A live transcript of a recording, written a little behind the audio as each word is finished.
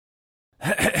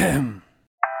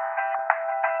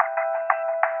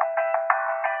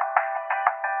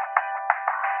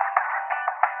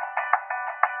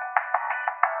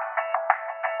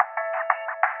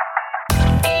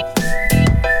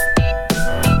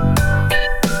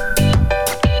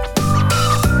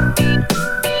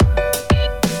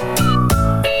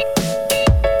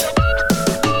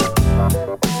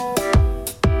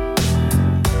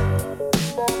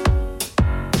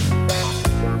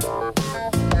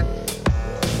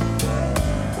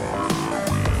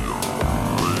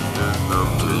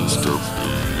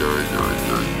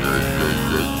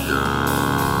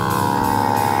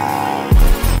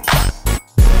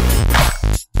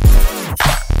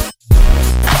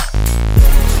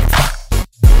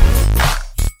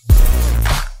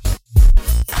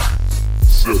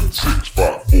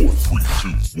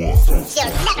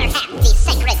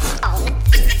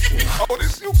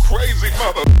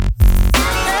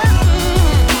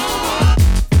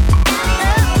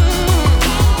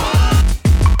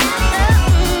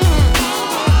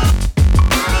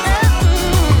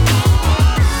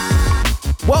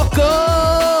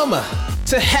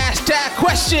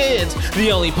Fans,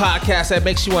 the only podcast that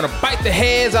makes you want to bite the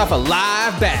heads off of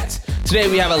live bats. Today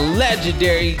we have a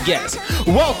legendary guest.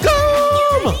 Welcome!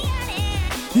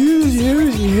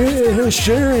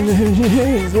 Sharing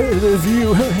the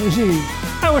view.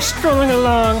 I was strolling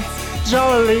along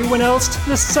jollily when else to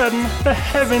the sudden the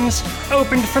heavens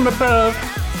opened from above.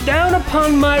 Down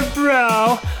upon my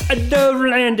brow a dove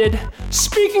landed,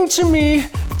 speaking to me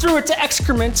through its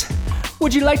excrement.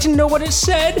 Would you like to know what it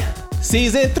said?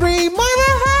 Season 3,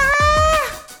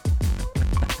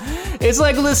 It's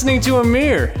like listening to a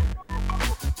mirror.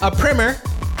 a primer.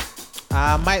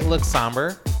 Might look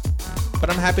somber, but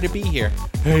I'm happy to be here.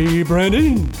 Hey,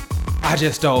 Brandon. I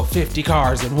just stole 50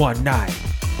 cars in one night.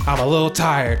 I'm a little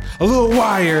tired, a little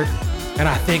wired, and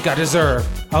I think I deserve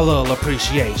a little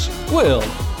appreciation. Well,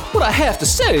 what I have to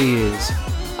say is,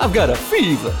 I've got a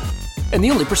fever, and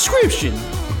the only prescription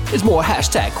is more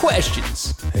hashtag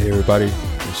questions. Hey, everybody.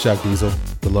 It's Shaq Diesel,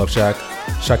 the Love Shack,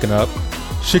 shacking up,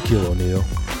 Shaquille O'Neal.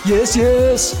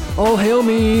 Yes, all hail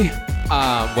me.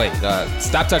 Wait,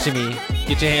 stop touching me.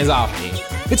 Get your hands off me.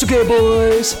 It's okay,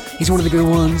 boys. He's one of the good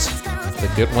ones.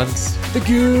 The good ones? The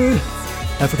good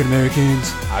African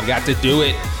Americans. I've got to do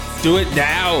it. Do it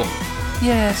now.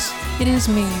 Yes, it is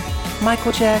me,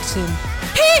 Michael Jackson.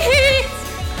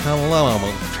 Hello,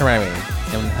 Trey,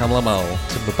 and hello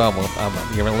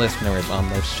to your listeners on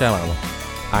the show.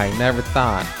 I never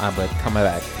thought I would come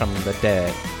back from the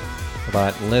dead,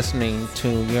 but listening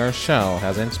to your show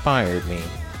has inspired me.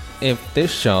 If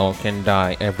this show can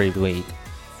die every week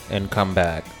and come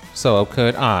back, so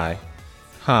could I.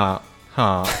 Ha,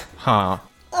 ha, ha.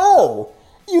 Oh,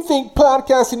 you think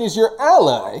podcasting is your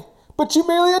ally, but you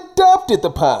merely adopted the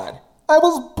pod. I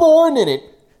was born in it,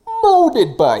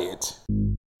 molded by it.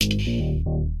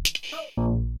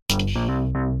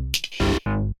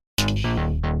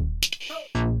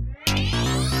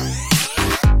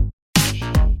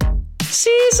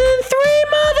 Season 3,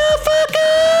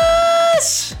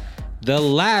 motherfuckers! The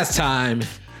last time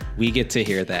we get to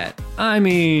hear that. I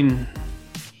mean,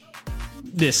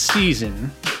 this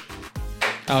season.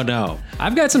 Oh no.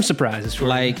 I've got some surprises for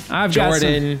Like you. I've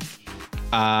Jordan,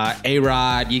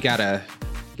 A-Rod, you gotta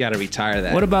retire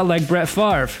that. What about like Brett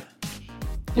Favre?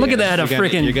 Look at that,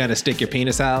 You're gonna stick your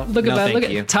penis out? Look No, at that. thank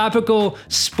Look you. at topical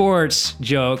sports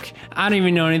joke. I don't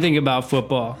even know anything about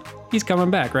football. He's coming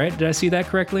back, right? Did I see that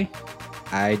correctly?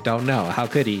 I don't know. How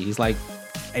could he? He's like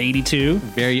 82.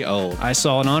 very old. I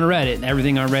saw it on Reddit, and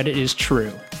everything on Reddit is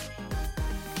true.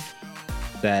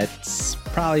 That's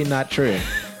probably not true.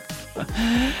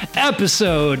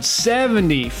 Episode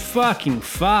 70 fucking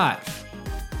 5.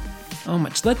 Oh my,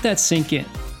 just let that sink in.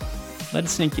 Let it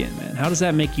sink in, man. How does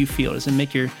that make you feel? Does it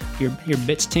make your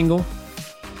bits tingle?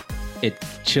 It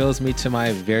chills me to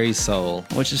my very soul.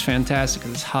 Which is fantastic,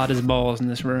 because it's hot as balls in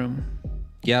this room.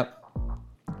 Yep.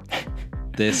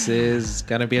 This is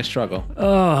gonna be a struggle.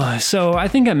 Oh, so I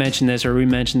think I mentioned this, or we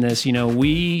mentioned this. You know,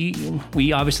 we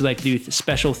obviously like to do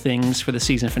special things for the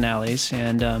season finales,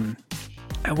 and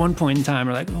at one point in time,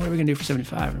 we're like, what are we gonna do for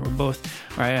 75? And we're both,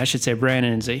 or I should say,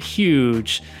 Brandon's a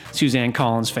huge Suzanne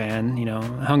Collins fan. You know,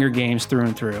 Hunger Games through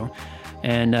and through,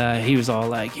 and he was all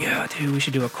like, yeah, dude, we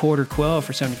should do a quarter quell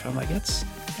for 75. I'm like, that's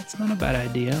not a bad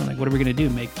idea. I'm like, what are we gonna do?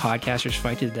 Make podcasters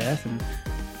fight to the death? And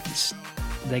it's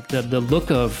like the look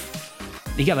of.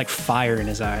 He got like fire in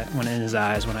his eyes when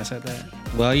I said that.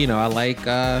 Well, you know, I like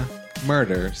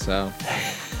murder, so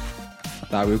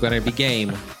thought we were gonna be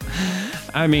game.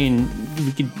 I mean,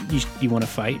 we could. You want to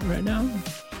fight right now?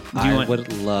 I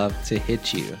would love to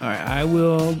hit you. All right, I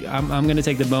will. I'm gonna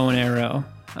take the bow and arrow.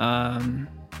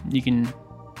 You can.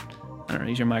 I don't know.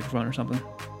 Use your microphone or something.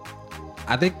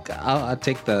 I think I'll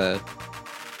take the.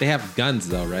 They have guns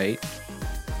though, right?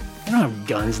 They don't have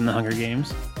guns in the Hunger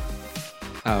Games.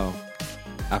 Oh,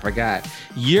 I forgot.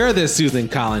 You're the Susan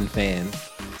Collins fan.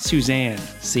 Suzanne.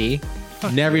 See?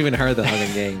 Never even heard the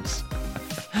Hunger Games.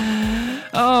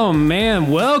 Oh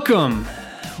man, welcome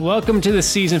to the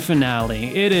season finale.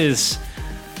 It has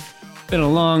been a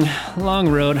long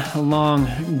road, a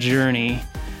long journey.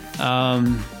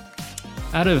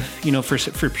 Out of,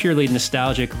 for purely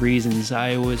nostalgic reasons,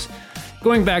 I was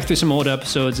going back through some old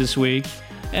episodes this week,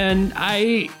 and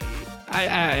I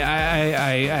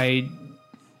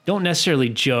don't necessarily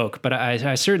joke, but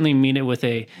I certainly mean it with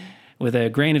a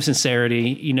grain of sincerity.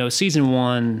 You know, season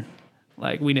 1,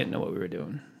 like, we didn't know what we were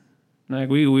doing. Like,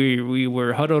 we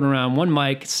were huddled around one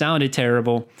mic, sounded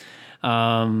terrible,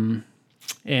 and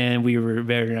we were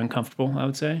very uncomfortable, I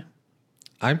would say.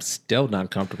 I'm still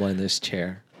not comfortable in this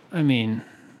chair. I mean,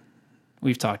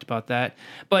 we've talked about that.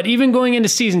 But even going into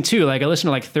season 2, like, I listened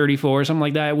to like 34 or something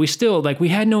like that, we still, like, we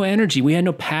had no energy. We had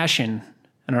no passion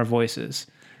in our voices.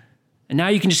 And now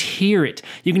you can just hear it.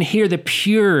 You can hear the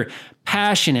pure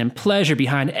passion and pleasure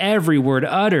behind every word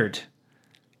uttered.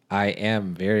 I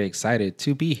am very excited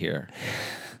to be here.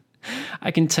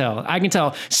 I can tell.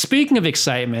 Speaking of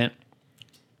excitement,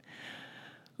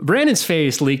 Brandon's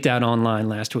face leaked out online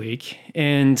last week,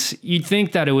 and you'd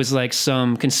think that it was like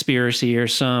some conspiracy or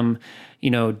some,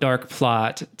 dark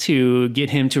plot to get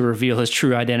him to reveal his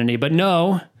true identity. But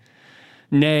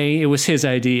nay, it was his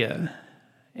idea.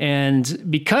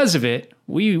 And because of it,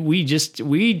 we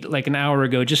like an hour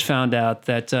ago just found out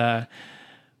that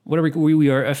we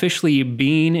are officially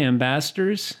bean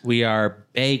ambassadors. We are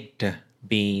baked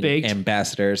bean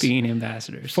ambassadors. Bean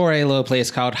ambassadors. For a little place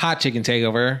called Hot Chicken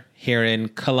Takeover here in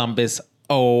Columbus,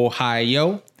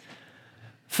 Ohio.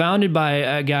 Founded by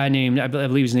a guy named, I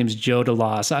believe his name is Joe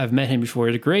DeLoss. I've met him before.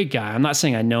 He's a great guy. I'm not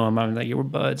saying I know him. I'm like, we're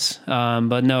buds.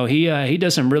 But no, he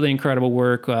does some really incredible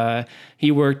work. He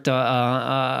worked, when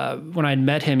I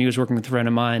met him, he was working with a friend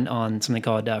of mine on something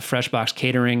called Freshbox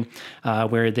Catering,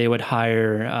 where they would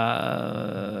hire,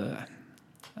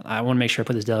 I want to make sure I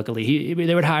put this delicately,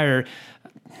 they would hire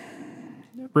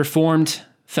reformed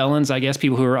felons, I guess,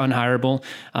 people who are unhireable,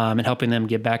 and helping them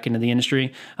get back into the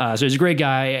industry. So he's a great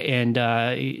guy, and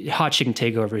Hot Chicken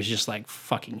Takeover is just like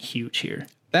fucking huge here.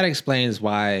 That explains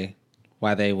why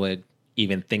they would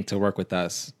even think to work with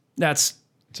us. It's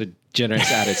a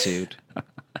generous attitude.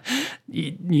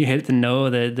 You hit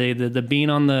the bean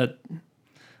on the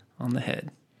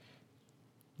head.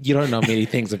 You don't know many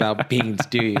things about beans,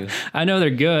 do you? I know they're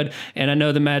good, and I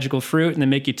know the magical fruit, and they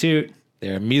make you toot.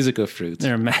 They're musical fruits.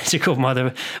 They're magical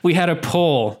We had a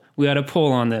poll.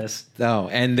 On this. Oh,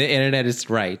 and the internet is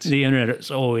right. The internet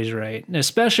is always right. And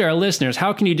especially our listeners.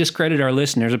 How can you discredit our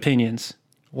listeners' opinions?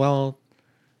 Well,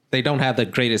 they don't have the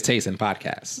greatest taste in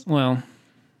podcasts. Well,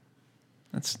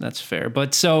 that's fair.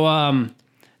 But so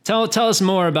tell us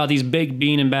more about these baked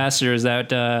bean ambassadors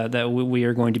that we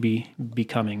are going to be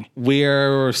becoming.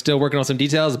 We're still working on some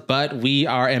details, but we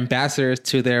are ambassadors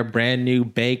to their brand new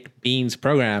baked beans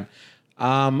program.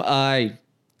 I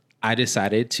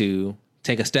decided to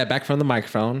take a step back from the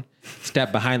microphone,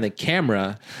 step behind the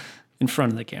camera. In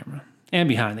front of the camera and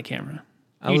behind the camera.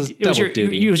 It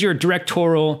was your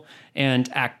directorial and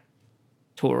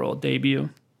actorial debut.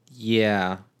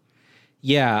 Yeah.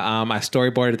 I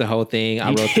storyboarded the whole thing. I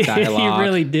wrote the dialogue. You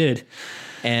really did.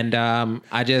 And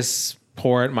I just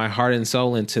poured my heart and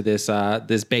soul into this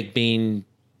baked bean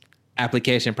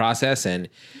application process, and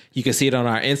you can see it on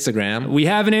our Instagram. We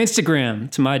have an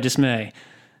Instagram, to my dismay.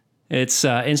 It's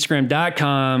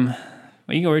Instagram.com.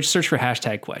 You can go search for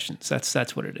 #questions.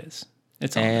 That's what it is.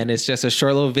 It's just a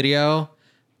short little video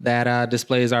that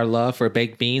displays our love for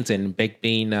baked beans and baked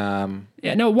bean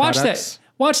watch products.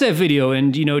 Watch that video,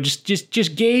 and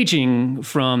just gauging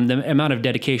from the amount of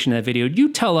dedication to that video, you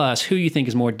tell us who you think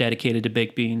is more dedicated to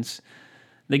baked beans.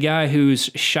 The guy who's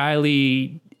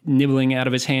shyly nibbling out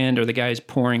of his hand, or the guy who's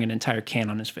pouring an entire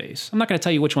can on his face. I'm not going to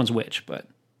tell you which one's which, but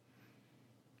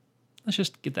let's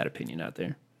just get that opinion out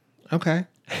there. Okay.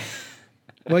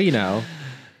 Well,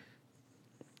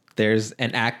 there's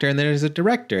an actor and there's a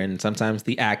director, and sometimes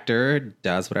the actor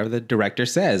does whatever the director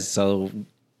says. So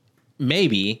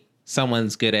maybe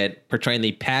someone's good at portraying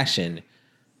the passion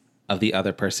of the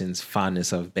other person's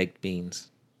fondness of baked beans.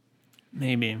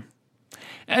 Maybe.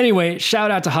 Anyway,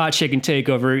 shout out to Hot Chicken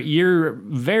Takeover. You're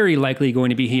very likely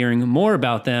going to be hearing more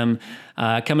about them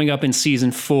coming up in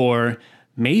season 4.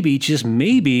 Maybe, just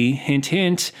maybe, hint,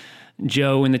 hint,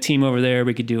 Joe and the team over there,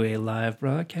 we could do a live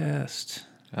broadcast.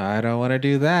 I don't want to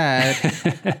do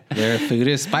that. Their food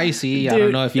is spicy. Dude, I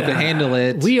don't know if you can handle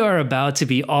it. We are about to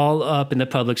be all up in the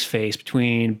public's face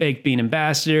between Baked Bean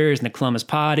Ambassadors and the Columbus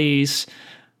Potties.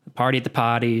 Party at the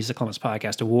Potties, the Columbus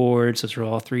Podcast Awards. Those are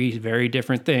all 3 very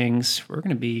different things. We're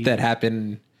going to be... That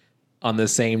happen on the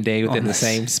same day within the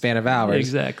same span of hours.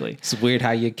 Exactly. It's weird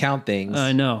how you count things.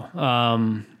 I know.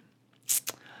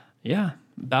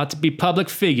 About to be public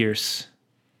figures.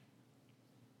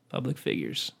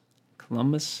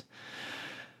 Columbus,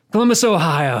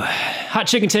 Ohio. Hot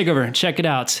Chicken Takeover. Check it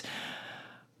out.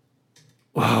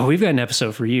 Whoa, we've got an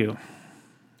episode for you.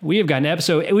 We have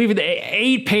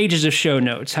 8 pages of show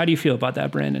notes. How do you feel about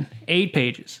that, Brandon? 8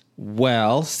 pages.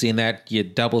 Well, seeing that you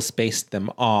double spaced them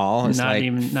all, it's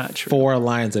not true. 4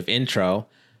 lines of intro.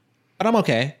 But I'm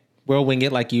okay. We'll wing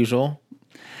it like usual.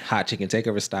 Hot Chicken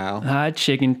Takeover style. Hot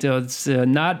Chicken. It's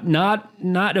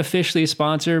not officially a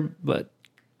sponsor, but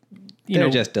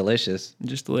they're just delicious.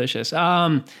 Just delicious.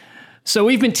 So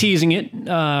we've been teasing it.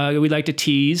 We'd like to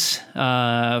tease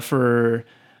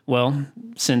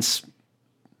since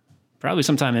probably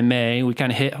sometime in May. We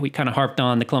kind of harped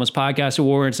on the Columbus Podcast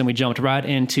Awards, and we jumped right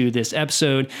into this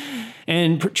episode.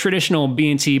 And traditional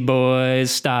B&T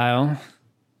Boys style.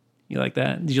 You like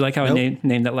that? Did you like how I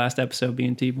named that last episode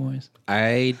B&T Boys?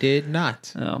 I did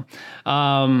not. Oh.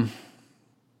 I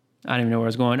don't even know where I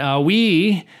was going.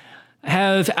 We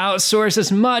have outsourced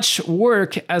as much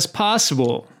work as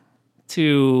possible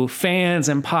to fans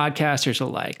and podcasters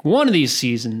alike. One of these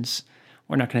seasons,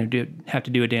 we're not going to have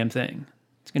to do a damn thing.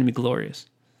 It's going to be glorious.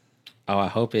 Oh, I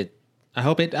hope it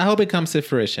comes to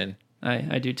fruition.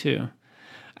 I do too.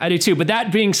 I do too. But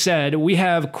that being said, we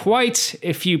have quite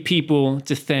a few people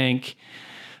to thank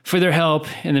for their help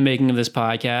in the making of this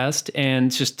podcast. And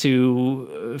just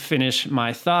to finish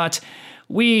my thought,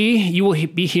 you will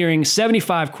be hearing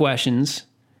 75 questions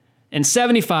in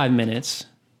 75 minutes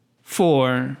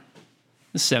for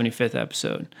the 75th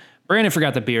episode. Brandon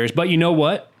forgot the beers, but you know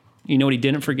what? You know what he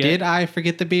didn't forget? Did I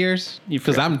forget the beers?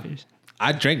 Because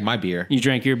I drank my beer. You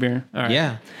drank your beer? All right.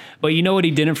 Yeah. But you know what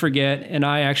he didn't forget, and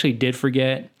I actually did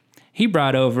forget? He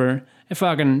brought over a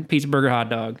fucking pizza burger hot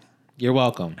dog. You're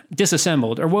welcome.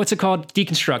 Disassembled, or what's it called?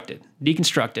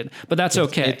 Deconstructed. But that's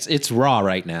okay. It's raw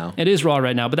right now. It is raw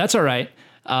right now, but that's all right.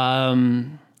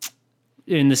 For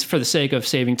the sake of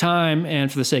saving time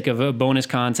and for the sake of bonus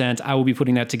content, I will be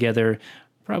putting that together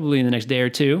probably in the next day or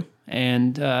two,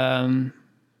 and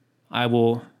I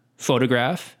will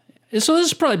photograph. So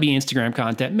this will probably be Instagram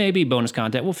content, maybe bonus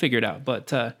content. We'll figure it out.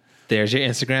 But there's your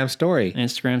Instagram story.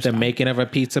 The making of a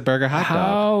pizza burger hot dog.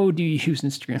 How do you use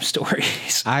Instagram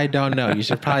stories? I don't know. You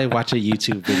should probably watch a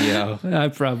YouTube video. I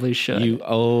probably should. You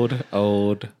old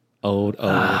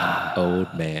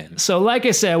man. So like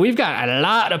I said, we've got a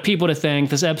lot of people to thank.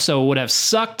 This episode would have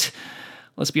sucked.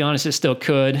 Let's be honest, it still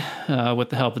could with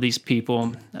the help of these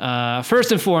people.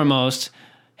 First and foremost,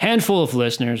 handful of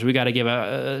listeners. We got to give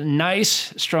a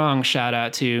nice, strong shout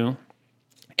out to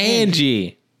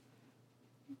Angie.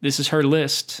 This is her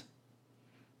list.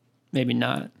 Maybe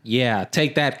not. Yeah,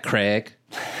 take that, Craig.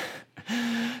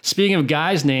 Speaking of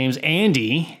guys' names,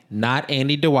 Andy. Not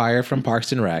Andy Dwyer from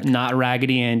Parks and Rec. Not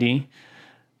Raggedy Andy.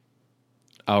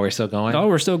 Oh, we're still going? Oh,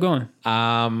 we're still going.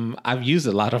 I've used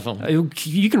a lot of them.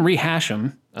 You can rehash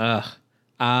them.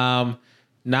 Not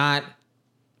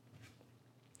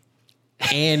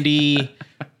Andy.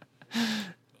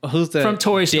 Who's the from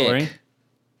Toy Dick? Story?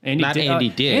 Andy not Andy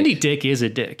Dick. Andy Dick is a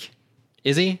dick.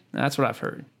 Is he? That's what I've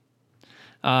heard.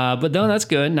 But no, that's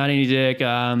good. Not Andy Dick.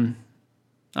 I'm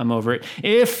over it.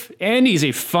 If Andy's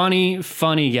a funny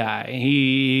guy,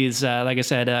 he's like I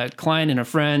said, a client and a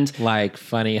friend. Like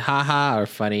funny, haha, or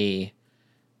funny,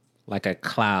 like a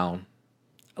clown.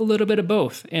 A little bit of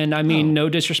both. And I mean, no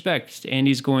disrespect.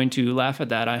 Andy's going to laugh at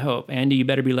that, I hope. Andy, you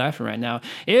better be laughing right now.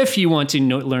 If you want to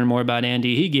learn more about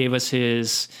Andy, he gave us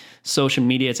his social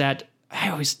media. It's at,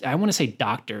 I want to say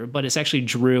doctor, but it's actually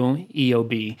Drew,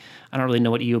 EOB. I don't really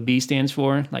know what EOB stands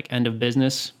for, like end of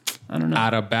business. I don't know.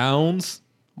 Out of bounds?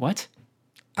 What?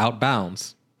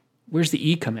 Outbounds. Where's the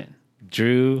E come in?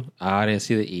 Drew, I didn't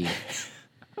see the E.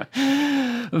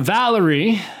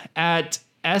 Valerie at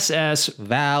SS.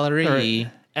 Valerie.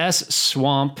 S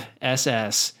Swamp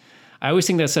SS. I always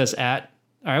think that says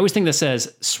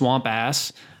Swamp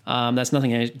Ass. That's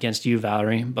nothing against you,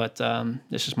 Valerie, but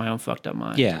this is my own fucked up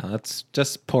mind. Yeah, that's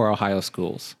just poor Ohio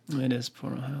schools. It is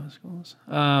poor Ohio schools.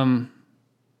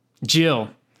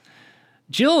 Jill.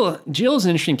 Jill's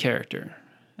an interesting character,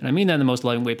 and I mean that in the most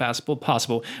loving way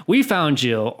possible. We found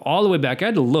Jill all the way back. I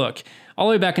had to look all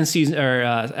the way back in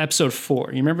episode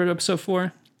 4. You remember episode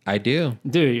 4? I do.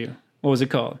 Do you? What was it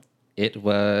called? It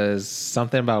was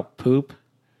something about poop.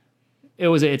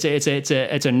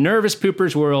 It's a nervous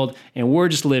pooper's world, and we're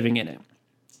just living in it.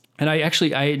 And I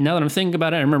now that I'm thinking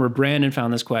about it, I remember Brandon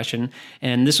found this question,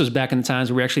 and this was back in the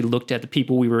times where we actually looked at the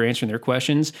people we were answering their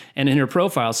questions, and in her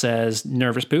profile says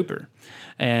nervous pooper.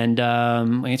 And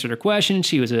I answered her question.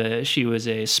 She was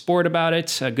a sport about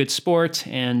it, a good sport,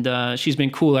 and she's been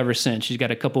cool ever since. She's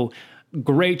got a couple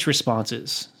great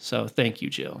responses. So thank you,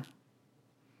 Jill.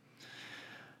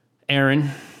 Aaron.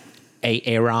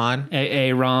 Aaron.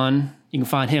 Aaron. You can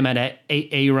find him at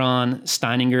Aaron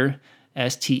Steininger,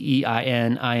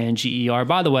 Steininger.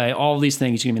 By the way, all of these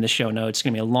things are going to be in the show notes. It's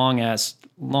going to be a long,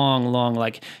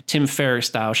 like Tim Ferriss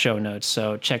style show notes.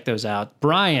 So check those out.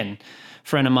 Brian,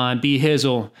 friend of mine, B.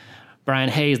 Hizzle, Brian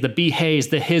Hayes, the B. Hayes,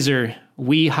 the Hizzer,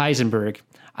 Wee Heisenberg.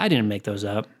 I didn't make those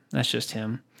up. That's just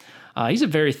him. He's a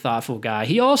very thoughtful guy.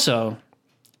 He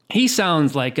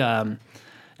sounds like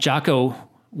Jocko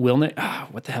Willink.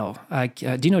 What the hell?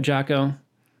 Do you know Jocko?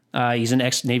 He's an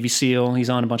ex-Navy SEAL. He's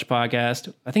on a bunch of podcasts.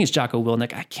 I think it's Jocko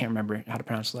Willink. I can't remember how to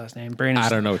pronounce his last name. Brandon's I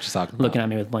don't know what you're talking about. Looking at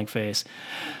me with a blank face.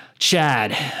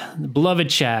 Chad, beloved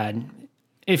Chad,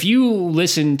 if you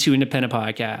listen to independent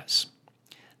podcasts,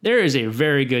 there is a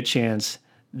very good chance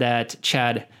that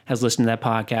Chad has listened to that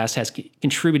podcast, has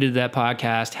contributed to that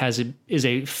podcast, is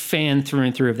a fan through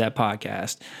and through of that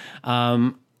podcast.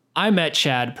 I met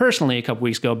Chad personally a couple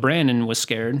weeks ago. Brandon was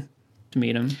scared to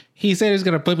meet him. He said he's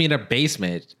going to put me in a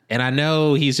basement. And I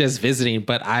know he's just visiting,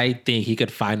 but I think he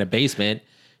could find a basement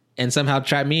and somehow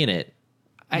trap me in it.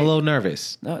 I'm a little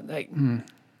nervous.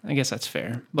 I guess that's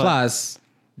fair. But Plus,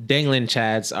 dangling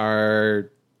Chads are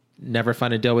never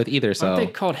fun to deal with either. So aren't they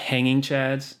called hanging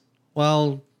Chads?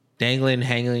 well, dangling,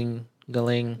 hangling,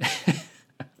 gulling.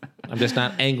 I'm just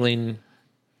not angling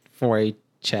for a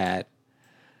Chad.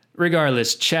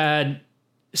 Regardless, Chad,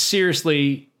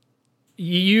 seriously,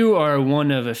 you are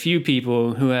one of a few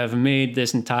people who have made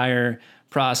this entire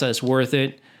process worth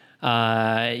it.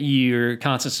 Your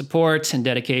constant support and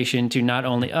dedication to not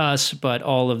only us, but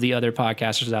all of the other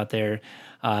podcasters out there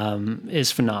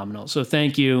is phenomenal. So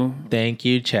thank you. Thank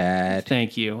you, Chad.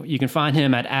 Thank you. You can find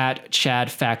him at Chad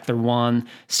Fackler1,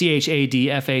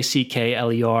 ChadFackler,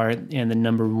 and the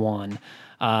number 1.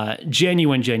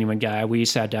 Genuine guy. We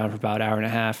sat down for about an hour and a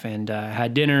half and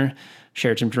had dinner,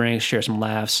 shared some drinks, shared some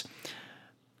laughs.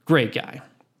 Great guy.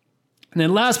 And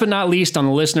then last but not least on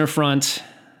the listener front,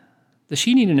 does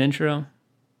she need an intro?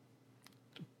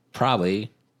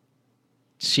 Probably.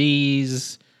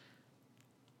 She's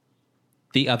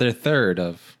the other third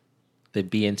of the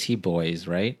B&T boys,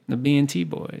 right? The B&T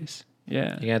boys.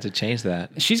 Yeah. You have to change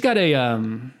that. She's got a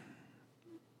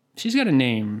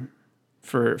name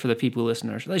for the people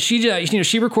listeners. Like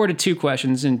she recorded 2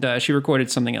 questions and she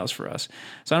recorded something else for us.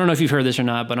 So I don't know if you've heard this or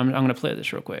not, but I'm going to play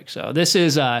this real quick. So this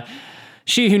is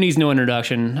she who needs no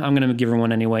introduction. I'm going to give her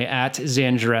one anyway, at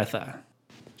Xandretha.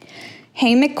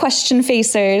 Hey, McQuestion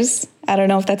Facers. I don't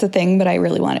know if that's a thing, but I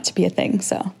really want it to be a thing,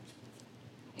 so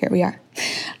here we are.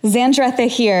 Xandretha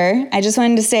here. I just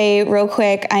wanted to say real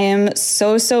quick, I am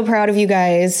so proud of you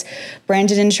guys,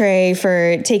 Brandon and Trey,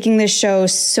 for taking this show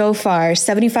so far,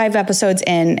 75 episodes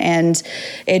in, and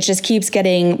it just keeps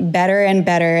getting better and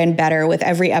better and better with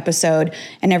every episode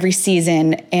and every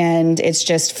season, and it's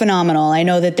just phenomenal. I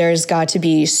know that there's got to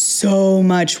be so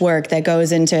much work that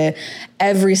goes into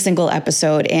every single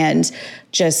episode, and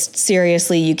just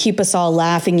seriously, you keep us all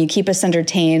laughing, you keep us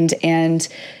entertained, and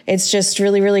it's just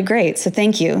really, really great. So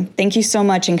thank you. Thank you so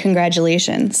much, and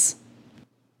congratulations.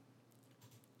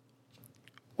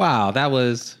 Wow,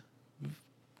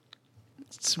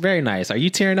 it's very nice. Are you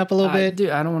tearing up a little bit? Dude,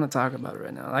 I don't want to talk about it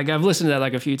right now. Like, I've listened to that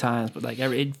like a few times, but like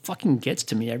it fucking gets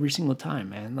to me every single time,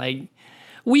 man. Like,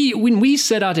 when we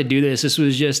set out to do this, it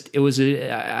was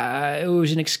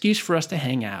an excuse for us to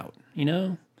hang out, you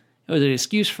know? It was an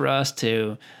excuse for us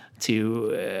to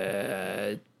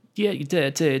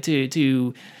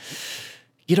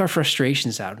get our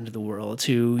frustrations out into the world,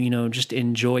 to, you know, just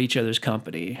enjoy each other's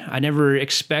company. I never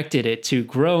expected it to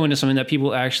grow into something that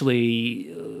people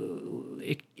actually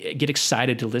get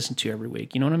excited to listen to every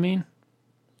week. You know what I mean?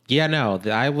 Yeah, no,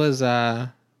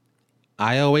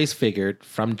 I always figured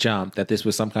from jump that this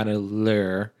was some kind of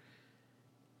lure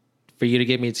for you to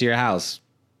get me to your house.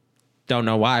 Don't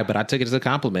know why, but I took it as a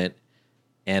compliment.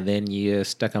 And then you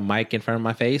stuck a mic in front of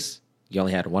my face. You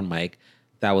only had one mic.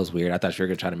 That was weird. I thought you were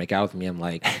going to try to make out with me. I'm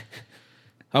like,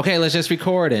 okay, let's just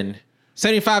record. And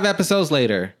 75 episodes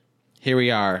later, here we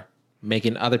are,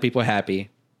 making other people happy.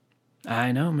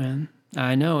 I know, man.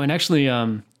 I know. And actually,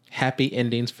 happy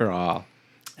endings for all.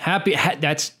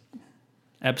 That's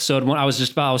episode 1. I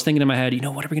was thinking in my head, you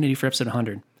know, what are we going to do for episode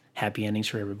 100? Happy endings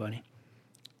for everybody.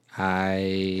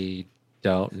 I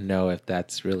don't know if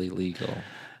that's really legal.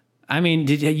 I mean,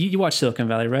 did you watch Silicon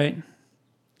Valley, right?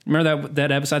 Remember that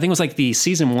episode? I think it was like the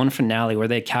season 1 finale where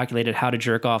they calculated how to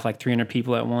jerk off like 300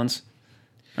 people at once,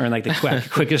 or in like the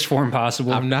quickest form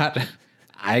possible.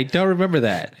 I don't remember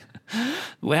that.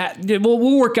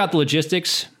 We'll work out the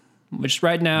logistics. Which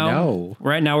right now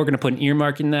we're going to put an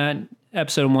earmark in that.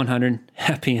 Episode 100,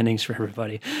 happy endings for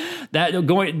everybody.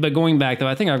 Going back though,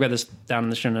 I think I've got this down in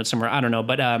the show notes somewhere. I don't know,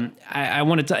 but I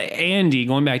wanted to Andy.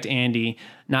 Going back to Andy,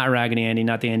 not Raggedy Andy,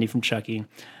 not the Andy from Chucky.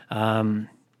 I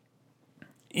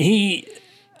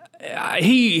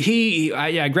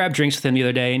grabbed drinks with him the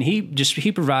other day, and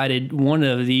he provided one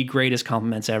of the greatest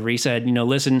compliments ever. He said, you know,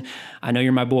 listen, I know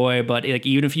you're my boy, but like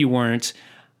even if you weren't,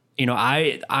 you know,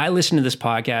 I listen to this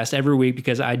podcast every week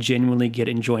because I genuinely get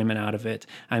enjoyment out of it.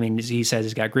 I mean, he says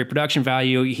it's got great production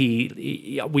value.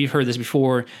 We've heard this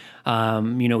before.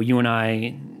 You know, you and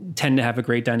I tend to have a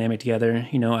great dynamic together.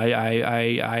 You know,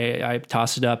 I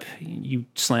toss it up, you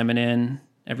slam it in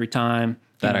every time.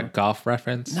 Is that a golf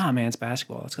reference? Nah, man, it's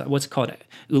basketball. What's it called?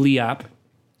 Uliap.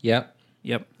 Yep.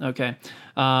 Yep. Okay.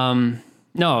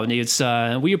 No, it's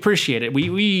we appreciate it.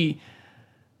 We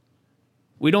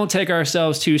don't take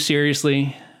ourselves too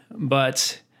seriously,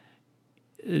 but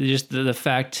just the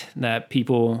fact that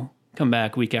people come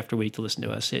back week after week to listen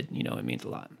to us, it means a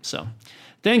lot. So,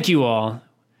 thank you all.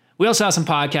 We also have some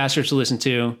podcasters to listen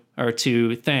to, or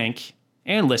to thank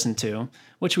and listen to,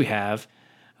 which we have.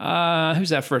 Who's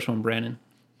that first one, Brandon?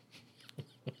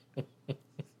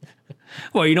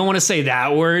 Well, you don't want to say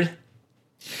that word?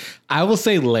 I will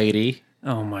say lady.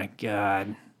 Oh my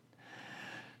God.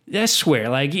 I swear,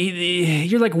 like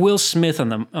you're like Will Smith on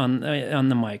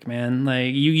the mic, man.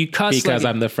 Like you cuss Because like,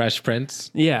 I'm the Fresh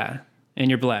Prince. yeah, and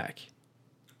you're black.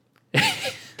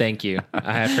 Thank you.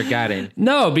 I had forgotten.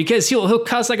 No, because he'll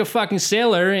cuss like a fucking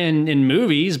sailor in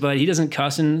movies, but he doesn't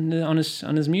cuss on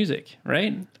his music,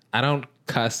 right? I don't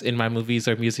cuss in my movies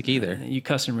or music either. You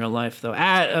cuss in real life, though.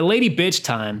 At Lady Bitch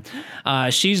Time,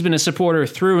 she's been a supporter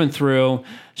through and through.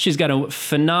 She's got a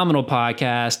phenomenal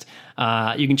podcast.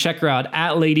 You can check her out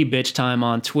at Lady Bitch Time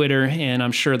on Twitter, and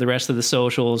I'm sure the rest of the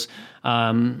socials.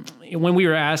 When we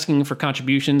were asking for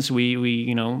contributions,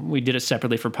 we did it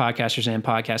separately for podcasters and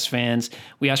podcast fans.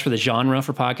 We asked for the genre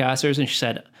for podcasters, and she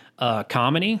said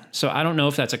comedy. So I don't know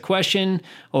if that's a question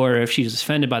or if she's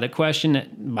offended by the question,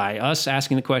 by us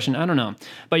asking the question. I don't know.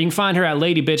 But you can find her at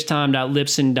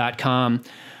ladybitchtime.libsyn.com.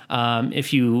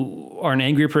 If you are an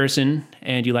angry person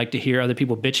and you like to hear other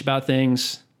people bitch about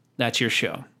things, that's your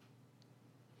show.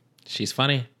 She's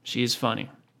funny. She's funny.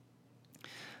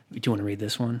 Do you want to read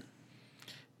this one?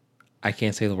 I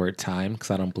can't say the word time because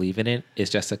I don't believe in it.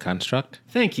 It's just a construct.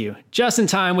 Thank you. Just in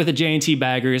time with the J&T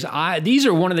Baggers. These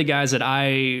are one of the guys that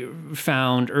I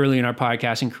found early in our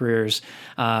podcasting careers.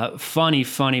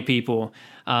 Funny people.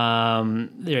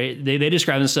 They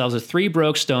describe themselves as three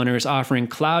broke stoners offering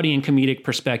cloudy and comedic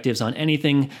perspectives on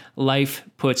anything life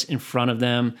puts in front of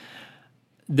them.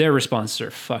 Their responses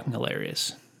are fucking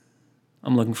hilarious.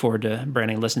 I'm looking forward to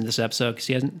Brandon listening to this episode because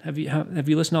he hasn't. Have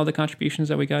you listened to all the contributions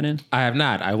that we got in? I have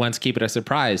not. I want to keep it a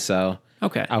surprise, so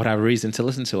okay, I would have a reason to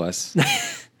listen to us.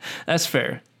 That's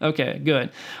fair. Okay,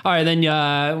 good. All right, then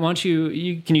why don't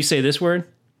you can you say this word?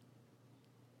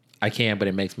 I can, but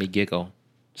it makes me giggle.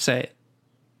 Say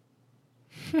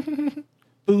it.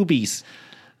 Boobies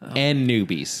and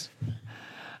newbies.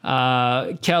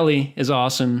 Kelly is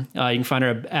awesome. You can find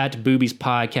her at Boobies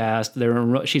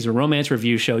Podcast. She's a romance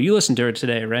review show. You listened to her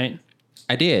today, right?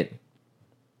 I did.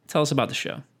 Tell us about the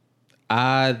show.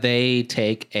 They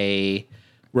take a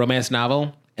romance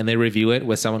novel and they review it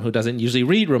with someone who doesn't usually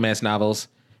read romance novels,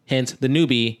 hence the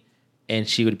newbie, and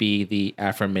she would be the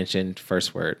aforementioned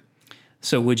first word.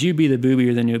 So would you be the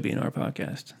boobie or the newbie in our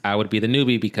podcast? I would be the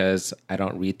newbie because I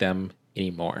don't read them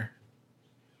anymore.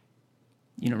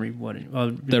 You don't read what? Oh,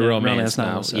 the romance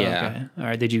novels. Yeah. Okay. All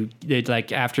right. Did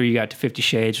like after you got to 50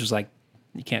 Shades was like,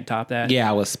 you can't top that? Yeah,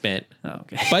 I was spent. Oh,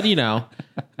 okay. But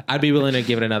I'd be willing to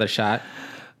give it another shot.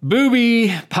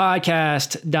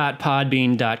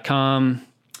 Boobiepodcast.podbean.com.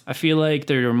 I feel like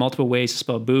there are multiple ways to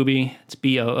spell boobie. It's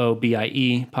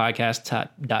BOOBIE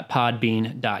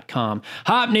podcast.podbean.com.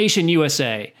 Hop Nation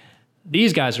USA.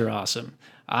 These guys are awesome.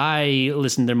 I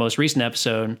listened to their most recent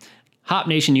episode.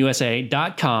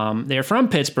 HopNationUSA.com. They're from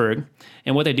Pittsburgh,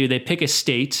 and what they do, they pick a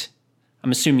state, I'm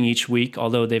assuming each week,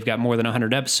 although they've got more than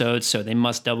 100 episodes, so they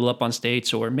must double up on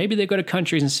states, or maybe they go to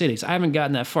countries and cities. I haven't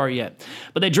gotten that far yet.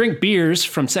 But they drink beers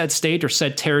from said state or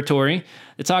said territory.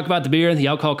 They talk about the beer, the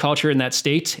alcohol culture in that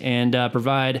state, and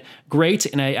provide great,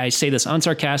 and I say this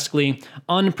unsarcastically,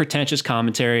 unpretentious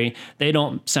commentary. They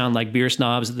don't sound like beer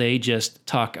snobs. They just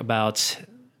talk about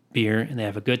beer, and they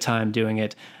have a good time doing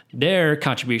it. Their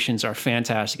contributions are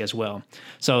fantastic as well.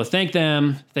 So thank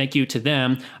them. Thank you to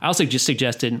them. I also just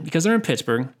suggested, because they're in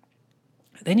Pittsburgh,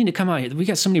 they need to come out here. We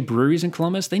got so many breweries in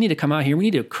Columbus. They need to come out here. We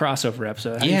need a crossover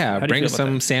episode. How do bring you feel some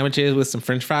about sandwiches with some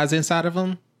French fries inside of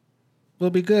them. We'll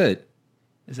be good.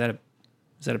 Is that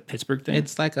a Pittsburgh thing?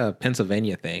 It's like a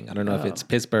Pennsylvania thing. I don't know if it's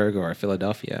Pittsburgh or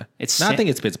Philadelphia. I think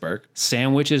it's Pittsburgh.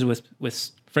 Sandwiches with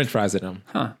French fries in them.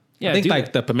 Huh. Yeah. I think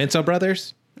like the Pimento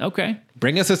Brothers. Okay.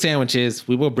 Bring us the sandwiches.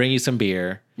 We will bring you some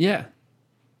beer. Yeah.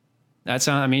 That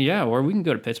sounds, or we can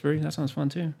go to Pittsburgh. That sounds fun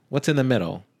too. What's in the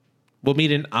middle? We'll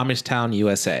meet in Amish Town,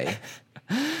 USA.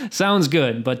 Sounds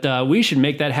good, but we should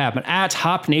make that happen. At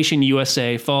Hop Nation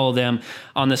USA, follow them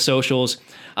on the socials.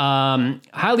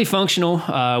 Highly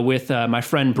Functional with my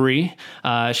friend Bree.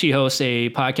 She hosts a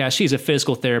podcast. She's a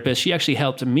physical therapist. She actually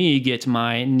helped me get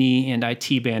my knee and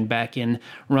IT band back in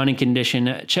running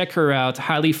condition. Check her out,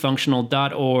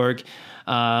 highlyfunctional.org.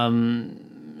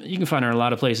 You can find her in a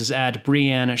lot of places at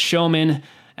Brianna Showman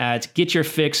at Get Your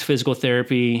Fix Physical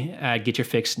Therapy, at Get Your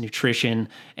Fix Nutrition,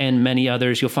 and many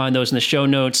others. You'll find those in the show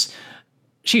notes.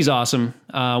 She's awesome.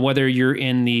 Whether you're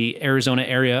in the Arizona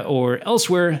area or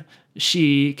elsewhere,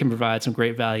 she can provide some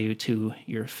great value to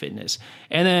your fitness.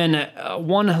 And then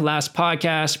one last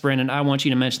podcast. Brandon, I want you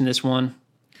to mention this one.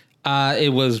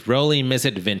 It was Rolling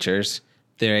Misadventures.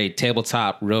 They're a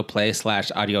tabletop role play /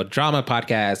 audio drama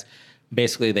podcast.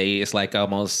 Basically, it's like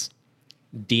almost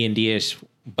D&D-ish,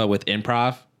 but with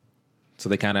improv. So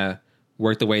they kind of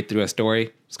work the way through a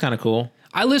story. It's kind of cool.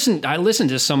 I listened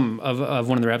to some of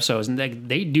one of their episodes, and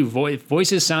they do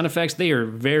voices, sound effects. They are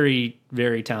very,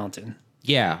 very talented.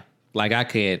 Yeah. Like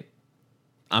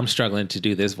I'm struggling to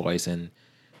do this voice, and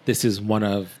this is one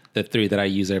of the 3 that I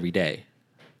use every day.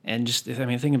 And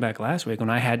thinking back last week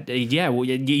when I had,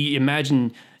 you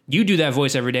imagine you do that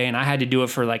voice every day, and I had to do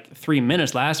it for like 3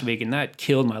 minutes last week, and that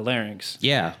killed my larynx.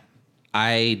 Yeah.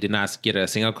 I did not get a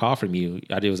single call from you.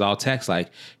 It was all text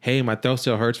like, hey, my throat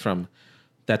still hurts from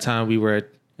that time we were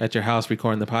at your house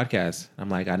recording the podcast. I'm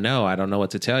like, I know. I don't know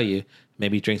what to tell you.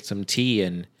 Maybe drink some tea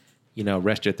and,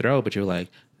 rest your throat. But you're like,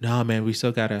 no, man, we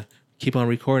still got to keep on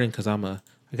recording because I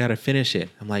got to finish it.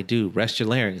 I'm like, dude, rest your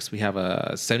larynx. We have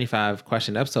a 75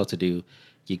 question episode to do.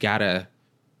 You got to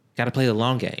play the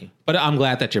long game. But I'm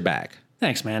glad that you're back.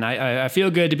 Thanks, man. I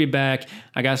feel good to be back.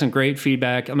 I got some great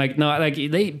feedback. I'm like,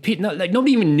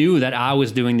 nobody even knew that I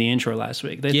was doing the intro last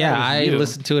week. I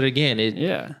listened to it again.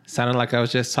 It sounded like I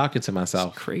was just talking to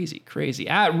myself. It's crazy.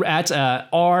 At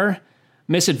our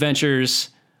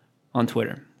Misadventures on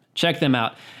Twitter. Check them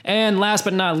out. And last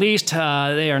but not least,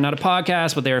 they are not a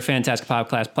podcast, but they are a fantastic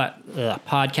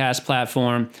podcast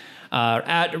platform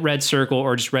at Red Circle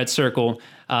or just Red Circle.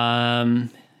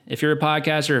 If you're a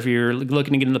podcaster, if you're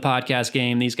looking to get into the podcast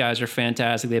game, these guys are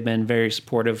fantastic. They've been very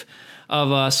supportive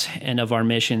of us and of our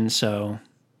mission, so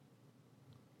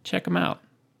check them out.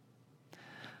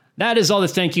 That is all the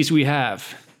thank yous we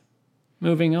have.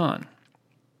 Moving on.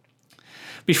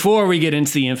 Before we get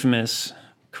into the infamous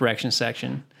correction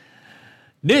section,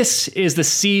 this is the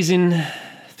season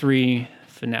 3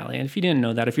 finale. And if you didn't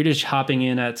know that, if you're just hopping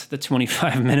in at the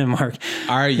 25-minute mark.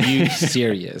 Are you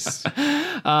serious?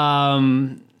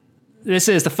 This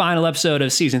is the final episode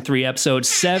of season 3, episode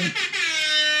 7.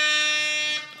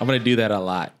 I'm going to do that a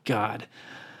lot. God.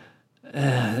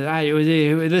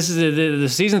 This is the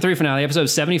season 3 finale, episode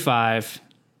 75.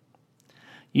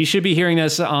 You should be hearing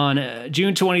this on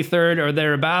June 23rd or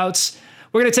thereabouts.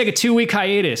 We're going to take a 2-week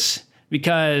hiatus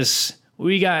because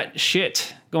we got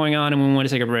shit going on and we want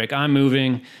to take a break. I'm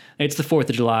moving. It's the 4th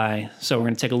of July, so we're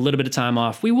going to take a little bit of time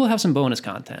off. We will have some bonus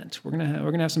content. We're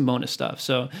going to have some bonus stuff.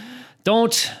 So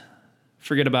don't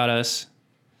forget about us.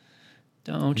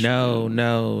 No.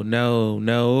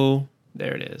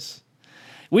 There it is.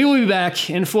 We will be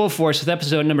back in full force with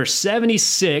episode number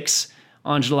 76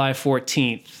 on July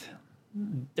 14th.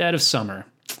 Dead of summer.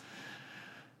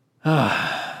 Don't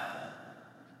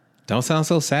sound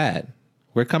so sad.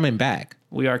 We're coming back.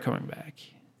 We are coming back.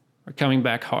 We're coming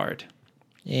back hard.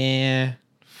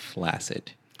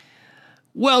 Flaccid.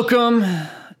 Welcome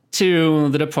to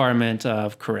the Department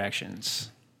of Corrections.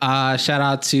 Shout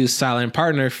out to Silent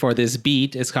Partner for this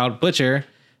beat. It's called Butcher.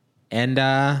 And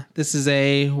this is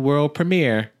a world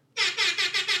premiere.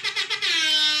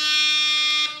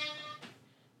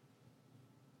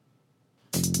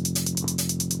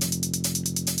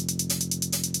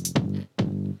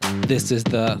 This is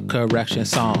the correction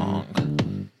song.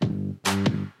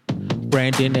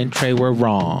 Brandon and Trey were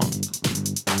wrong.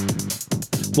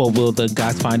 What will the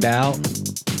guys find out?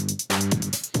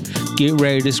 Get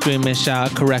ready to scream and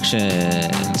shout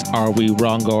corrections. Are we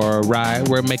wrong or right?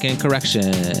 We're making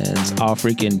corrections all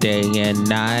freaking day and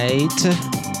night.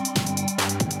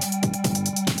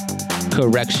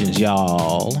 Corrections,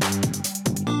 y'all.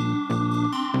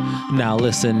 Now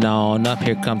listen on up.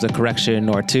 Here comes a correction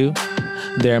or two.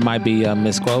 There might be a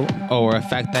misquote or a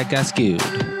fact that got skewed.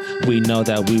 We know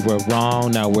that we were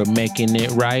wrong. Now we're making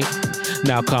it right.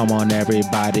 Now come on,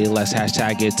 everybody. Let's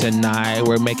hashtag it tonight.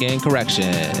 We're making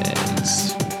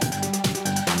corrections.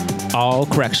 All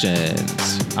corrections.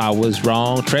 I was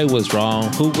wrong. Trey was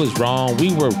wrong. Who was wrong?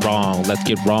 We were wrong. Let's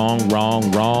get wrong.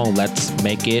 Let's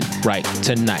make it right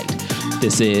tonight.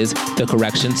 This is the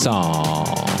correction song.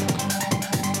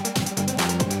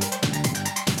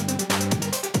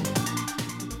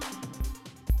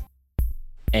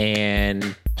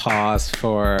 And pause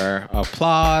for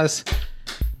applause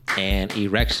and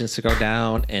erections to go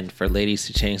down and for ladies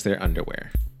to change their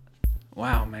underwear.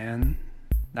 Wow, man.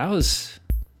 This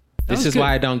is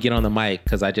why I don't get on the mic,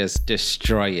 because I just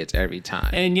destroy it every time.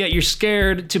 And yet you're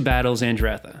scared to battle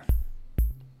Xandretha.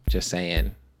 Just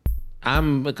saying.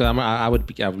 I would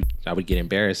get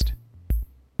embarrassed.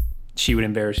 She would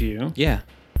embarrass you. Yeah.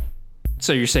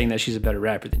 So you're saying that she's a better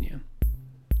rapper than you?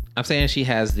 I'm saying she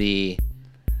has the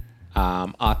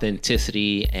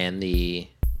authenticity and the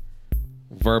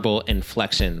verbal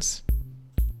inflections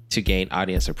to gain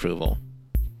audience approval.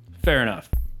 Fair enough.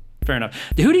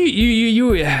 Who do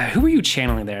you who were you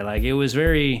channeling there? Like it was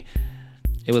very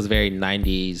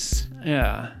 90s.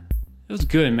 Yeah. It was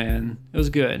good, man. It was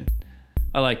good.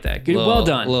 I like that. Good. Well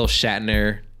done. Little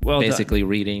Shatner. Well basically done.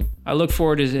 Reading. I look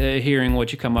forward to hearing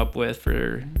what you come up with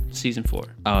for season 4.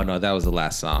 Oh no, that was the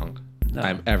last song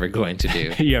I'm ever going to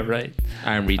do. Yeah, right.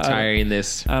 I'm retiring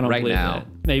this I don't right believe now. that.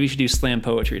 Maybe you should do slam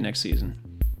poetry next season.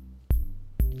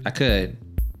 I could.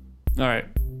 All right.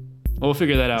 We'll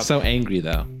figure that out. So angry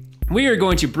though. We are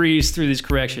going to breeze through these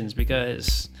corrections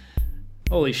because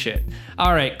holy shit.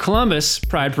 All right, Columbus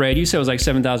Pride Parade. You said it was like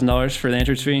 $7,000 for the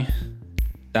entrance fee.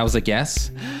 That was a guess?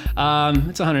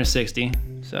 It's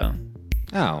 $160. So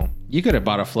Oh, you could have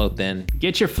bought a float then.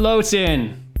 get your floats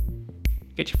in.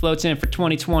 Get your floats in for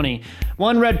 2020.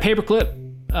 One red paperclip.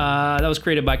 That was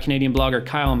created by Canadian blogger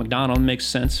Kyle McDonald. Makes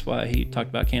sense why he talked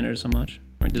about Canada so much.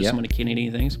 Or did so many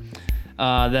Canadian things.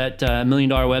 That $1 million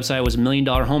website was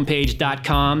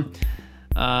 $1millionhomepage.com.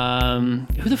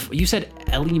 You said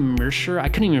Ellie Mercer? I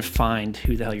couldn't even find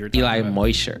who the hell you were talking Eli about.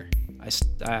 Moisture.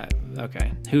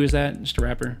 Okay. Who is that? Just a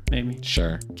rapper, maybe?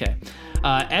 Sure. Okay.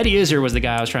 Eddie Izzard was the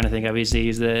guy I was trying to think of. He's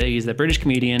the British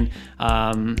comedian.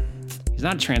 He's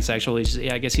not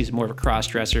transsexual. I guess he's more of a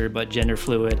cross-dresser, but gender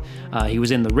fluid. He was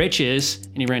in The Riches,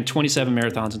 and he ran 27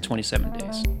 marathons in 27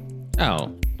 days.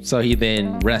 Oh, so he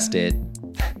then rested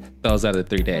those other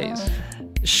 3 days.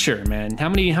 Sure, man. How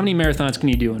many marathons can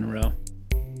you do in a row?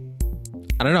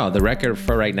 I don't know. The record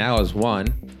for right now is 1.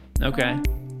 Okay.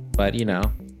 But,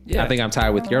 Yeah. I think I'm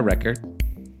tied with your record.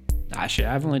 Ah, shit.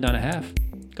 I've only done a half.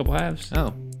 A couple halves.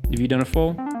 Oh. Have you done a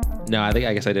full? No, I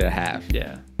guess I did a half.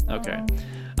 Yeah. Okay.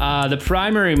 The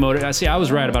primary motor. See, I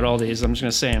was right about all these. I'm just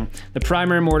gonna say them. The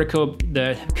primary motor,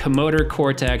 the comotor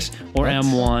cortex, or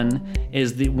M1,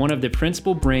 is one of the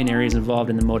principal brain areas involved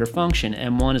in the motor function.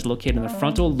 M1 is located in the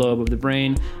frontal lobe of the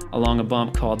brain, along a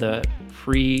bump called the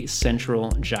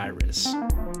precentral gyrus.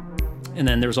 And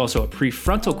then there's also a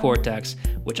prefrontal cortex,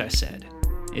 which I said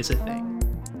is a thing.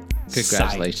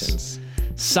 Congratulations.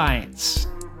 Science.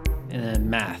 And then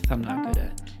math, I'm not good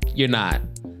at. You're not.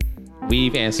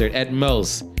 We've answered at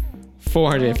most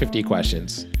 450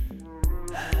 questions.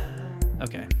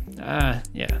 Okay.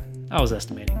 Yeah. I was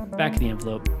estimating. Back of the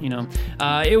envelope,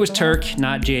 It was Turk,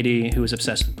 not JD, who was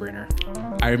obsessed with Brenner.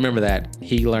 I remember that.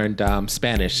 He learned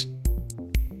Spanish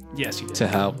Yes, he did. to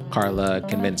help Carla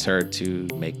convince her to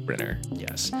make Brenner.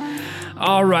 Yes.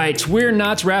 All right. We're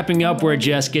not wrapping up. We're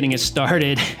just getting it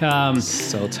started.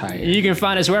 So tired. You can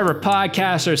find us wherever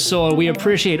podcasts are sold. We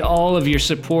appreciate all of your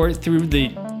support through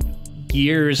the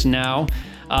years now.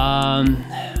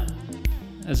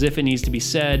 As if it needs to be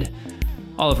said,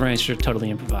 all of our answers are totally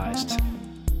improvised.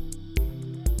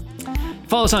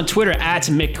 Follow us on Twitter at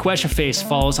McQuestionface.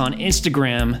 Follow us on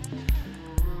Instagram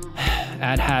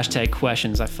at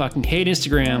 #questions. I fucking hate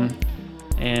Instagram,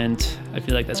 and I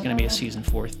feel like that's going to be a season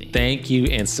 4 theme. Thank you,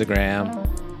 Instagram.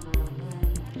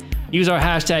 Use our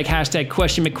hashtag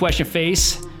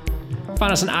McQuestionFace.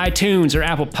 Find us on iTunes or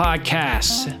Apple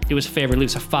Podcasts. Do us a favor, leave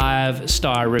us a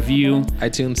 5-star review.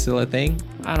 iTunes still a thing?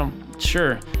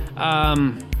 Sure.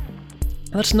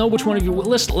 Let us know which one of you.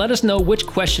 Let us know which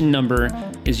question number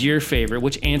is your favorite,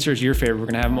 which answer is your favorite. We're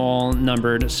gonna have them all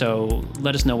numbered, so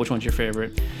let us know which one's your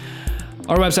favorite.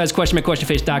 Our website is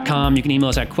questionmcquestionface.com. You can email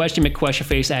us at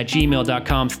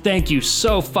questionmcquestionface@gmail.com. Thank you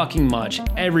so fucking much,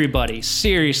 everybody.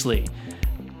 Seriously,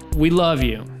 we love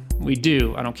you. We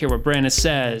do. I don't care what Brandon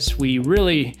says. We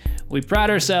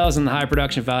pride ourselves on the high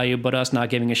production value, but us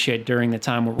not giving a shit during the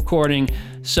time we're recording.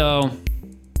 So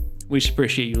we just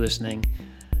appreciate you listening.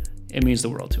 It means the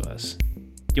world to us. Do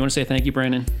you want to say thank you,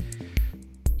 Brandon?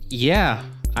 Yeah,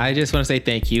 I just want to say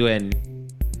thank you. And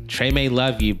Trey may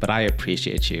love you, but I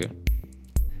appreciate you.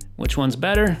 Which one's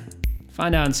better?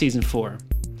 Find out in season 4.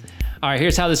 All right,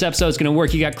 here's how this episode is going to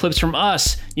work. You got clips from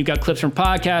us, you've got clips from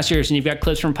podcasters, and you've got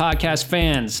clips from podcast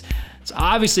fans. It's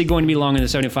obviously going to be longer than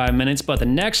 75 minutes, but the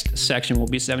next section will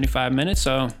be 75 minutes,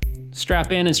 so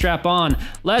strap in and strap on.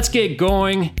 Let's get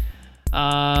going.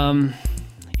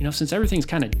 Since everything's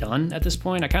kind of done at this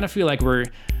point, I kind of feel like we're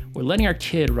letting our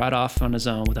kid ride off on his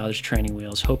own without his training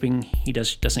wheels, hoping he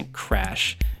doesn't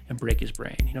crash and break his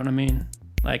brain. You know what I mean?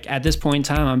 Like, at this point in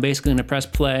time, I'm basically going to press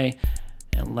play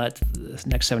and let the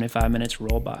next 75 minutes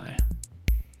roll by.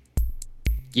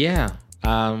 Yeah.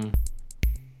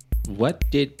 What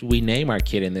did we name our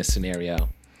kid in this scenario?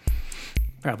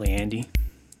 Probably Andy.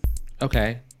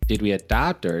 Okay. Did we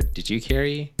adopt or did you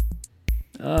carry?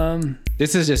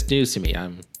 This is just news to me.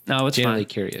 I'm No, it's genuinely fine.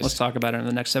 curious. Let's talk about it in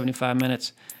the next 75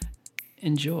 minutes.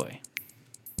 Enjoy.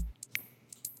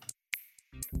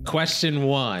 Question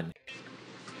 1.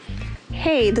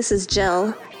 Hey, this is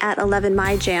Jill at 11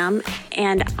 My Jam,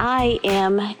 and I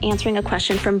am answering a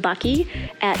question from Bucky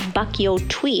at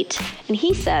BuckyOTweet. And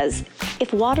he says,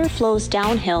 if water flows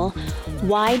downhill,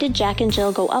 why did Jack and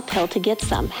Jill go uphill to get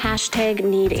some? Hashtag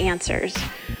need answers.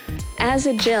 As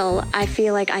a Jill, I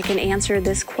feel like I can answer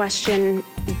this question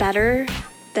better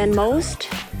than most,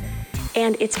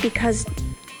 and it's because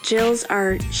Jills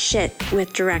are shit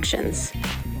with directions,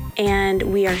 and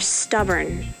we are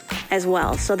stubborn as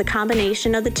well. So the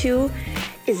combination of the two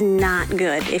is not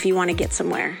good if you want to get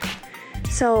somewhere.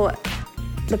 So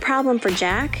the problem for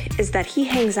Jack is that he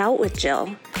hangs out with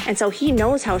Jill, and so he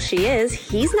knows how she is.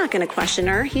 He's not going to question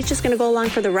her. He's just going to go along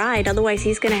for the ride. Otherwise,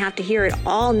 he's going to have to hear it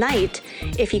all night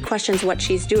if he questions what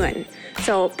she's doing.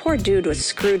 So poor dude was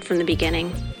screwed from the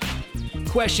beginning.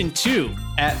 Question 2.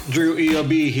 At Drew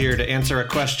EOB here to answer a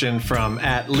question from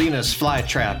at Lena's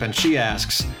Flytrap, and she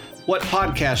asks, what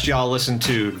podcast y'all listen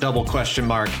to? !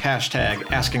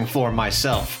 Hashtag asking for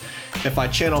myself. If I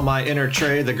channel my inner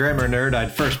Trey, the grammar nerd,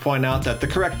 I'd first point out that the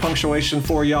correct punctuation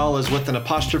for y'all is with an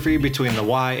apostrophe between the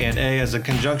Y and A as a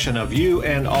conjunction of you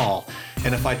and all.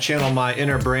 And if I channel my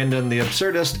inner Brandon, the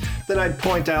absurdist, then I'd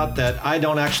point out that I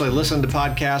don't actually listen to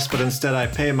podcasts, but instead I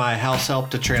pay my house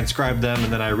help to transcribe them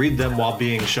and then I read them while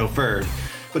being chauffeured.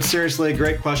 But seriously,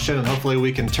 great question, and hopefully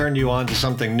we can turn you on to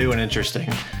something new and interesting.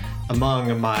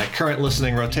 Among my current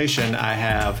listening rotation, I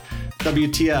have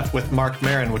WTF with Mark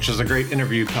Maron, which is a great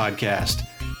interview podcast.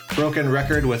 Broken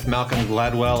Record with Malcolm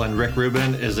Gladwell and Rick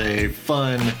Rubin is a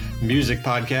fun music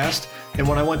podcast. And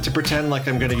when I want to pretend like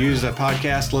I'm going to use a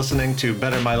podcast listening to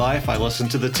better my life, I listen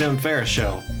to The Tim Ferriss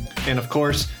Show. And of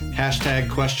course, hashtag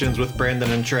questions with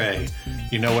Brandon and Trey.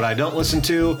 You know what I don't listen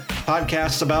to?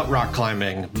 Podcasts about rock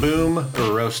climbing. Boom,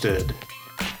 roasted.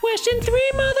 Question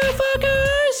 3,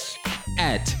 motherfuckers.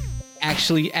 At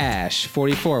Actually Ash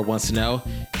 44 wants to know,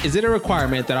 is it a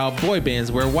requirement that all boy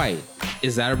bands wear white?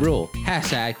 Is that a rule?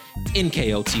 Hashtag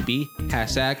NKOTB.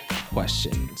 Hashtag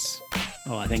questions.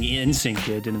 Oh, I think NSYNC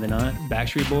did, didn't they not?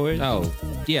 Backstreet Boys? Oh,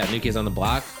 yeah, New Kids on the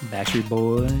Block. Backstreet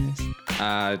Boys.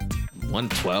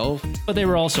 112? But they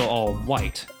were also all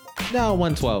white. No,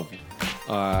 112.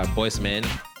 Boyz II Men,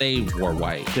 they wore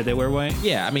white. Did they wear white?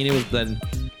 Yeah, I mean, it was the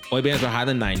boy bands were high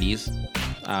in the 90s.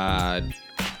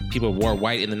 People wore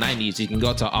white in the 90s. You can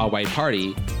go to an all-white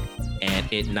party and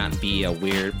it not be a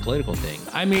weird political thing.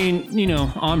 I mean,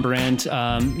 on brand.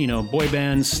 Boy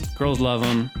bands, girls love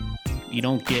them. You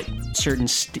don't get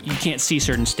you can't see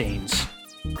certain stains.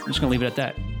 I'm just gonna leave it at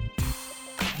that.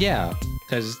 Yeah,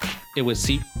 because it would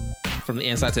seep from the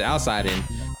inside to the outside, and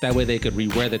that way they could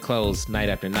rewear the clothes night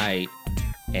after night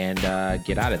and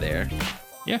get out of there.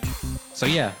 Yeah. So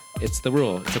yeah, it's the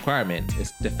rule. It's a requirement.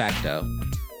 It's de facto.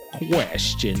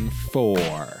 Question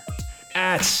 4.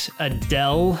 At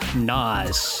Adele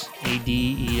Nas,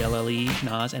 Adelle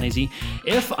Nas, Naz.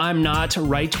 If I'm not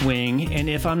right wing and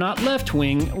if I'm not left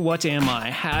wing, what am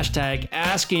I? Hashtag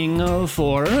asking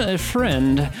for a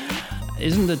friend.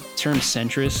 Isn't the term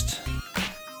centrist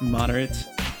moderate?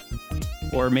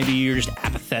 Or maybe you're just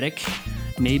apathetic.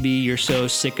 Maybe you're so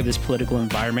sick of this political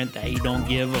environment that you don't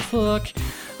give a fuck.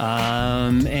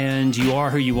 And you are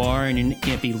who you are, and you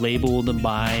can't be labeled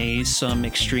by some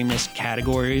extremist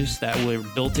categories that were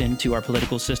built into our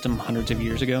political system hundreds of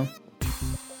years ago.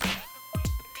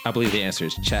 I believe the answer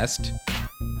is chest.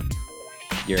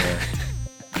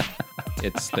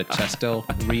 It's the chestal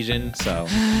region, so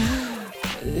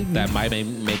that might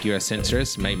make you a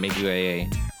centrist, might make you a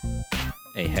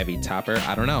heavy topper.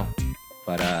 I don't know.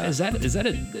 But is that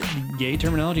a gay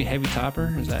terminology? Heavy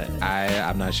topper? Is that?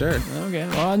 I'm not sure. Okay.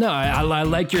 Well, no, I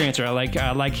like your answer.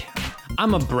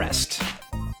 I'm abreast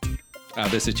of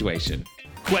the situation.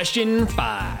 Question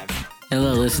 5.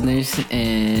 Hello, listeners,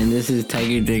 and this is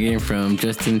Tiger Digger from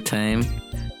Just in Time,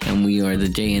 and we are the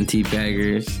JNT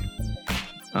Baggers.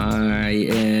 I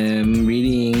am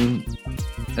reading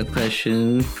a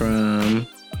question from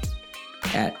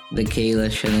at the Kayla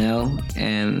Chanel,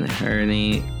 and her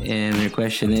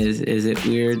question is it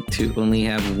weird to only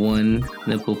have one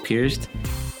nipple pierced?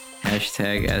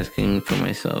 Hashtag asking for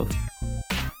myself.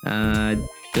 I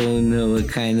don't know what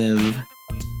kind of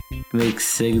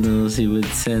mixed signals he would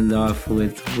send off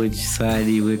with which side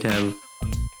he would have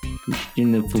your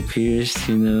nipple pierced,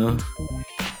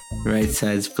 right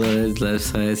side's blood, left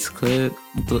side's cribs,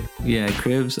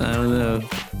 I don't know.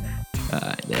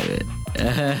 Damn it.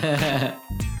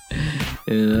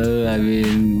 I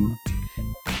mean,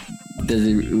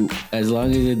 as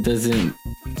long as it doesn't.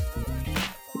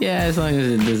 Yeah, as long as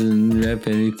it doesn't rep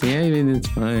anything, I mean, it's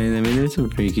fine. I mean, there's some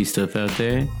freaky stuff out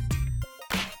there.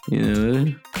 You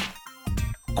know.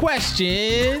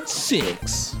 Question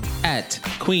 6 at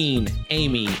Queen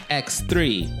Amy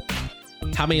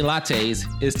X3. How many lattes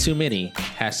is too many?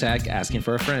 Hashtag asking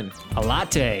for a friend. A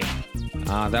latte.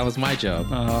 That was my joke.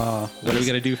 What are we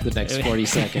gonna do for the next 40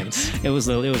 seconds? It was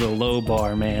a low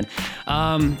bar, man.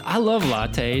 I love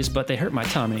lattes, but they hurt my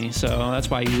tummy, so that's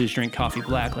why I usually drink coffee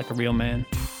black like a real man.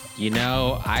 You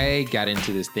know, I got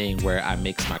into this thing where I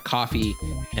mix my coffee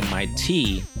and my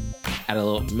tea, add a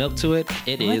little milk to it.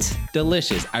 It is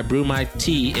delicious. I brew my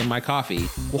tea in my coffee.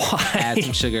 Why? Add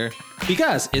some sugar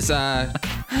because it's a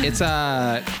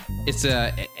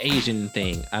Asian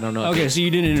thing. I don't know. Okay, so you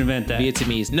didn't invent that.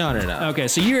 Vietnamese. No. Okay,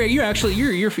 so you're actually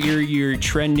you're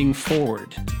trending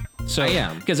forward. So I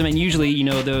am. Because I mean, usually, you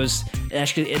know, those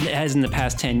actually, it has in the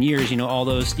past 10 years, you know, all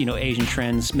those, you know, Asian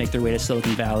trends make their way to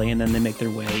Silicon Valley and then they make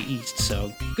their way east.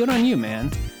 So good on you,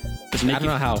 man. I don't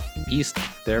know how east.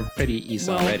 They're pretty east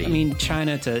already. I mean,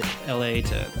 China to LA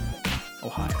to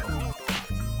Ohio.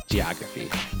 Geography.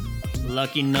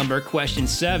 Lucky number, question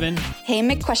 7. Hey,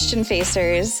 McQuestion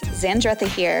Facers, Xandretha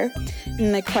here.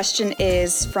 And the question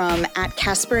is from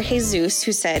 @Casper Jesus,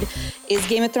 who said, is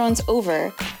Game of Thrones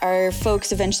over? Are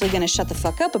folks eventually going to shut the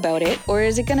fuck up about it? Or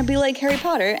is it going to be like Harry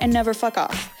Potter and never fuck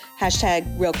off? Hashtag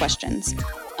real questions.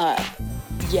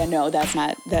 Yeah, no, that's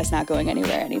not going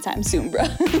anywhere anytime soon, bro.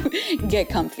 Get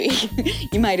comfy.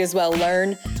 You might as well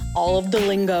learn all of the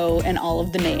lingo and all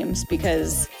of the names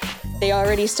because they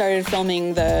already started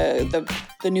filming the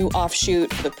new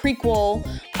offshoot for the prequel.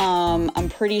 I'm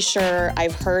pretty sure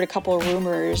I've heard a couple of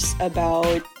rumors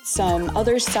about some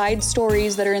other side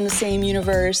stories that are in the same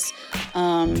universe.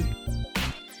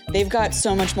 They've got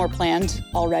so much more planned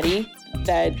already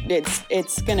that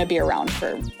it's gonna be around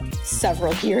for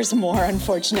several years more,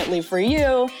 unfortunately for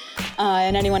you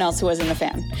and anyone else who wasn't a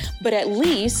fan. But at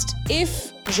least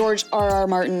if George R.R.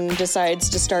 Martin decides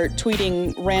to start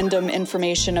tweeting random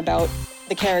information about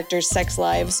the characters' sex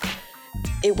lives,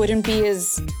 it wouldn't be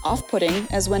as off-putting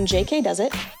as when JK does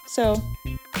it. So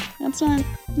it's not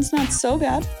so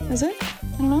bad, is it?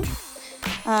 I don't know.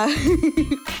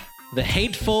 The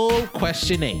hateful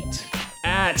question 8.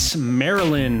 At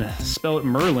Marilyn, spell it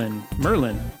Merlin,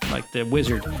 like the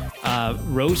wizard.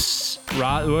 Rosachina,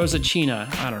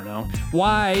 I don't know.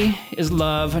 Why is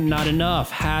love not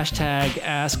enough? Hashtag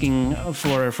asking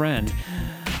for a friend.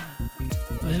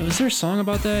 Was there a song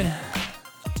about that?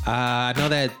 I know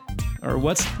that. Or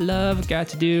what's love got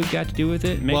to do with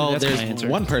it? Maybe Well, that's my there's answer.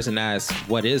 one person asked,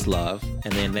 what is love?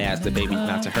 And then they asked the baby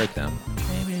not to hurt them.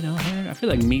 Maybe it don't hurt. I feel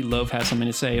like Meatloaf has something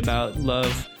to say about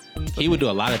love. He would do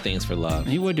a lot of things for love.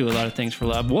 He would do a lot of things for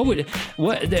love. I would do a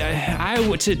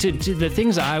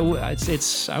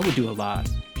lot.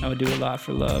 I would do a lot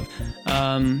for love.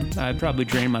 I'd probably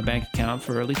drain my bank account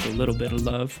for at least a little bit of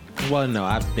love. Well, no,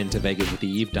 I've been to Vegas with you.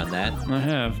 You've done that.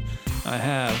 I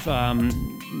have.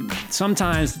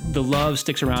 Sometimes the love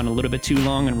sticks around a little bit too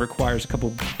long and requires a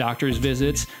couple doctor's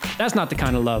visits. That's not the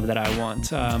kind of love that I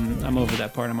want. I'm over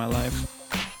that part of my life.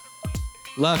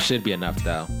 Love should be enough,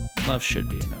 though. Love should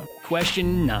be enough.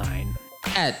 Question 9.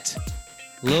 At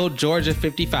Lil Georgia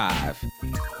 55.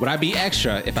 Would I be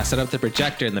extra if I set up the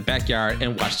projector in the backyard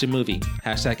and watched a movie?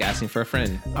 Hashtag asking for a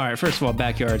friend. All right, first of all,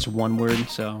 backyard's one word,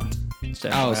 so...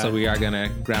 So we are gonna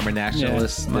grammar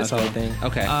nationalist this whole thing?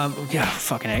 Okay. Yeah,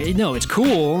 fucking no, it's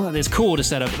cool. It's cool to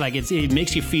set up, like, it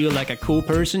makes you feel like a cool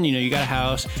person. You know, you got a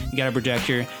house, you got a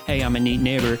projector. Hey, I'm a neat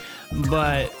neighbor.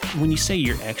 But when you say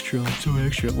you're extra, I'm so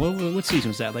extra. What season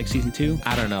was that? Like season 2?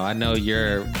 I don't know. I know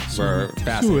we're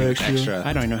fascinated with extra.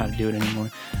 I don't even know how to do it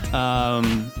anymore.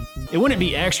 It wouldn't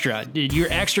be extra. You're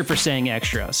extra for saying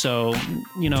extra. So,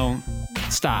 you know,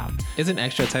 stop. Isn't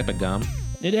extra a type of gum?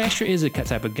 It extra is a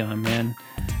type of gum, man.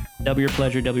 Double your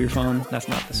pleasure, double your fun. That's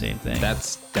not the same thing.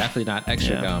 That's definitely not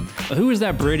extra gum. Who was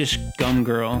that British gum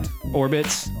girl?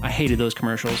 Orbits? I hated those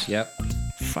commercials. Yep.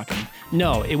 Fucking.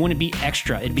 No, it wouldn't be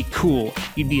extra. It'd be cool.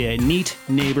 You'd be a neat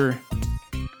neighbor.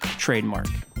 Trademark.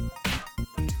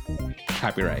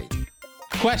 Copyright.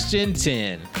 Question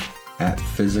 10. At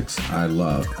Physics I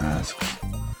Love asks,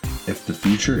 if the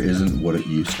future isn't what it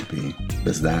used to be,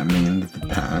 does that mean that the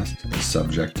past is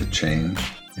subject to change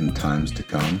in times to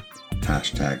come?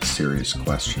 Hashtag serious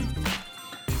question.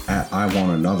 At I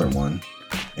Want Another One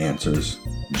answers,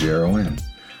 Jero in.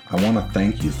 I want to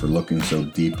thank you for looking so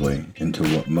deeply into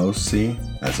what most see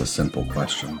as a simple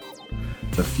question.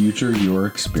 The future you're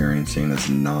experiencing is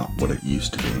not what it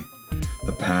used to be.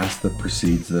 The past that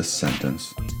precedes this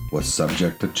sentence was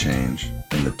subject to change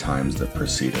in the times that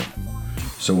preceded.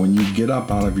 So when you get up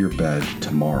out of your bed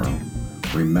tomorrow,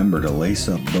 remember to lace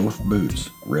up both boots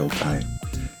real tight.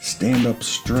 Stand up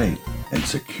straight and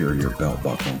secure your belt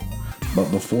buckle.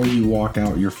 But before you walk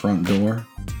out your front door,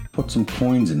 put some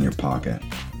coins in your pocket.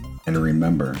 And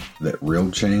remember that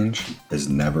real change is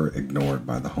never ignored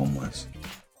by the homeless.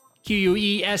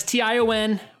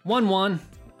 QUESTION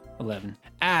 1111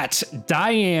 at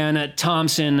Diane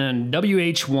Thompson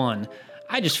WH1.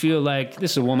 I just feel like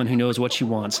this is a woman who knows what she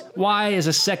wants. Why is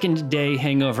a second day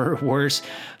hangover worse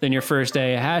than your first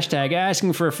day? Hashtag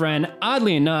asking for a friend.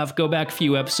 Oddly enough, go back a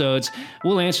few episodes.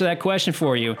 We'll answer that question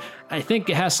for you. I think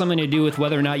it has something to do with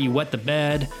whether or not you wet the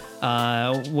bed,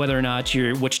 whether or not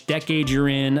which decade you're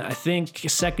in. I think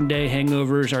second day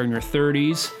hangovers are in your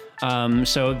 30s.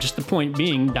 So just the point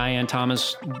being, Diane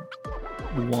Thomas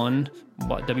W1,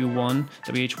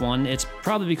 it's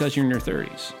probably because you're in your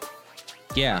 30s.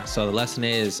 Yeah, so the lesson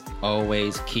is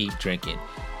always keep drinking.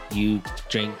 You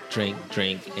drink,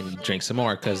 and you drink some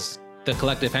more because the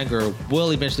collective hangover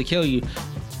will eventually kill you,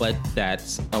 but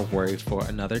that's a worry for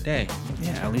another day.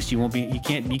 Yeah, at least you won't be. You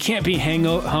can't be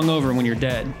hungover when you're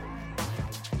dead.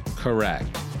 Correct.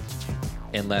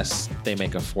 Unless they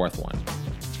make a fourth one.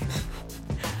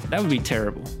 That would be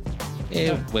terrible.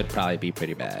 It would probably be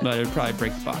pretty bad. But it would probably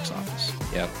break the box office.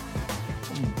 Yep.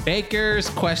 Baker's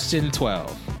question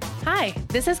 12. Hi,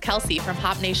 this is Kelsey from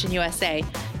Hop Nation USA.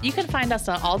 You can find us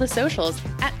on all the socials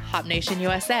at Hop Nation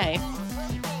USA.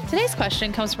 Today's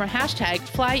question comes from hashtag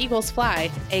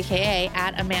FlyEaglesFly, aka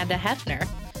at Amanda Hefner.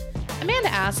 Amanda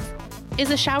asks,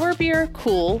 is a shower beer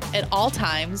cool at all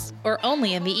times or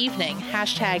only in the evening?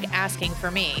 Hashtag asking for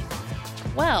me.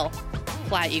 Well,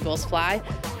 Fly Eagles Fly,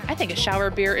 I think a shower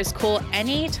beer is cool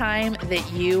anytime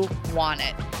that you want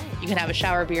it. You can have a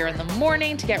shower beer in the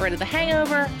morning to get rid of the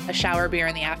hangover, a shower beer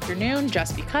in the afternoon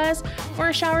just because, or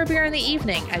a shower beer in the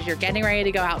evening as you're getting ready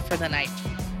to go out for the night.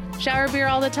 Shower beer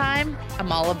all the time?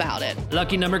 I'm all about it.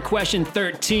 Lucky number question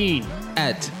 13.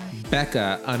 At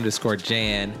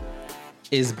Becca_Jan,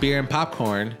 is beer and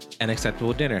popcorn an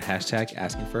acceptable dinner? Hashtag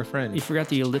asking for a friend. You forgot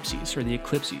the ellipses or the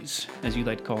eclipses, as you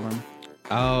like to call them.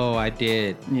 Oh, I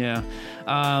did. Yeah.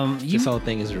 This whole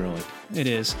thing is ruined. It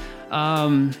is.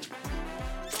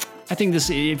 I think this,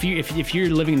 if you're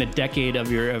living the decade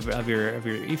of your, if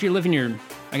you're living your,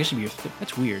 I guess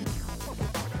that's weird.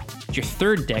 It's your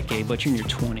third decade, but you're in your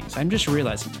 20s. I'm just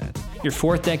realizing that. Your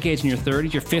fourth decade's in your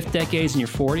 30s, your fifth decade's in your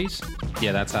 40s.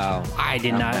 Yeah, that's how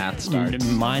math starts.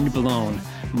 Mind blown.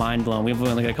 We've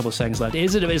only got a couple of seconds left.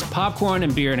 Is popcorn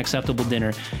and beer an acceptable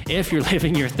dinner? If you're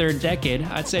living your third decade,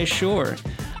 I'd say sure.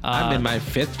 I'm in my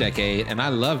fifth decade, and I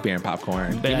love beer and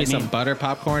popcorn. Give me some butter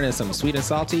popcorn and some sweet and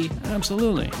salty.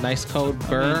 Absolutely. Nice cold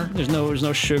burr. There's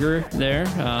no sugar there.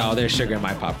 There's sugar in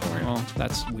my popcorn. Well,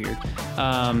 that's weird.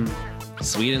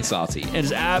 Sweet and salty. It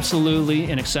is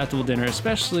absolutely an acceptable dinner,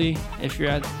 especially if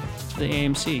you're at the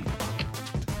AMC.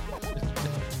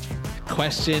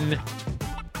 Question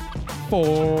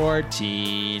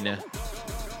 14.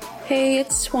 Hey,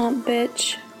 it's Swamp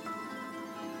Bitch.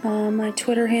 My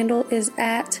Twitter handle is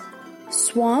at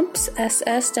Swamps,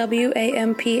 SSWAMPSS.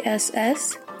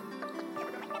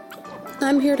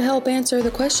 I'm here to help answer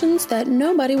the questions that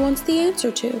nobody wants the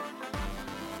answer to.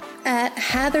 At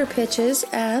Hather Pitches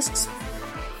asks,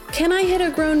 can I hit a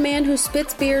grown man who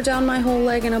spits beer down my whole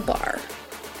leg in a bar?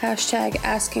 Hashtag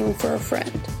asking for a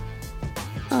friend.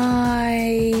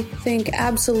 I think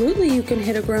absolutely you can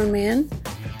hit a grown man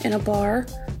in a bar,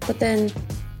 but then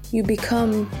you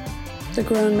become the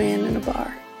grown man in a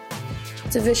bar.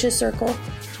 It's a vicious circle.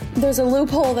 There's a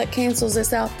loophole that cancels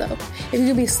this out though. If you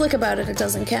can be slick about it, it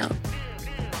doesn't count.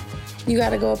 You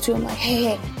gotta go up to him like,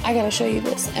 hey, I gotta show you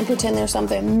this, and pretend there's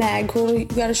something mad cool you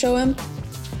gotta show him.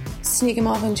 Sneak him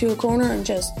off into a corner and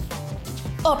just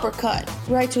uppercut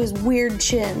right to his weird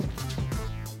chin.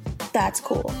 That's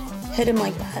cool. Hit him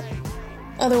like that.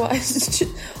 Otherwise,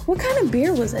 what kind of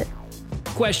beer was it?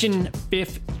 Question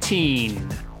 15.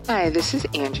 Hi, this is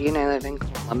Angie and I live in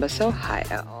Columbus,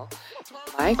 Ohio.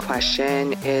 My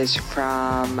question is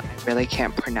from, I really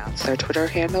can't pronounce their Twitter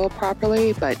handle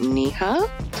properly, but Niha.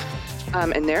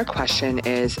 And their question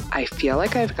is, I feel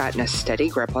like I've gotten a steady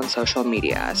grip on social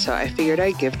media, so I figured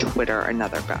I'd give Twitter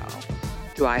another go.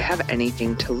 Do I have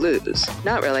anything to lose?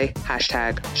 Not really.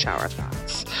 Hashtag shower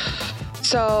thoughts.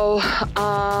 So,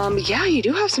 yeah, you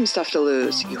do have some stuff to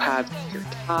lose. You have your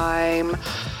time, you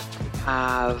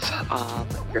have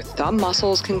your thumb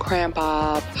muscles can cramp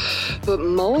up, but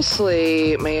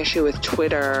mostly my issue with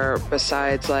Twitter,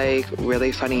 besides like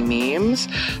really funny memes,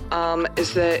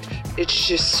 is that it's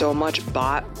just so much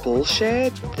bot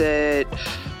bullshit that,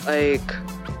 like,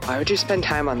 why would you spend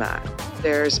time on that?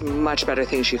 there's much better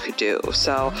things you could do.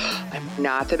 So I'm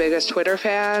not the biggest Twitter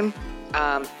fan.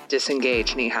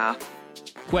 Disengage, Neha.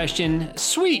 Question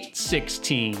Sweet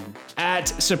 16 at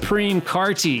Supreme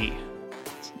Carty.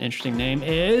 Interesting name.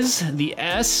 Is the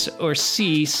S or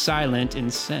C silent in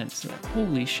sense?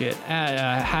 Holy shit.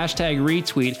 Hashtag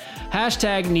retweet.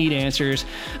 Hashtag need answers.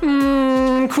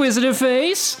 Inquisitive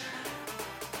face.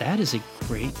 That is a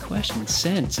great question.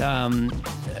 Sense.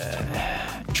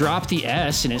 Drop the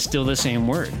S and it's still the same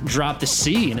word. Drop the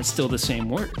C and it's still the same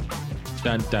word.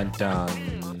 Dun dun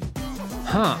dun.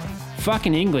 Huh.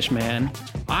 Fucking English, man.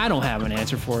 I don't have an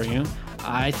answer for you.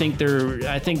 I think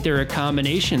they're a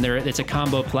combination. It's a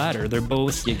combo platter. They're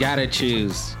both. You gotta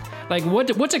choose. Like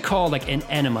what's it called? Like an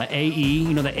enema, AE.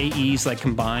 You know the AEs like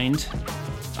combined.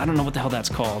 I don't know what the hell that's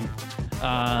called.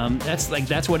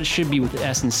 That's what it should be with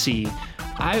S and C.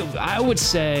 I would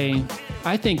say.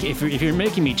 I think if you're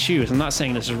making me choose, I'm not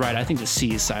saying this is right. I think the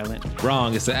C is silent.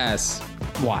 Wrong. It's the S.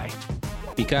 Why?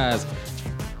 Because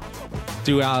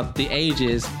throughout the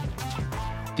ages,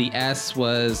 the S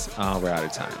was. Oh, we're out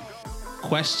of time.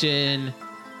 Question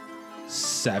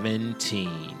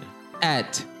 17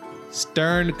 at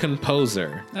Stern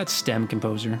Composer. That's STEM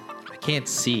Composer. I can't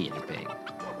see anything.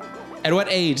 At what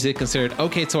age is it considered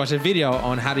okay to watch a video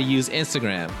on how to use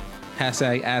Instagram?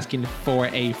 Hashtag asking for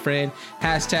a friend.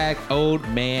 Hashtag old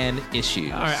man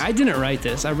issues. All right, I didn't write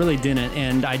this. I really didn't,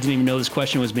 and I didn't even know this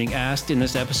question was being asked in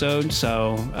this episode.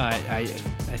 So I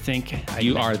think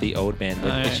you are the old man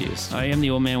with issues. I am the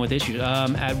old man with issues.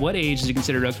 At what age is it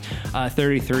considered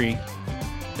 33?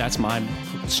 That's my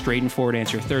straight and forward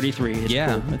answer. 33. It's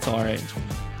cool. It's all right.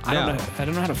 I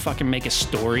don't know how to fucking make a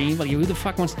story. Like, who the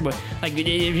fuck wants to? Like, if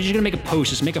you're just gonna make a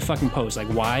post, just make a fucking post. Like,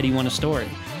 why do you want a story?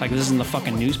 Like, this isn't the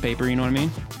fucking newspaper. You know what I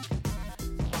mean?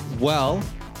 Well,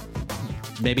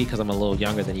 maybe because I'm a little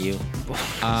younger than you.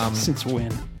 Since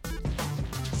when?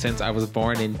 Since I was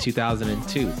born in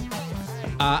 2002.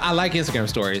 I like Instagram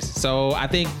stories, so I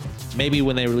think maybe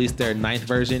when they release their 9th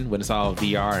version, when it's all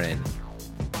VR and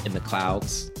in the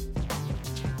clouds.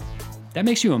 That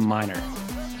makes you a minor.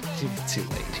 Too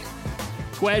late.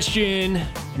 Question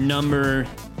number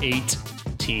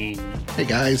 18. Hey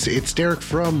guys, it's Derek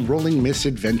from Rolling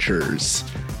Misadventures.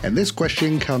 And this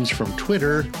question comes from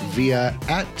Twitter via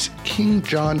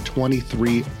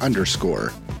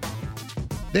 @KingJohn23_.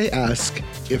 They ask,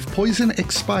 if poison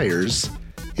expires,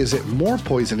 is it more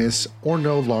poisonous or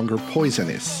no longer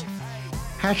poisonous?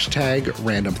 Hashtag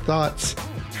random thoughts,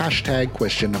 hashtag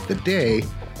question of the day,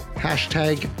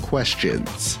 hashtag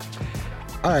questions.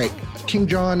 All right, King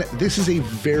John, this is a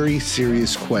very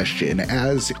serious question,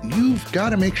 as you've got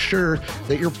to make sure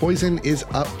that your poison is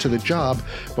up to the job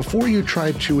before you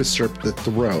try to usurp the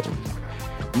throne.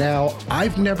 Now,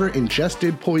 I've never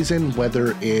ingested poison,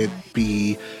 whether it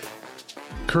be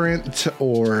current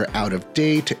or out of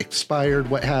date, expired,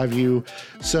 what have you,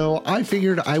 so I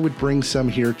figured I would bring some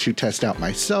here to test out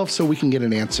myself so we can get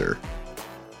an answer.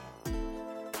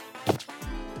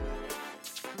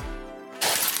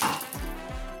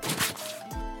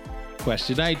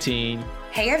 Question 19.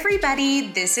 Hey everybody,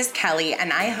 this is Kelly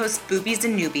and I host Boobies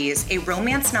and Newbies, a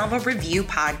romance novel review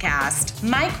podcast.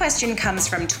 My question comes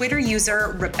from Twitter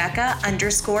user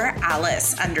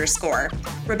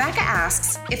Rebecca_Alice_. Rebecca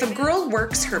asks, if a girl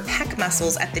works her pec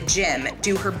muscles at the gym,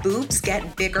 do her boobs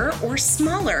get bigger or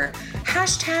smaller?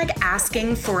 Hashtag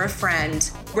asking for a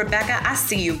friend. Rebecca, I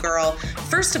see you, girl.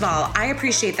 First of all, I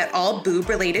appreciate that all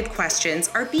boob-related questions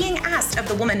are being asked of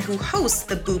the woman who hosts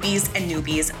the Boobies and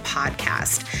Newbies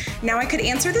podcast. Now, I could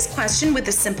answer this question with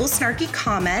a simple snarky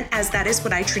comment, as that is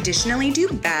what I traditionally do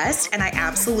best, and I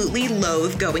absolutely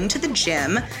loathe going to the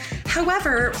gym.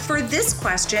 However, for this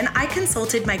question, I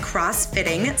consulted my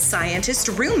CrossFitting scientist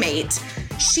roommate.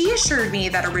 She assured me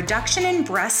that a reduction in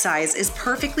breast size is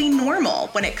perfectly normal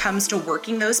when it comes to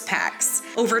working those pecs.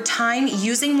 Over time,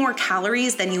 using more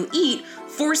calories than you eat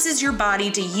forces your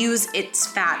body to use its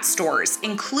fat stores,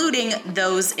 including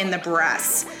those in the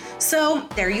breasts. So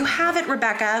there you have it,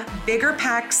 Rebecca. Bigger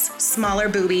pecs, smaller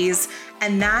boobies,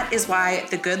 and that is why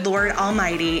the good Lord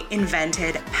Almighty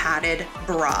invented padded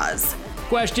bras.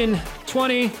 Question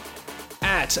 20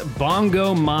 at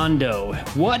Bongo Mondo.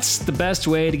 What's the best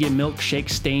way to get milkshake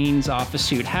stains off a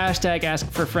suit? Hashtag ask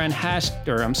for a friend, at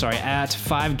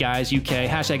 5guysuk.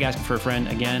 Hashtag ask for a friend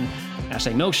again.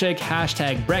 Hashtag milkshake,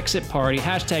 hashtag Brexit party,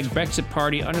 hashtag Brexit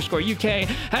party _UK,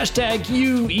 hashtag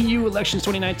EU elections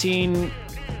 2019.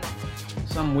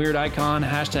 Some weird icon,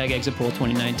 hashtag exit poll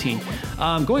 2019.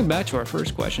 Going back to our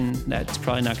first question, that's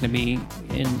probably not going to be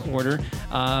in order.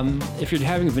 If you're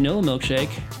having a vanilla milkshake,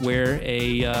 wear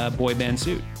a boy band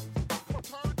suit.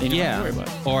 Yeah,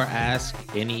 or ask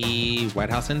any White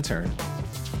House intern.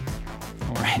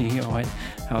 be a White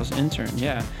House intern.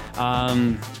 Yeah.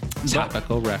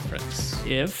 Topical reference.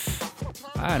 If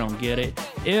I don't get it,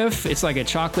 if it's like a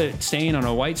chocolate stain on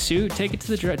a white suit, take it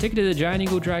to the Giant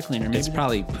Eagle dry cleaner. Maybe It's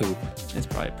probably poop. It's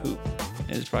probably poop.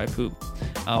 It is probably poop.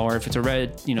 Or if it's a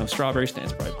red, strawberry stain,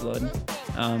 it's probably blood.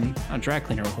 A dry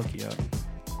cleaner will hook you up.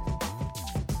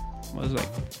 What was it, like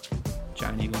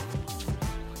Giant Eagle?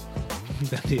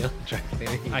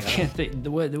 I can't think.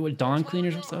 What Dawn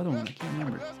Cleaners? What's the other one? I can't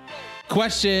remember.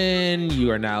 Question. You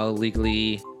are now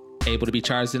legally able to be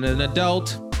charged as an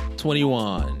adult.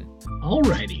 21.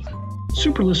 Alrighty.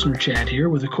 Super listener chat here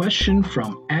with a question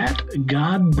from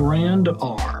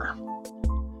 @GodBrandR.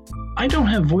 I don't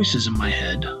have voices in my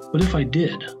head, but if I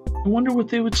did, I wonder what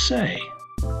they would say.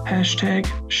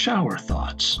 #shower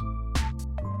thoughts.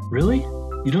 Really?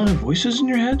 You don't have voices in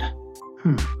your head?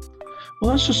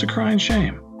 Well, that's just a crying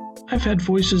shame. I've had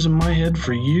voices in my head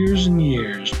for years and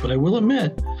years, but I will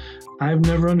admit, I've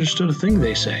never understood a thing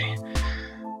they say.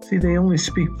 See, they only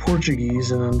speak Portuguese,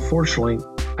 and unfortunately,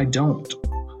 I don't.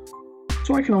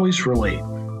 So I can at least relate.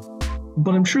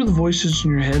 But I'm sure the voices in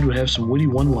your head would have some witty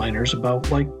one-liners about,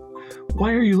 like,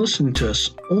 why are you listening to us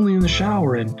only in the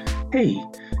shower? And, hey,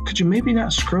 could you maybe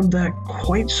not scrub that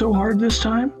quite so hard this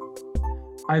time?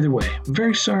 Either way, I'm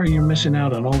very sorry you're missing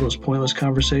out on all those pointless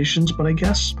conversations, but I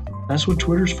guess that's what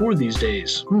Twitter's for these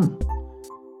days.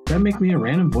 That make me a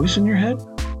random voice in your head?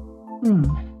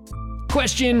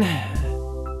 Question.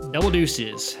 Double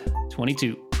deuces.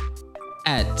 22.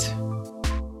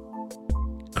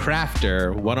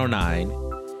 @Crafter109.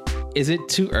 Is it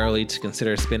too early to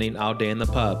consider spending all day in the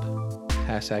pub?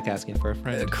 #asking for a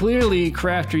friend. Clearly,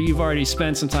 Crafter, you've already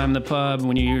spent some time in the pub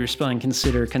when you were spelling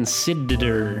consider.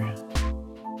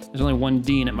 There's only one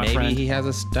D in it, my friend. Maybe he has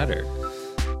a stutter.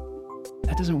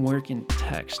 That doesn't work in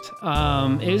text.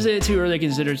 Is it too early to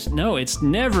consider? No, it's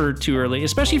never too early,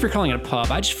 especially if you're calling it a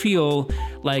pub. I just feel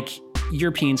like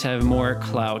Europeans have more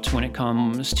clout when it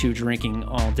comes to drinking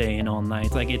all day and all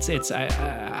night. Like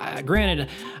granted,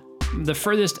 the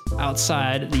furthest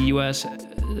outside the U.S.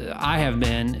 I have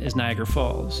been is Niagara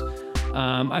Falls.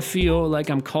 I feel like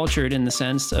I'm cultured in the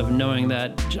sense of knowing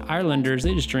that Irelanders,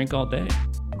 they just drink all day,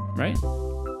 right?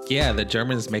 Yeah, the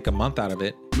Germans make a month out of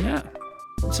it. Yeah.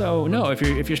 So no, if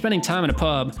you're spending time in a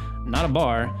pub, not a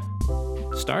bar,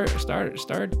 start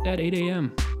at 8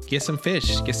 a.m. Get some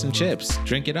fish, get some chips,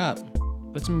 drink it up.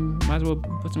 Might as well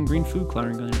put some green food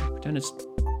coloring on it. Pretend it's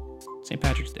St.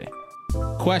 Patrick's Day.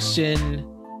 Question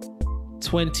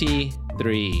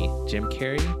 23. Jim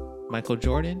Carrey, Michael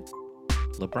Jordan,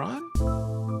 LeBron?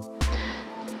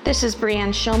 This is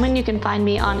Brianne Showman. You can find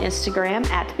me on Instagram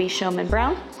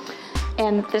 @BShowmanBrown.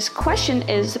 And this question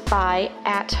is by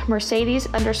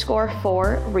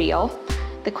 @Mercedes_4Real.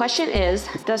 The question is,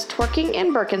 does twerking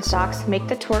in Birkenstocks make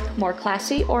the twerk more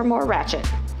classy or more ratchet?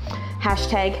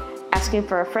 #asking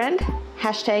for a friend,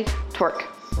 #twerk.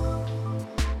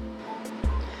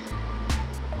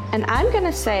 And I'm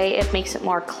gonna say it makes it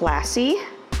more classy,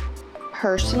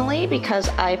 personally, because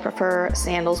I prefer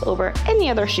sandals over any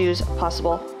other shoes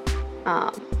possible.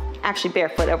 Actually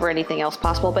barefoot over anything else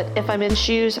possible, but if I'm in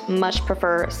shoes, much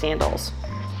prefer sandals.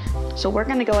 So we're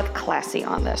gonna go with classy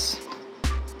on this.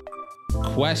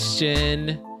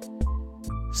 Question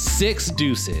 6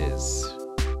 deuces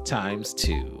times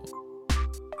 2.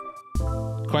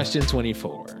 Question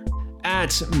 24.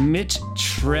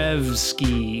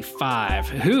 @Mittrevsky5,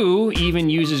 who even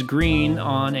uses green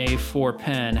on a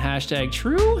 4-pen.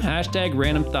 #true,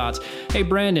 #random thoughts. Hey,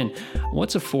 Brandon,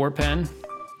 what's a 4-pen?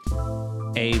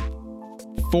 A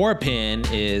 4-pin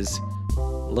is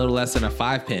a little less than a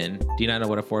 5-pin. Do you not know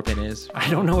what a 4-pin is? I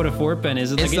don't know what a 4-pen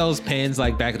is. It's those pins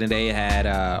like back in the day had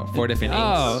 4 different inks.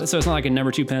 Oh, so it's not like a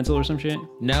number 2 pencil or some shit?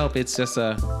 Nope, it's just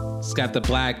it's got the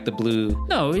black, the blue,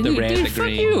 the red, the fuck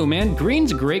green. You, man.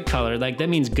 Green's a great color. Like, that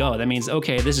means go. That means,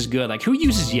 okay, this is good. Like, who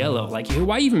uses yellow? Like,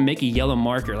 why even make a yellow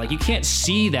marker? Like, you can't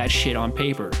see that shit on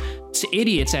paper. It's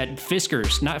idiots at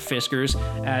Fiskars, not Fiskars,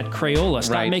 at Crayola.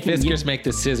 Stop making Fiskars make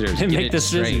the scissors. They make the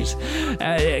scissors.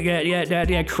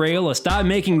 Yeah, Crayola. Stop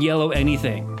making yellow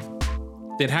anything.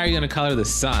 Then how are you gonna color the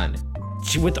sun?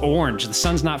 With orange. The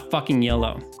sun's not fucking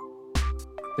yellow.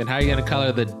 Then how are you gonna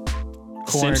color the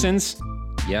corn? Simpsons?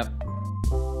 Yep.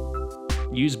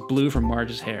 Use blue for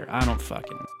Marge's hair. I don't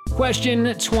fucking.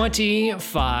 Question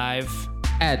 25.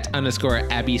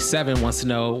 @_Abby7 wants to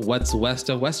know what's west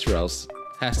of Westeros.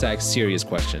 #serious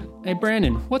question. Hey,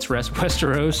 Brandon, what's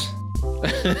Westeros?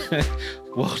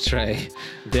 Well, Trey,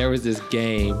 there was this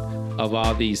game of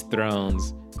all these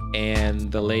thrones,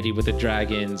 and the lady with the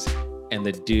dragons and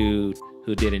the dude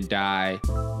who didn't die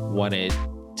wanted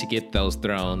to get those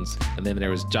thrones. And then there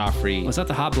was Joffrey. Was that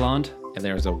the hot blonde? And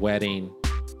there was a wedding.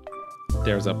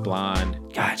 There was a blonde.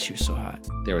 God, she was so hot.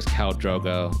 There was Khal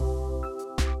Drogo.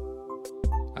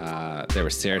 There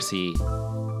was Cersei.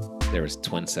 There was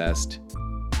Twincest.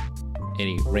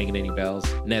 Ringing any bells?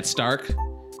 Ned Stark?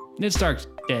 Ned Stark's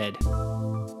dead.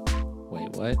 Wait,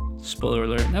 what? Spoiler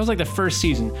alert. That was like the first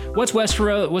season. What's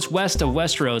Westeros? What's west of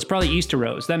Westeros? Probably east of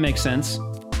Rose. That makes sense.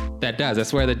 That does.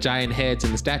 That's where the giant heads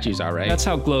and the statues are, right? That's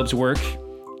how globes work.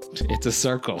 It's a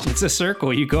circle. It's a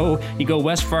circle. You go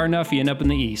west far enough, you end up in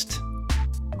the east.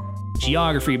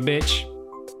 Geography, bitch.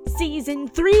 Season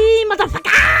 3,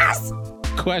 motherfuckers!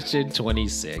 Question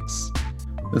 26.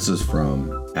 This is from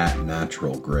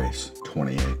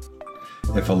 @NaturalGrace28.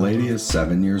 If a lady is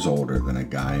 7 years older than a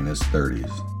guy in his 30s,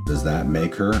 does that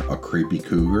make her a creepy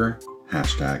cougar?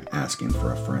 #asking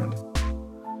for a friend.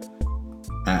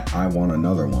 @I want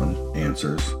another one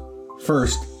answers,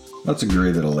 first, let's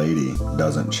agree that a lady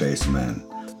doesn't chase men.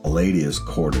 A lady is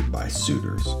courted by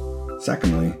suitors.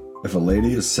 Secondly, if a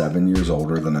lady is 7 years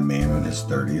older than a man in his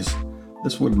 30s,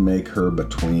 this would make her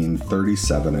between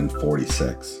 37 and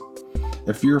 46.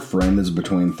 If your friend is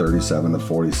between 37 to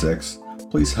 46,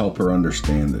 please help her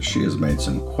understand that she has made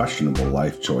some questionable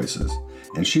life choices,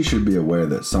 and she should be aware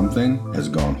that something has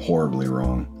gone horribly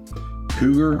wrong.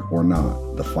 Cougar or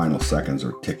not, the final seconds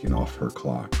are ticking off her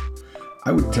clock.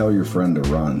 I would tell your friend to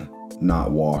run,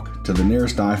 not walk, to the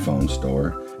nearest iPhone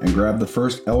store and grab the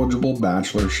first eligible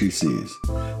bachelor she sees.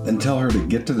 Then tell her to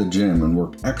get to the gym and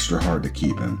work extra hard to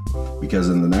keep him, because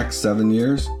in the next 7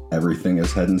 years, everything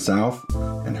is heading south,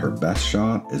 and her best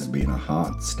shot is being a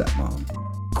hot stepmom.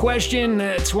 Question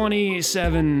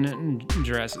 27,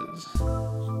 dresses.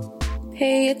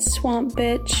 Hey, it's Swamp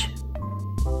Bitch.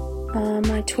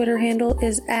 My Twitter handle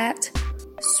is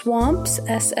 @Swamps,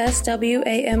 SSWAMPSS.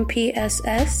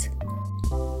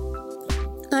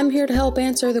 I'm here to help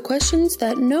answer the questions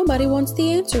that nobody wants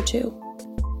the answer to.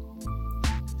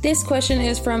 This question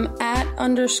is from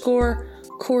 @_Cortez.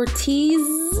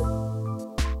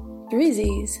 3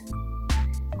 Z's.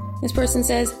 This person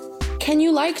says, can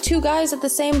you like 2 guys at the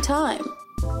same time?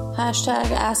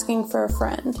 #asking for a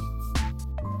friend.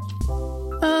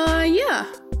 Yeah.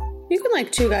 You can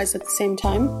like 2 guys at the same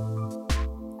time.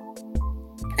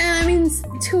 And I mean,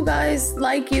 2 guys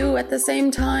like you at the same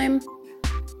time.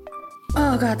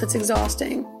 Oh god, that's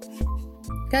exhausting.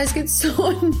 Guys get so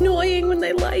annoying when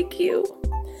they like you.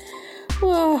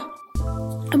 Oh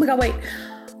my god, wait.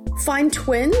 Find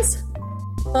twins,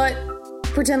 but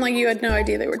pretend like you had no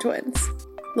idea they were twins.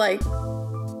 Like,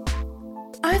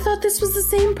 I thought this was the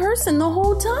same person the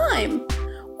whole time.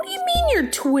 What do you mean you're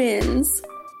twins?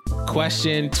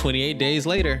 Question 28 days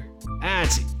later.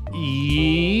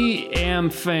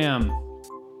 @YamFam.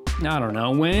 I don't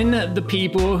know. When the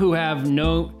people who have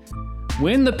known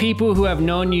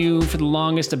you for the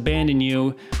longest abandon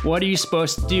you, what are you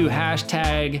supposed to do?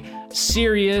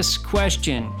 #serious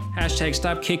question.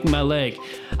 #stop kicking my leg.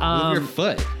 Move your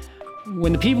foot.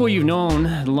 When the people you've known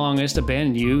the longest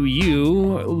abandon you,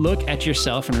 you look at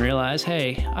yourself and realize,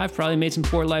 hey, I've probably made some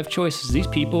poor life choices. These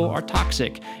people are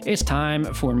toxic. It's time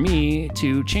for me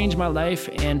to change my life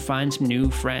and find some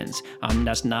new friends.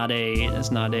 That's not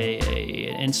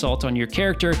a insult on your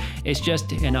character. It's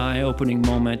just an eye-opening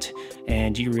moment,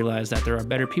 and you realize that there are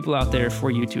better people out there for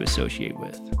you to associate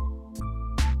with.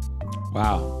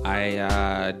 Wow,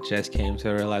 I just came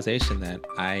to a realization that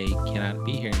I cannot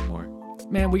be here anymore.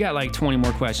 Man, we got like 20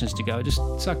 more questions to go. Just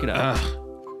suck it up.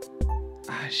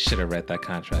 I should have read that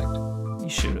contract. You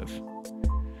should have.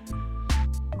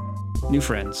 New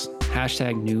friends.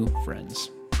 #new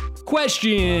friends.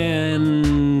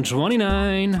 Question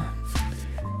 29.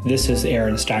 This is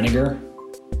Aaron Steininger.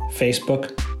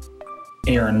 Facebook,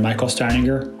 Aaron Michael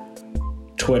Steininger.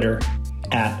 Twitter,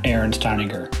 @Aaron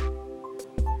Steininger.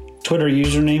 Twitter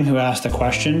username who asked the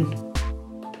question,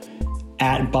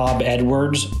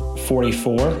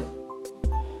 @BobEdwards44.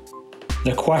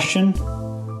 The question,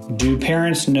 do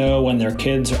parents know when their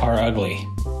kids are ugly?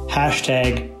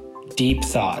 #deep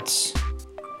thoughts.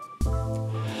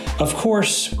 Of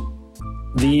course,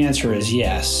 the answer is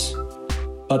yes,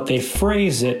 but they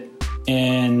phrase it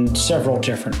in several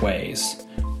different ways.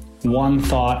 One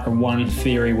thought or one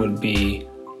theory would be,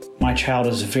 my child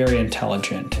is very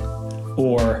intelligent,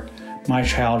 or my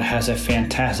child has a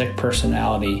fantastic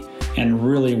personality and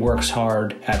really works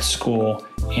hard at school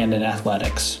and in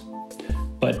athletics.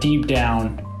 But deep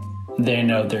down, they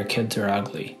know their kids are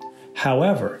ugly.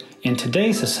 However, in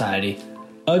today's society,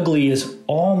 ugly is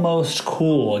almost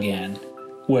cool again,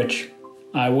 which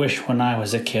I wish when I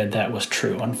was a kid that was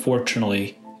true.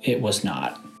 Unfortunately, it was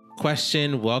not.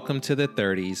 Question, welcome to the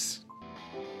 30s.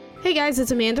 Hey guys,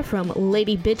 it's Amanda from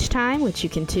Lady Bitch Time, which you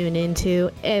can tune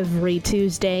into every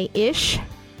Tuesday-ish.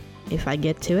 if I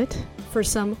get to it, for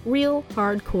some real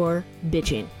hardcore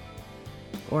bitching.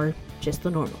 Or just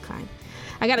the normal kind.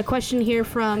 I got a question here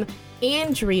from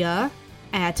Andrea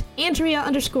at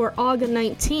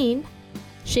Andrea_Auga19.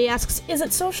 She asks, is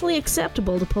it socially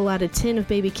acceptable to pull out a tin of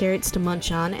baby carrots to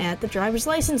munch on at the driver's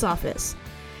license office?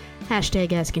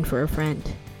 Hashtag asking for a friend.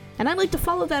 And I'd like to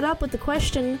follow that up with the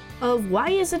question of why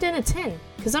is it in a tin?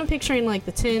 Because I'm picturing like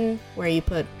the tin where you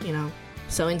put,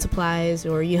 sewing supplies,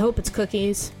 or you hope it's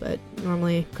cookies, but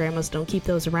normally grandmas don't keep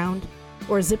those around.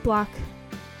 Or a Ziploc.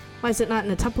 Why is it not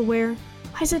in a Tupperware?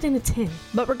 Why is it in a tin?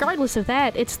 But regardless of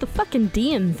that, it's the fucking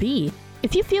DMV.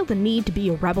 If you feel the need to be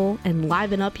a rebel and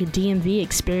liven up your DMV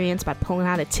experience by pulling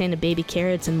out a tin of baby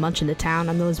carrots and munching the town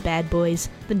on those bad boys,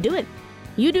 then do it.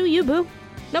 You do you, boo.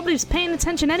 Nobody's paying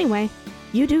attention anyway.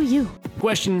 You do you.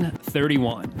 Question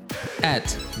 31. At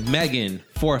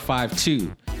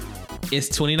Megan452. It's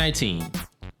 2019.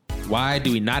 Why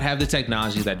do we not have the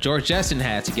technology that George Jetson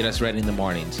had to get us ready in the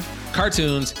mornings?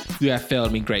 Cartoons, you have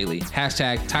failed me greatly.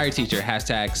 Hashtag tired teacher.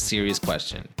 Hashtag serious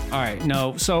question. All right,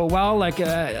 no. So while like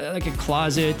a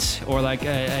closet or like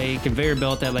a conveyor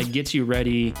belt that like gets you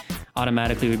ready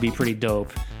automatically would be pretty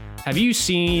dope. Have you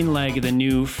seen like the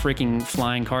new freaking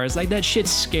flying cars? Like that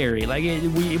shit's scary. Like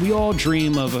we all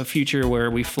dream of a future where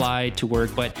we fly to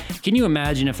work, but can you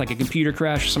imagine if like a computer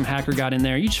crash or some hacker got in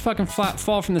there, you just fucking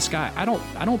fall from the sky? I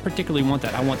don't particularly want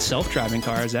that. I want self-driving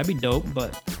cars. That'd be dope,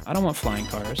 but I don't want flying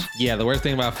cars. Yeah, the worst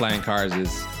thing about flying cars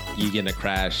is you get in a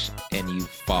crash and you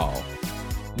fall.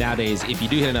 Nowadays, if you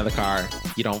do hit another car,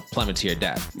 you don't plummet to your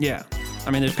death. Yeah. I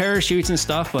mean, there's parachutes and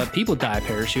stuff, but people die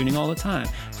parachuting all the time.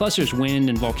 Plus, there's wind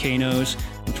and volcanoes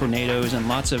and tornadoes and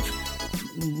lots of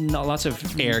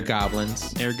air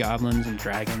goblins and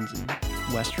dragons and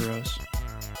Westeros.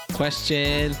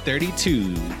 Question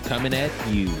 32 coming at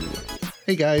you.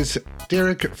 Hey guys,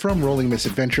 Derek from Rolling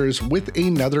Misadventures with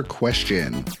another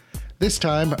question. This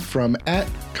time from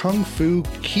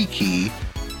 @KungFuKiki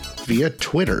via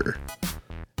Twitter.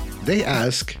 They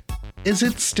ask, is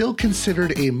it still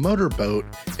considered a motorboat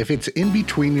if it's in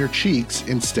between your cheeks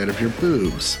instead of your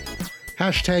boobs?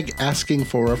 Hashtag asking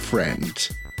for a friend.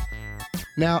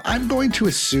 Now, I'm going to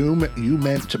assume you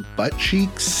meant butt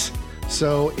cheeks,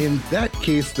 so in that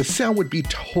case, the sound would be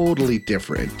totally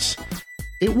different.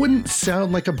 It wouldn't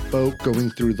sound like a boat going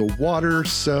through the water,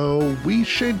 so we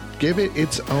should give it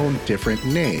its own different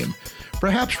name,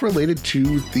 perhaps related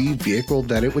to the vehicle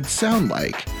that it would sound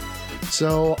like.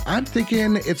 So I'm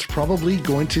thinking it's probably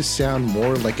going to sound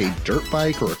more like a dirt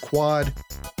bike or a quad.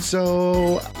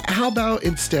 So how about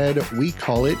instead we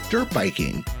call it dirt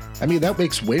biking? I mean, that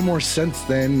makes way more sense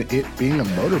than it being a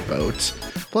motorboat.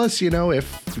 Plus,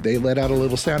 if they let out a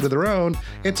little sound of their own,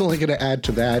 it's only going to add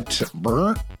to that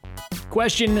burr.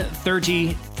 Question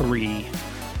 33.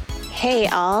 Hey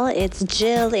all, it's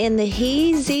Jill in the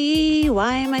Heezy.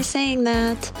 Why am I saying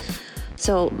that?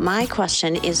 So my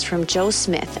question is from Joe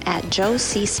Smith at Joe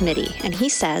C. Smitty, and he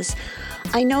says,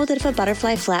 I know that if a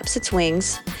butterfly flaps its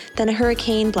wings, then a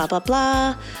hurricane blah blah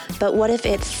blah, but what if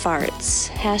it farts?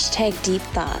 Hashtag deep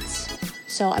thoughts.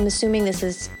 So I'm assuming this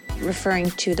is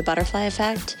referring to the butterfly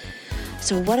effect.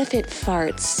 So what if it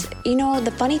farts?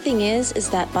 The funny thing is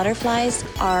that butterflies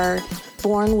are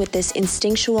born with this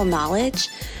instinctual knowledge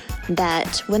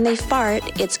that when they fart,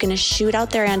 it's going to shoot out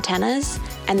their antennas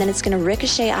and then it's going to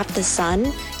ricochet off the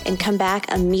sun and come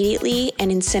back immediately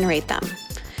and incinerate them.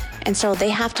 And so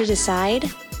they have to decide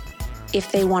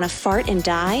if they want to fart and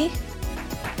die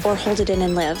or hold it in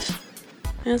and live.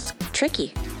 It's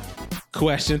tricky.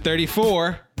 Question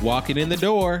 34, walking in the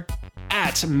door.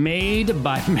 At Made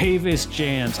by Mavis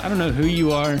Jams. I don't know who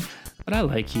you are, but I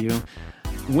like you.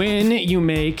 When you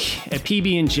make a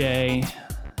PB&J,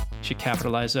 should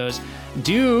capitalize those.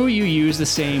 Do you use the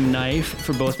same knife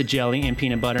for both the jelly and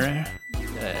peanut butter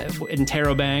in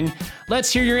Taro Bang?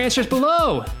 Let's hear your answers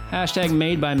below. Hashtag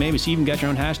Made by Mavis. You even got your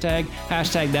own hashtag.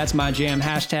 Hashtag That's My Jam.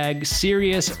 Hashtag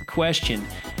Serious Question.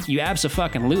 You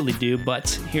abso-fucking-lutely do, but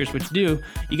here's what you do.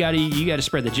 You gotta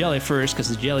spread the jelly first because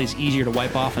the jelly's easier to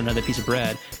wipe off another piece of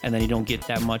bread, and then you don't get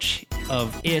that much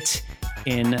of it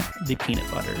in the peanut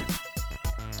butter.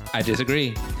 I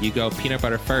disagree. You go peanut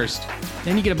butter first.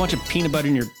 Then you get a bunch of peanut butter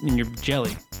in your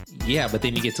jelly. Yeah, but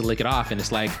then you get to lick it off, and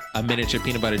it's like a miniature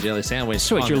peanut butter jelly sandwich.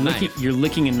 So wait, you're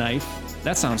licking a knife?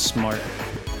 That sounds smart.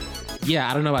 Yeah,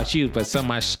 I don't know about you, but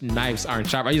some of my knives aren't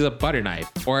sharp. I use a butter knife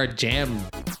or a jam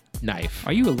knife.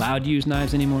 Are you allowed to use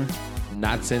knives anymore?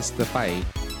 Not since the fight.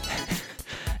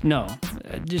 No,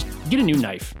 just get a new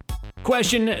knife.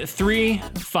 Question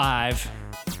 35.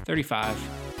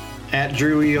 At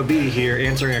Drew EOB here,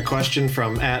 answering a question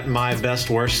from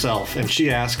 @MyBestWorstSelf, and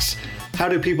she asks, How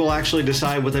do people actually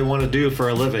decide what they want to do for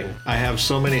a living? I have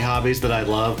so many hobbies that I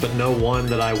love, but no one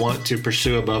that I want to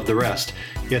pursue above the rest.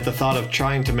 Yet the thought of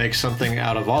trying to make something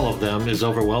out of all of them is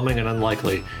overwhelming and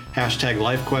unlikely. Hashtag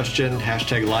life question,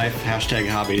 hashtag life, hashtag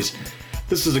hobbies.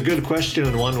 This is a good question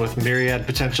and one with myriad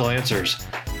potential answers.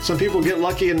 Some people get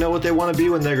lucky and know what they want to be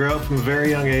when they grow up from a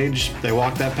very young age. They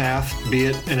walk that path, be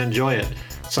it, and enjoy it.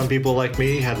 Some people like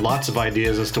me had lots of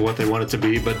ideas as to what they wanted to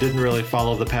be, but didn't really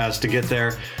follow the paths to get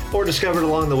there, or discovered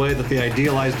along the way that the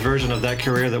idealized version of that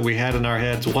career that we had in our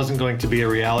heads wasn't going to be a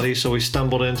reality, so we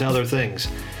stumbled into other things.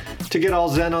 To get all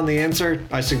zen on the answer,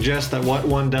 I suggest that what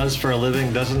one does for a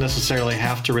living doesn't necessarily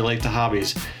have to relate to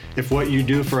hobbies. If what you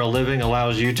do for a living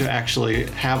allows you to actually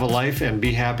have a life and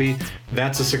be happy,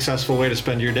 that's a successful way to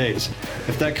spend your days.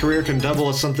 If that career can double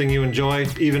as something you enjoy,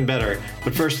 even better.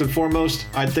 But first and foremost,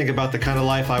 I'd think about the kind of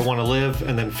life I want to live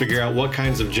and then figure out what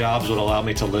kinds of jobs would allow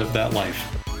me to live that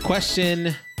life.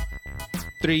 Question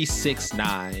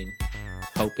 369.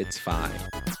 Hope it's fine.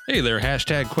 Hey there,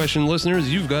 hashtag question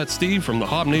listeners. You've got Steve from the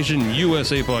Hop Nation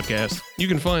USA podcast. You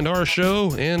can find our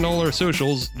show and all our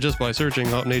socials just by searching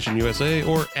Hop Nation USA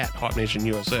or at Hop Nation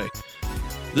USA.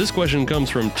 This question comes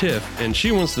from Tiff, and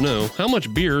she wants to know how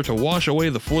much beer to wash away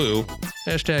the flu.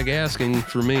 Hashtag asking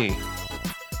for me.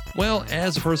 Well,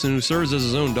 as a person who serves as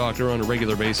his own doctor on a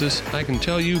regular basis, I can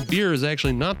tell you beer is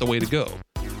actually not the way to go.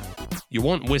 You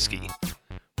want whiskey.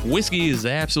 Whiskey is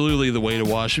absolutely the way to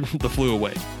wash the flu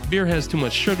away. Beer has too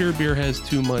much sugar. Beer has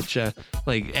too much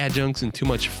adjuncts and too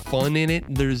much fun in it.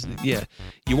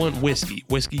 You want whiskey.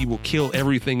 Whiskey will kill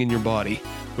everything in your body.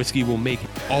 Whiskey will make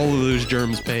all of those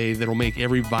germs pay. That'll make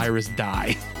every virus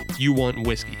die. You want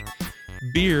whiskey.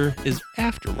 Beer is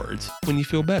afterwards when you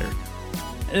feel better.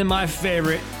 And my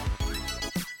favorite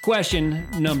question,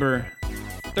 number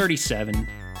 37.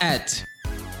 At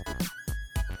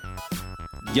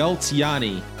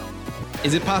Yoltiani,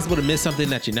 is it possible to miss something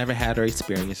that you never had or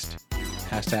experienced?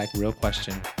 Hashtag real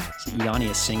question. Is Yanni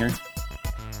a singer?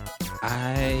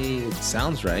 It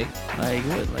sounds right. Like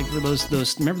what? Like were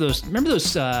those? Remember those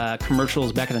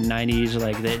commercials back in the '90s,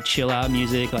 like that chill out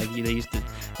music? Like they used to.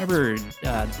 Remember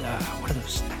what are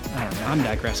those? I don't know. I'm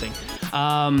digressing.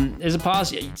 Is it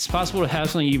possible? It's possible to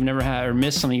have something you've never had or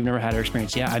miss something you've never had or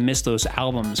experienced. Yeah, I miss those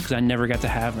albums because I never got to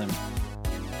have them.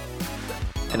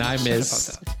 And I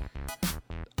miss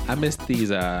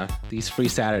these free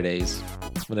Saturdays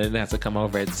when I didn't have to come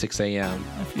over at 6 a.m.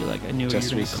 I feel like I knew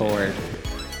just record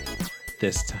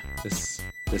this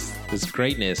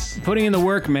greatness. Putting in the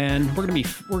work, man. We're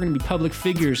gonna be public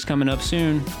figures coming up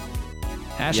soon.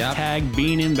 Hashtag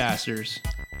being ambassadors.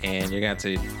 And you're gonna have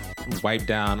to wipe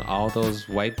down all those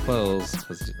white clothes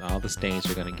because all the stains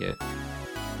you're gonna get.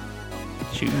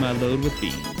 Shooting my load with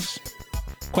beans.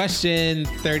 Question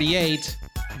 38.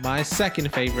 My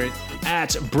second favorite. At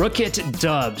Brookit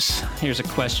Dubs. Here's a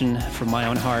question from my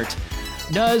own heart.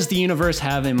 Does the universe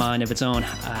have a mind of its own?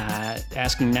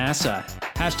 Asking NASA.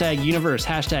 Hashtag universe.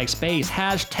 Hashtag space.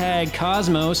 Hashtag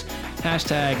cosmos.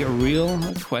 Hashtag real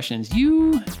questions.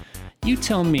 You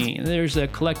tell me. There's a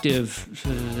collective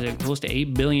close to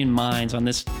 8 billion minds on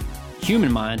this,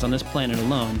 human minds on this planet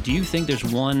alone. Do you think there's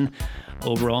one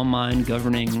overall mind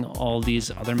governing all these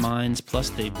other minds,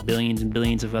 plus the billions and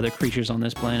billions of other creatures on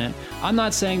this planet? I'm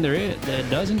not saying that it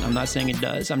doesn't. I'm not saying it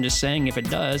does. I'm just saying if it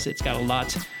does, it's got a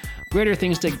lot greater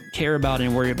things to care about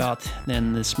and worry about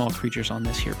than the small creatures on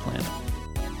this here planet.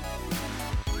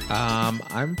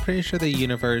 I'm pretty sure the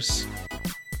universe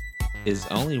is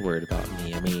only worried about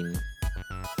me. I mean,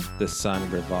 the sun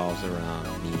revolves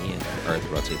around me and the earth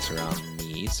rotates around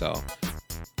me, so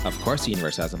of course the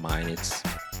universe has a mind. It's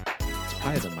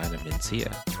probably the mind of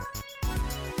Mencia.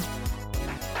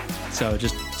 So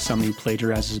just somebody who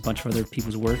plagiarizes a bunch of other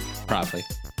people's work? Probably.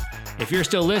 If you're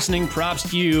still listening,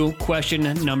 props to you. Question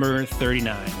number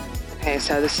 39. Okay,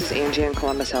 so this is Angie in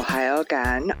Columbus, Ohio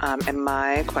again, and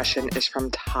my question is from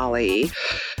Tali.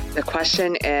 The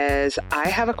question is, I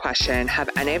have a question. Have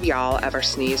any of y'all ever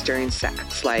sneezed during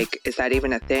sex? Like, is that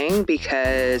even a thing?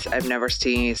 Because I've never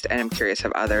sneezed, and I'm curious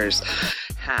if others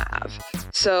have.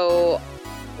 So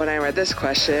when I read this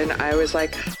question, I was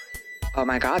like, oh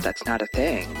my God, that's not a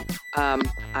thing.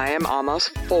 I am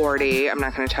almost 40. I'm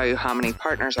not going to tell you how many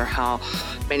partners or how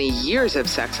many years of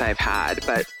sex I've had,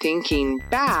 but thinking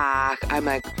back, I'm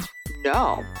like,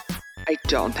 no, I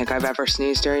don't think I've ever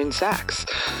sneezed during sex.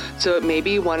 So it may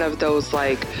be one of those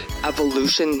like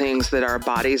evolution things that our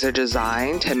bodies are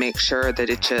designed to make sure that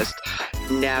it just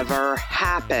never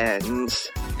happens.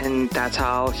 And that's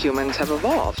how humans have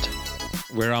evolved.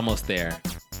 We're almost there.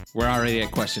 We're already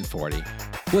at question 40.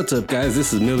 What's up, guys?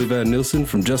 This is Millie Van Nielsen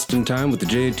from Just in Time with the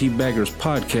JT Baggers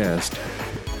podcast.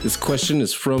 This question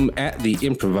is from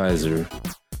 @the_improviser.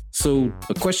 So,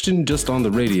 a question just on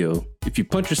the radio. If you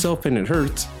punch yourself and it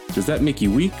hurts, does that make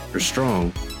you weak or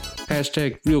strong?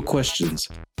 #real questions.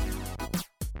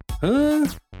 I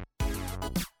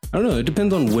don't know. It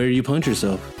depends on where you punch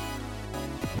yourself.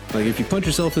 Like if you punch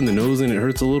yourself in the nose and it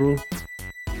hurts a little,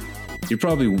 you're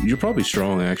probably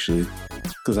strong actually.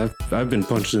 Because I've been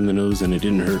punched in the nose and it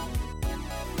didn't hurt,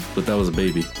 but that was a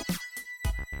baby.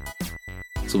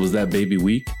 So was that baby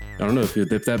weak? I don't know.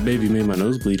 If that baby made my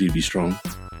nose bleed, he'd be strong.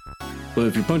 But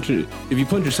if you punch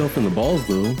yourself in the balls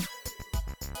though,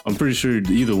 I'm pretty sure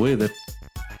either way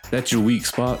that's your weak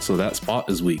spot. So that spot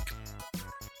is weak,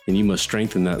 and you must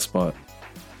strengthen that spot.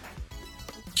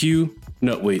 Q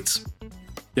nut weights.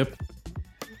 Yep.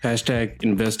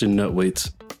 #invest in nut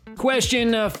weights.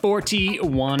 Question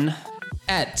 41.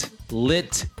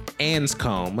 @lit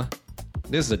Anscombe.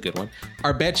 This is a good one.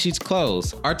 Are bed sheets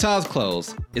clothes? Are towels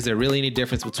clothes? Is there really any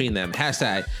difference between them?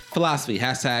 #philosophy.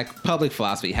 #public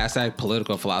philosophy.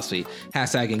 #political philosophy.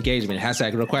 #engagement.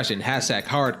 #real question.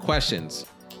 #hard questions.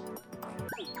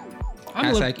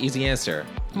 Easy answer.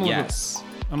 Yes.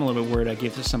 I'm a little bit worried I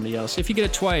gave it to somebody else. If you get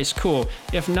it twice, cool.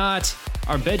 If not,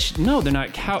 our bed no, they're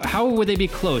not. How would they be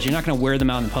closed? You're not going to wear them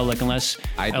out in public unless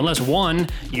one,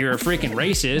 you're a freaking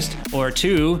racist, or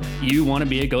two, you want to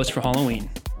be a ghost for Halloween.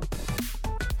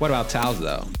 What about towels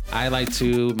though?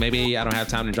 Maybe I don't have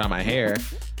time to dry my hair.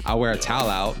 I'll wear a towel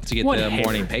out to get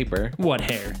morning paper. What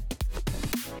hair?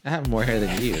 I have more hair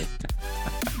than you.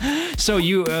 So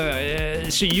you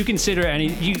consider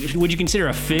would you consider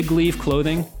a fig leaf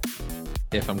clothing?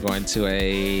 If I'm going to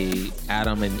a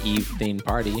Adam and Eve themed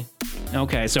party.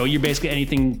 Okay, so you're basically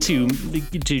anything to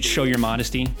show your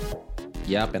modesty.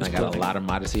 Yep, and I got a lot of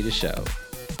modesty to show.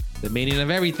 The meaning of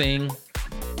everything.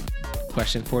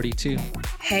 Question 42.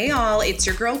 Hey all, it's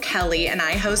your girl Kelly, and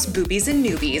I host Boobies and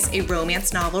Newbies, a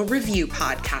romance novel review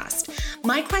podcast.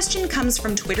 My question comes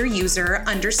from Twitter user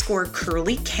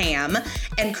 _CurlyCam,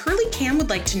 and Curly Cam would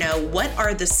like to know, what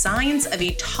are the signs of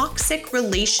a toxic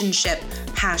relationship?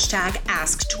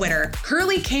 #ask Twitter.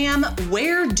 Curly Cam,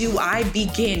 where do I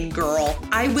begin, girl?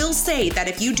 I will say that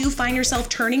if you do find yourself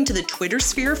turning to the Twitter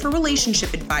sphere for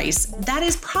relationship advice, that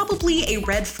is probably a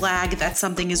red flag that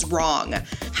something is wrong.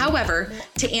 However,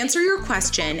 to answer your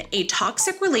question, a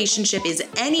toxic relationship is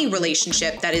any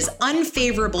relationship that is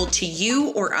unfavorable to you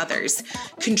or others.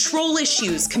 Control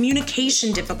issues,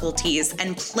 communication difficulties,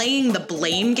 and playing the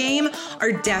blame game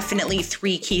are definitely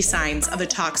 3 key signs of a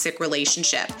toxic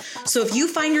relationship. So if you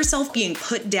find yourself being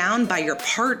put down by your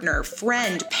partner,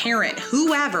 friend, parent,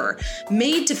 whoever,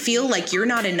 made to feel like you're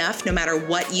not enough no matter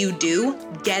what you do,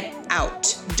 get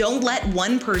out. Don't let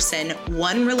one person,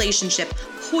 one relationship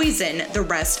poison the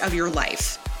rest of your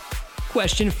life.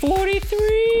 Question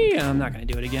 43. I'm not going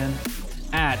to do it again.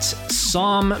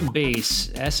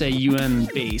 @SaumBase, SAUM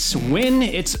base. When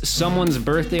it's someone's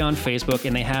birthday on Facebook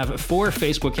and they have 4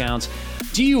 Facebook accounts,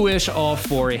 do you wish all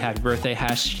 4 a happy birthday?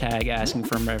 #asking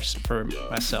for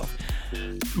myself.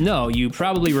 No, you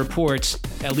probably report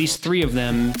at least 3 of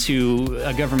them to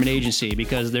a government agency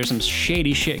because there's some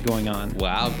shady shit going on.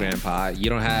 Wow, Grandpa. You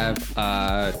don't have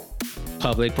a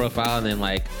public profile and then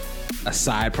like a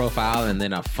side profile and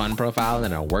then a fun profile and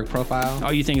then a work profile?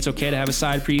 Oh, you think it's okay to have a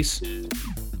side piece?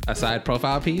 A side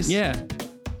profile piece? Yeah.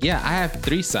 Yeah, I have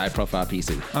 3 side profile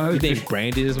pieces. You think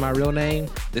Brandon is my real name?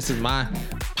 This is my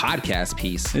podcast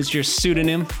piece. It's your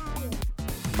pseudonym?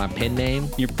 My pen name?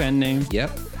 Your pen name?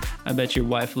 Yep. I bet your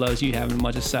wife loves you having a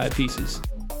bunch of side pieces.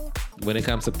 When it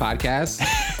comes to podcasts,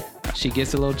 she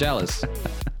gets a little jealous.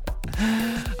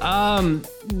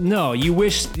 No, you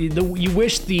wish the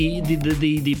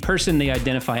person they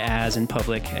identify as in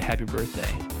public a happy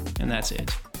birthday, and that's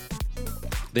it.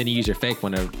 Then you use your fake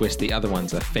one to wish the other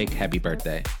ones a fake happy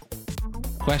birthday.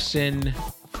 Question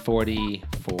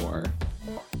 4400.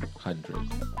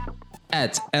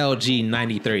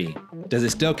 @LG93. Does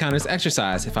it still count as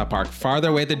exercise if I park farther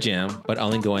away at the gym but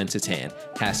only go into tan?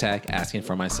 #asking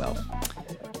for myself.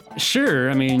 Sure.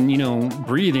 I mean,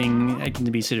 breathing can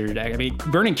be considered. I mean,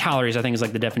 burning calories, I think, is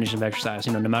like the definition of exercise.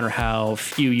 No matter how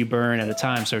few you burn at a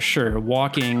time. So sure,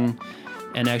 walking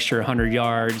an extra 100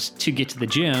 yards to get to the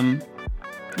gym,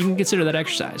 you can consider that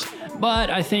exercise. But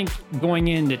I think going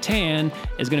into tan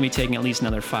is going to be taking at least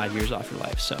another 5 years off your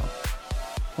life. So,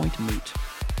 point moot.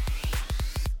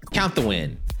 Count the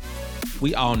win.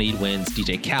 We all need wins.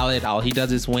 DJ Khaled, all he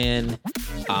does is win.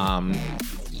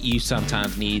 You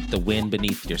sometimes need the wind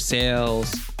beneath your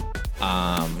sails.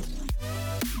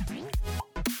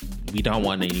 We don't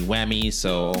want any whammies,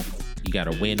 so you got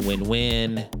to win, win,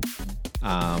 win.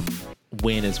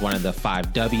 Win is one of the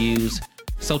 5 W's.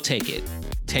 So take it.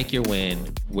 Take your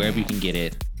win wherever you can get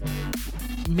it.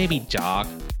 maybe jog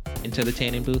into the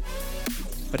tanning booth.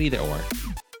 But either or.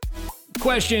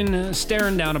 Question,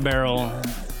 staring down a barrel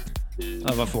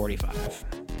of a 45.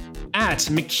 At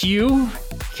McHugh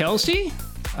Kelsey?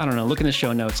 I don't know, look in the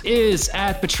show notes. Is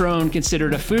at Patron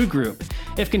considered a food group?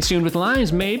 If consumed with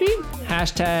limes, maybe?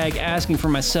 Hashtag asking for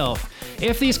myself.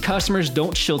 If these customers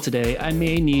don't chill today, I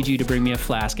may need you to bring me a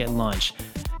flask at lunch.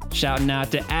 Shouting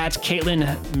out to at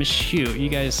Caitlin McHugh. You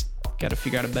guys got to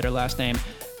figure out a better last name.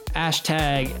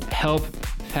 Hashtag help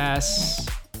a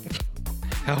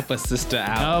sister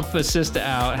out. Help a sister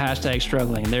out. Hashtag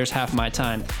struggling. There's half my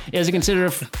time. Is it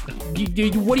considered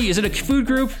is it a food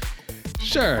group?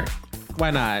 Sure. Why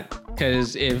not?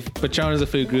 Because if Patron is a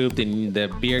food group, then the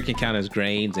beer can count as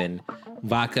grains, and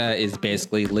vodka is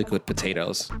basically liquid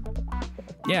potatoes.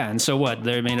 Yeah, and so what?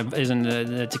 They're made of, isn't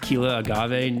the tequila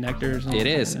agave nectar or something? It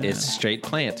is. Yeah. It's straight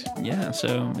plant. Yeah,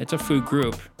 so it's a food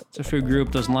group. It's a food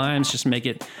group. Those limes just make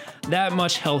it that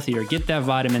much healthier. Get that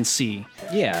vitamin C.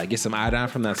 Yeah, get some iodine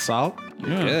from that salt.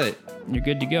 You're good. You're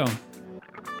good to go.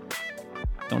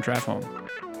 Don't drive home.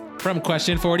 From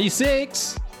question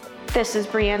 46. This is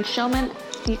Brianne Showman.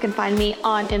 You can find me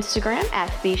on Instagram at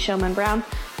 @BShowmanBrown.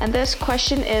 And this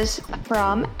question is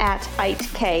from at Aight,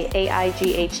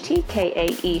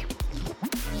 AIGHTKAE.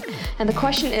 And the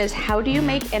question is, how do you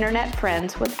make internet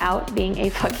friends without being a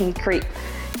fucking creep?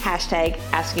 Hashtag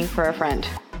asking for a friend.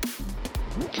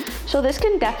 So this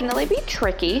can definitely be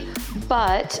tricky,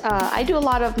 but I do a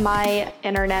lot of my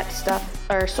internet stuff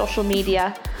or social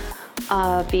media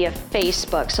via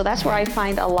Facebook. So that's where I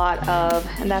find a lot of,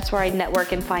 and that's where I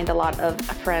network and find a lot of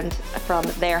friends from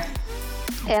there.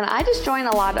 And I just join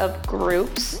a lot of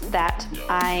groups that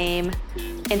I'm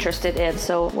interested in.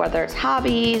 So whether it's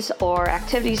hobbies or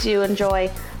activities you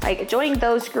enjoy, like join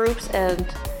those groups and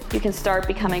you can start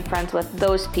becoming friends with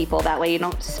those people. That way you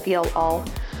don't feel all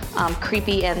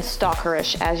creepy and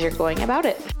stalkerish as you're going about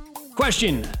it.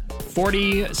 Question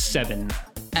 47.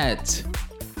 At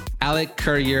Alec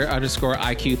Courier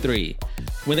 _IQ3.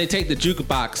 When they take the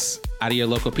jukebox out of your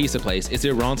local pizza place, is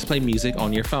it wrong to play music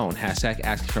on your phone? Hashtag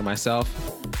asking for myself.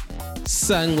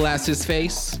 Sunglasses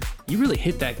face. You really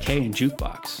hit that K in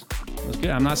jukebox. It was good.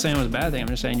 I'm not saying it was a bad thing. I'm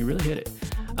just saying you really hit it.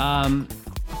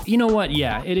 You know what?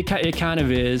 Yeah, it kind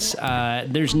of is.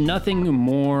 There's nothing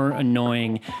more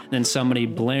annoying than somebody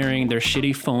blaring their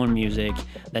shitty phone music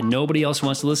that nobody else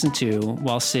wants to listen to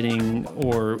while sitting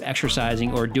or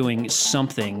exercising or doing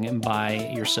something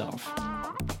by yourself.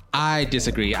 I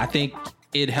disagree. I think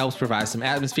it helps provide some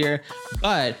atmosphere,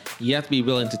 but you have to be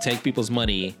willing to take people's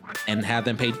money and have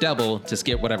them pay double to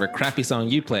skip whatever crappy song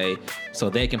you play so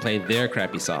they can play their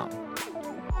crappy song.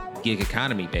 Gig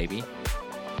economy, baby.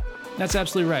 That's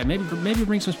absolutely right. Maybe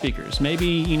bring some speakers. Maybe,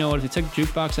 you know what, if you take the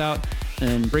jukebox out,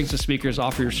 then bring some speakers,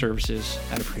 offer your services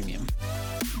at a premium.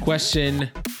 Question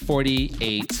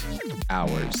 48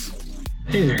 hours.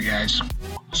 Hey there, guys.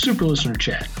 Super Listener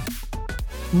Chat.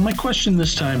 My question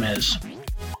this time is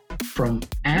from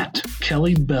at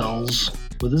Kelly Bells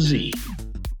with a Z.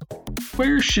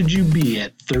 Where should you be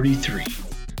at 33?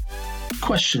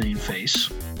 Questioning face.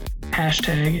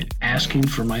 Hashtag asking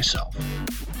for myself.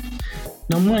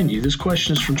 Now, mind you, this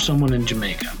question is from someone in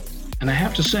Jamaica, and I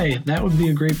have to say, that would be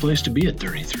a great place to be at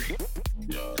 33.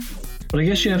 But I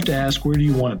guess you have to ask, where do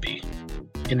you want to be?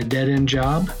 In a dead-end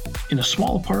job? In a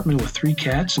small apartment with 3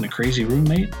 cats and a crazy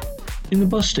roommate? In the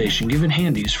bus station giving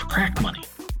handies for crack money?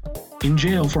 In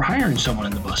jail for hiring someone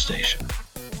in the bus station?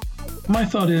 My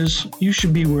thought is, you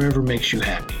should be wherever makes you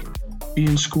happy. Be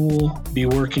in school, be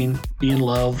working, be in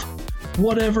love,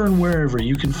 whatever and wherever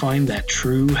you can find that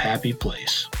true happy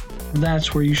place.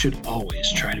 That's where you should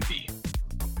always try to be.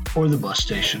 Or the bus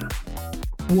station.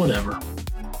 Whatever.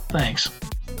 Thanks.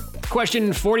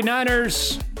 Question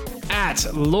 49ers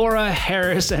at Laura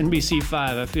Harris, NBC5.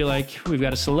 I feel like we've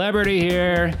got a celebrity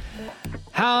here.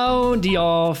 How do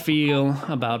y'all feel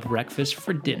about breakfast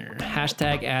for dinner?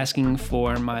 Hashtag asking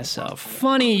for myself.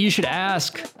 Funny, you should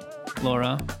ask,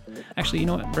 Laura. Actually, you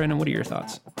know what, Brandon, what are your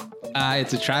thoughts?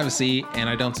 It's a travesty, and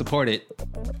I don't support it.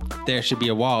 There should be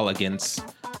a wall against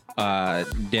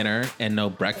dinner and no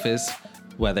breakfast,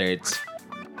 whether it's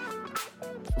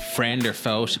friend or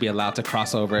foe should be allowed to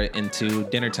cross over into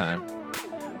dinner time.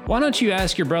 Why don't you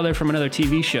ask your brother from another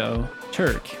TV show,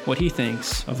 Turk, what he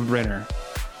thinks of dinner?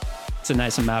 It's a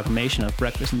nice amalgamation of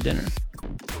breakfast and dinner.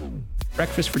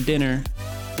 Breakfast for dinner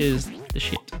is the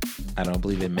shit. I don't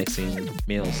believe in mixing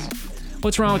meals.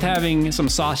 What's wrong with having some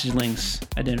sausage links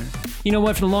at dinner? You know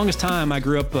what? For the longest time, I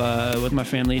grew up with my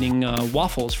family eating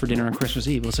waffles for dinner on Christmas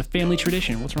Eve. It's a family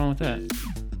tradition. What's wrong with that?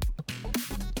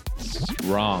 It's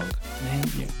wrong. Man,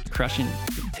 you're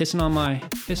pissing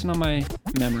on my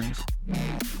memories.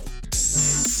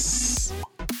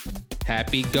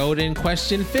 Happy Golden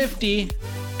Question 50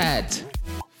 at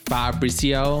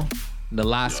Fabricio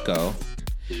Nolasco.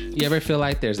 You ever feel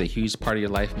like there's a huge part of your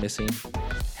life missing?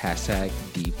 Hashtag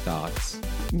deep thoughts.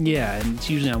 Yeah, and it's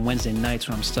usually on Wednesday nights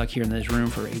when I'm stuck here in this room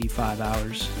for 85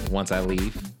 hours. Once I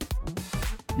leave?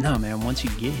 No, man, once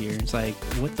you get here, it's like,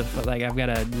 what the fuck? Like, I've got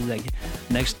to, like,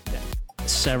 next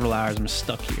several hours, I'm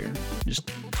stuck here. Just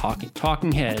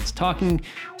talking heads,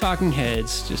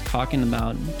 just talking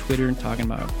about Twitter and talking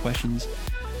about questions.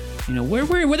 You know,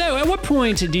 at what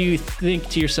point do you think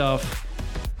to yourself,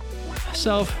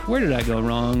 where did I go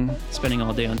wrong? Spending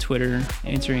all day on Twitter,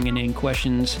 answering inane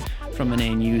questions from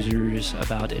inane users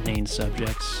about inane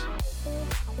subjects.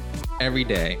 Every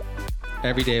day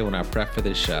when I prep for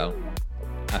this show,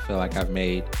 I feel like I've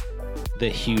made the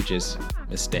hugest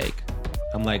mistake.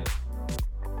 I'm like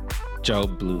Joe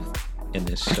Bluth in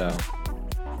this show.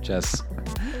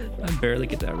 I barely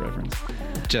get that reference.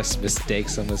 Just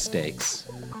mistakes on mistakes.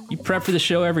 You prep for the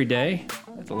show every day?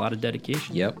 That's a lot of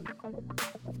dedication. Yep.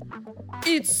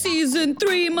 It's season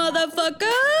 3, motherfuckers!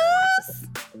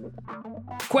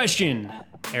 Question,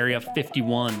 Area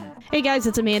 51. Hey guys,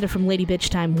 it's Amanda from Lady Bitch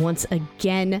Time once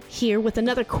again here with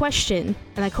another question.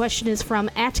 And that question is from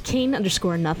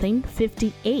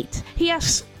 @Kane_nothing58. He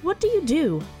asks, what do you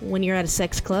do when you're at a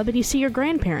sex club and you see your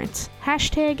grandparents?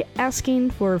 Hashtag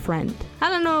asking for a friend. I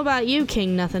don't know about you,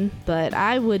 King Nothing, but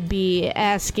I would be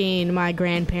asking my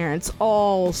grandparents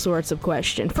all sorts of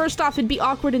questions. First off, it'd be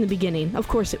awkward in the beginning. Of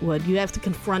course it would. You have to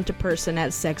confront a person at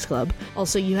a sex club.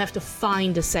 Also, you have to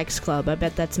find a sex club. I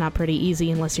bet that's not pretty easy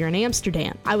unless you're in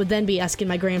Amsterdam. I would then be asking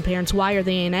my grandparents why are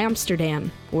they in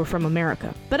Amsterdam or from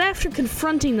America. But after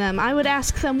confronting them, I would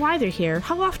ask them why they're here.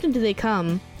 How often do they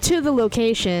come to the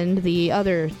location? The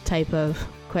other type of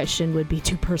question would be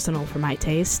too personal for my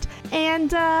taste.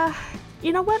 And,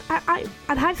 you know what? I'd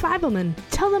high-five them and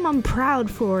tell them I'm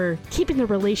proud for keeping the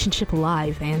relationship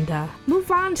alive and move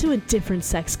on to a different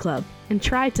sex club and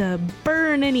try to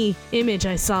burn any image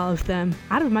I saw of them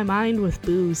out of my mind with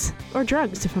booze or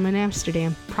drugs if I'm in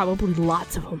Amsterdam. Probably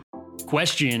lots of them.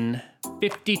 Question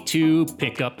 52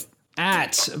 pickup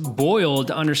at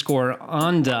boiled_onda.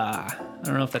 I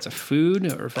don't know if that's a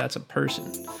food or if that's a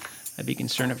person. I'd be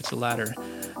concerned if it's the latter.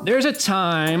 There's a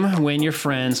time when your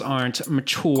friends aren't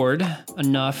matured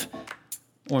enough,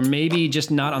 or maybe just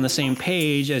not on the same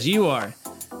page as you are.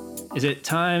 Is it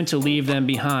time to leave them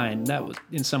behind? That was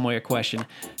in some way a question.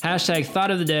 Hashtag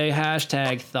thought of the day,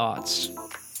 hashtag thoughts.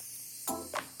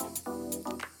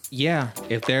 Yeah,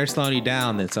 if they're slowing you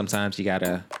down, then sometimes you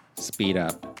gotta speed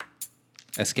up.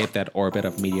 Escape that orbit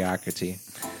of mediocrity.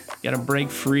 You gotta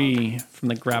break free from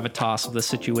the gravitas of the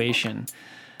situation.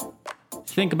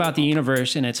 Think about the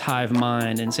universe in its hive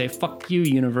mind and say, fuck you,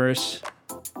 universe.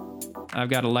 I've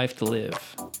got a life to live.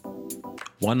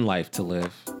 One life to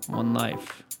live. One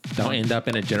life. Don't end up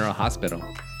in a general hospital.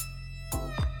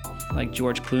 Like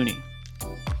George Clooney.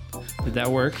 Did that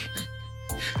work?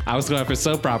 I was going for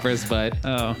soap operas, but...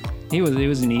 Oh, he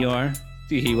was in ER.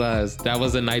 He was. That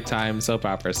was a nighttime soap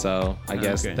opera, so I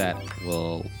guess that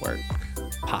will work.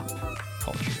 Pop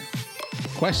culture.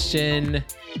 Question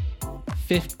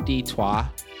 53.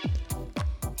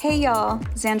 Hey y'all,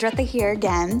 Xandretha here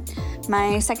again.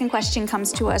 My second question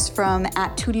comes to us from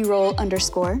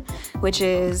 @TootieRoll_, which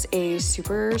is a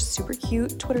super, super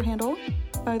cute Twitter handle,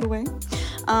 by the way.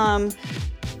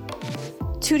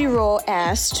 Tootie Roll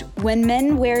asked, when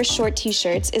men wear short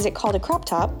t-shirts, is it called a crop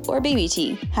top or baby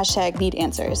tee? Hashtag need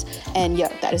answers. And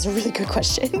yeah, that is a really good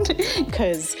question,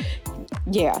 because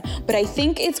yeah, but I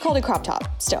think it's called a crop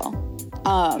top still.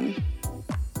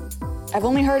 I've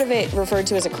only heard of it referred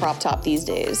to as a crop top these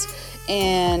days.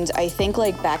 And I think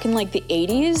like back in like the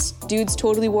 80s, dudes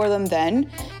totally wore them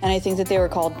then. And I think that they were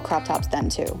called crop tops then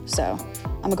too. So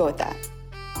I'm gonna go with that.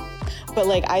 But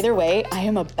like either way, I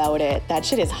am about it. That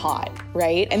shit is hot,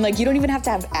 right? And like you don't even have to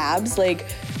have abs like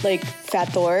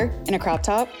Fat Thor in a crop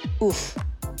top. Oof,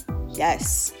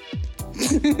 yes.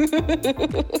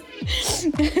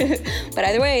 But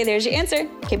either way, there's your answer.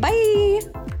 Okay, bye.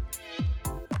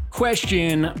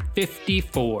 Question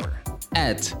 54.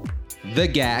 At the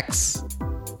Gax.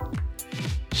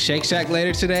 Shake Shack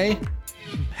later today?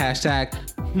 Hashtag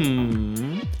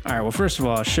All right, well, first of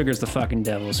all, sugar's the fucking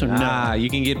devil, so no. You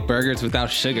can get burgers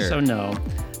without sugar. So no.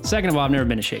 Second of all, I've never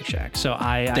been to Shake Shack, so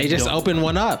They just opened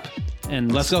one up.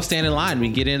 And let's go stand in line. We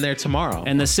can get in there tomorrow.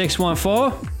 And the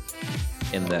 614?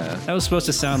 That was supposed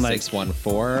to sound like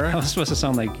 614. That was supposed to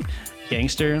sound like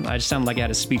gangster. I just sounded like I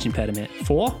had a speech impediment.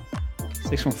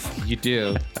 614. You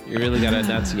do. You really gotta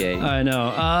enunciate. I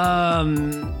know.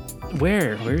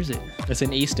 Where is it? It's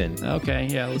in Easton. Okay,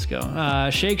 yeah, let's go.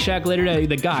 Shake Shack later today.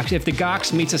 The Gox. If the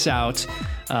Gox meets us out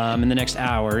in the next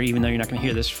hour, even though you're not going to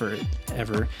hear this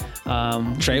forever,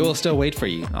 Trey will still wait for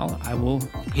you. I will.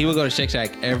 He will go to Shake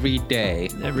Shack every day.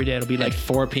 Every day. It'll be like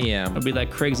 4 p.m. It'll be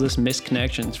like Craigslist missed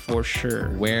connections for sure.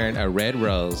 Wearing a red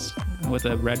rose with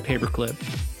a red paper clip.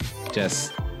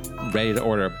 Just ready to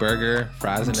order a burger,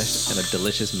 fries, and a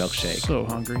delicious milkshake. So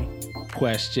hungry.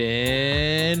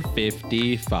 Question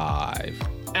 55.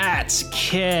 At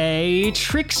K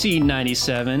Trixie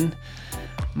 97.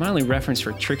 My only reference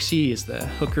for Trixie is the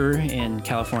hooker in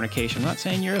Californication. I'm not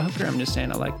saying you're a hooker. I'm just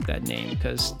saying I like that name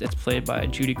because it's played by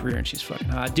Judy Greer and she's fucking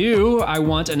hot. Do I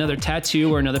want another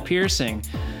tattoo or another piercing?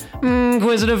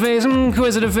 Inquisitive face,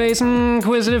 inquisitive face,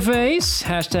 inquisitive face.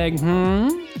 Hashtag,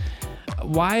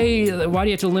 Why do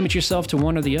you have to limit yourself to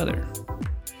one or the other?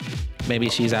 Maybe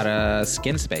she's out of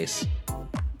skin space.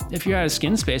 If you're out of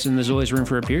skin space, then there's always room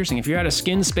for a piercing. If you're out of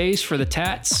skin space for the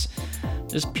tats,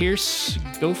 just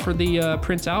go for the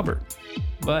Prince Albert.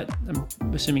 But I'm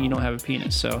assuming you don't have a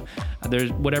penis, so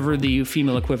there's whatever the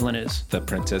female equivalent is. The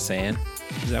Princess Anne.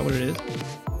 Is that what it is?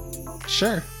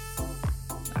 Sure.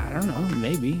 I don't know,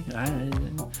 maybe. I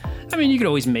mean, you could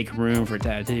always make room for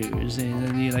tattoos.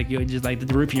 You just like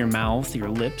the roof of your mouth, your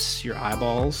lips, your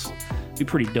eyeballs. It'd be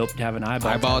pretty dope to have an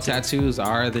eyeball tattoos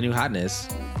are the new hotness.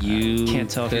 You can't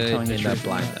tell if you're telling the end up truth.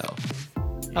 blind though.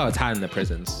 Oh, it's hot in the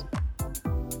prisons.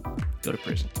 Go to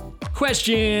prison.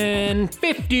 Question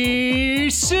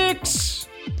 56.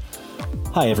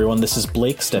 Hi everyone, this is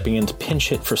Blake stepping in to pinch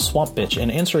hit for Swamp Bitch and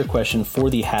answer a question for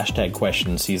the hashtag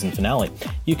question season finale.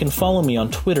 You can follow me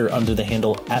on Twitter under the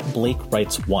handle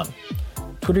 @BlakeWrites1.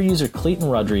 Twitter user Clayton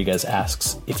Rodriguez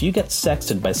asks, if you get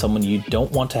sexted by someone you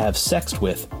don't want to have sex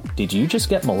with, did you just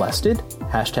get molested?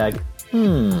 Hashtag,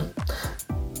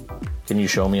 Can you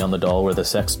show me on the doll where the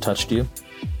sex touched you?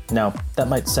 Now, that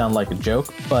might sound like a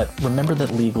joke, but remember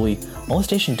that legally,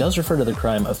 molestation does refer to the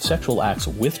crime of sexual acts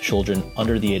with children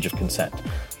under the age of consent.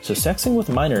 So sexing with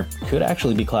a minor could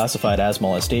actually be classified as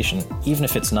molestation. Even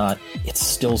if it's not, it's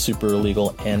still super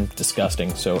illegal and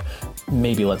disgusting, so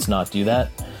maybe let's not do that.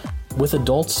 With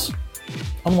adults,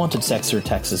 unwanted sex or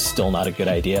text is still not a good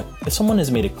idea. If someone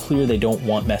has made it clear they don't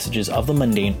want messages of the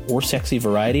mundane or sexy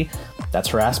variety, that's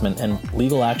harassment and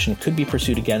legal action could be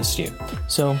pursued against you.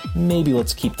 So maybe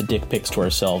let's keep the dick pics to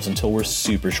ourselves until we're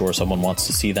super sure someone wants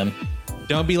to see them.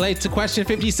 Don't be late to question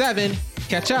 57.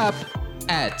 Catch up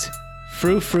at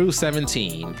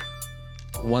Frou17.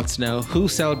 Wants to know who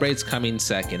celebrates coming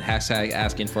second. Hashtag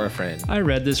asking for a friend. I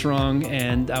read this wrong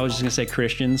and I was just gonna say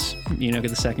Christians, get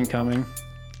the second coming.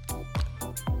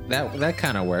 That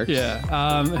kind of works.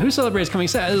 Yeah. Who celebrates coming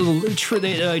second?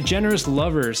 Generous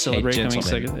lovers celebrate coming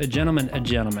second. A gentleman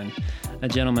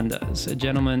does. A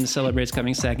gentleman celebrates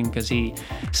coming second because he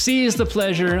sees the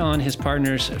pleasure on his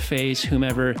partner's face,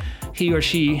 whomever he or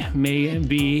she may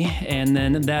be, and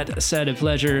then that set of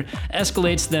pleasure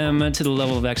escalates them to the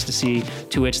level of ecstasy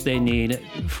to which they need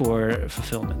for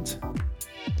fulfillment.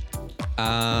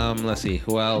 Let's see.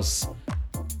 Who else?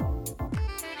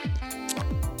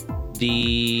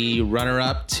 The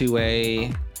runner-up to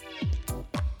a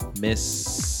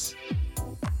Miss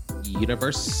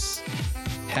Universe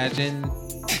pageant.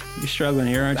 You're struggling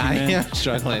here, aren't you, man? I am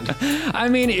struggling. I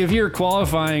mean, if you're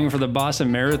qualifying for the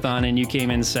Boston Marathon and you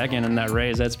came in second in that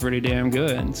race, that's pretty damn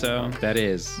good. So that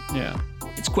is. Yeah.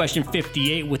 It's question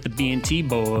 58 with the B&T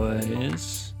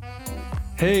boys.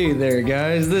 Hey there,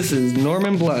 guys. This is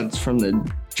Norman Bloods from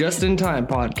the Just in Time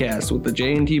podcast with the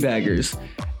J&T Baggers,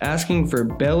 asking for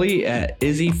Belly at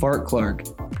Izzy Fart Clark.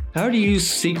 How do you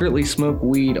secretly smoke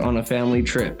weed on a family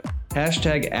trip?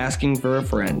 Hashtag asking for a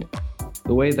friend.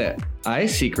 The way that I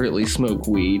secretly smoke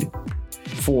weed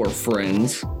for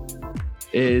friends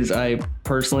is I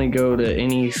personally go to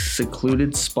any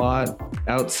secluded spot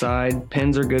outside.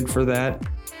 Pens are good for that.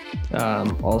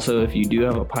 Also, if you do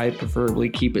have a pipe, preferably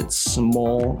keep it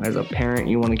small. As a parent,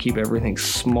 you want to keep everything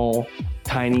small,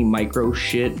 tiny micro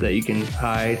shit that you can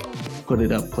hide, put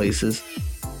it up places.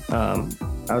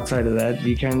 Outside of that,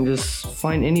 you can just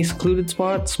find any secluded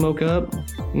spot, smoke up,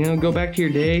 go back to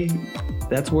your day.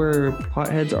 That's where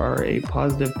potheads are a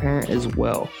positive parent as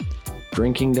well.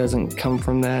 Drinking doesn't come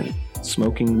from that,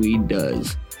 smoking weed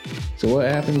does. So what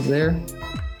happens there?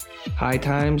 High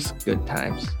times, good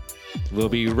times. We'll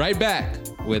be right back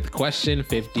with question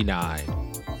 59.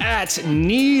 At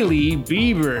Neely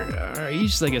Bieber. Are you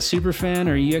just like a super fan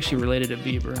or are you actually related to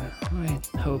Bieber?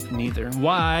 I hope neither.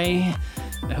 Why?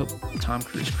 I hope Tom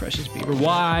Cruise crushes Bieber.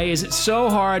 Why is it so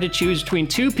hard to choose between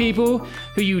two people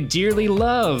who you dearly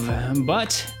love,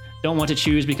 but Don't want to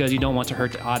choose because you don't want to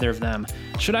hurt either of them.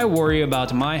 Should I worry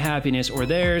about my happiness or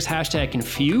theirs? Hashtag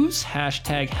confuse.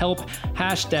 Hashtag help.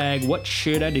 Hashtag what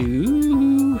should I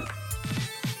do?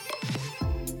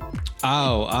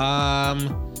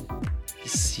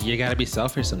 You gotta be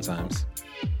selfish sometimes.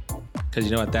 Because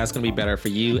you know what? That's gonna be better for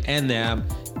you and them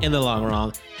in the long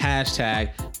run.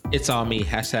 Hashtag it's all me.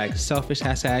 Hashtag selfish.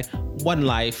 Hashtag one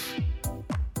life.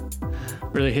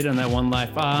 Really hit on that one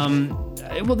life.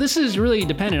 Well, this is really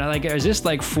dependent. Like, is this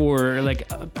like for like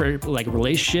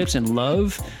relationships and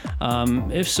love?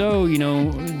 If so, you know,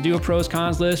 do a pros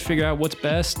cons list, figure out what's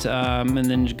best, and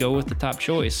then just go with the top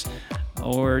choice,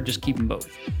 or just keep them both.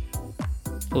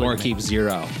 Or keep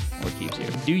zero.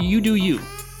 Do you.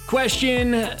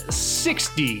 Question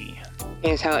 60.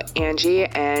 And so Angie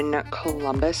in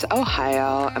Columbus,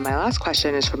 Ohio. And my last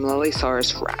question is from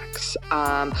Lily-saurus Rex.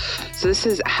 So this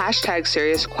is hashtag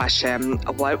serious question.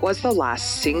 What was the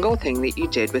last single thing that you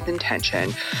did with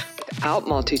intention without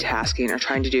multitasking or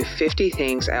trying to do 50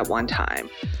 things at one time?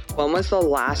 When was the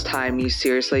last time you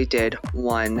seriously did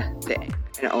one thing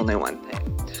and only one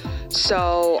thing?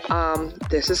 So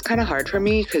this is kind of hard for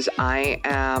me because I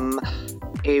am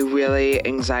a really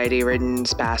anxiety-ridden,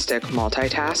 spastic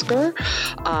multitasker,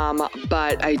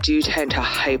 but I do tend to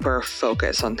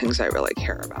hyper-focus on things I really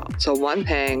care about. So one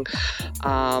thing,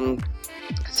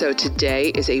 so today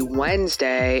is a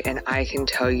Wednesday, and I can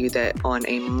tell you that on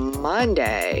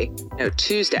a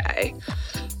Tuesday,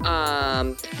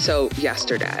 so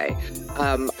yesterday,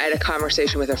 I had a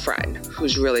conversation with a friend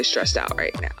who's really stressed out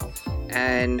right now.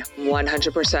 And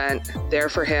 100% there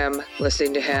for him,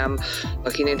 listening to him,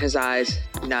 looking in his eyes,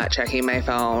 not checking my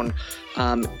phone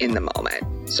in the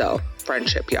moment. So,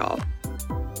 friendship, y'all.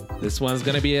 This one's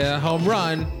gonna be a home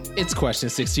run. It's question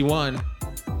 61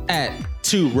 at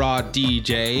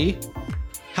 2RawDJ.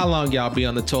 How long y'all be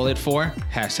on the toilet for?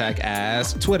 Hashtag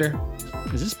ask Twitter.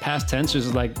 Is this past tense or is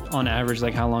it like on average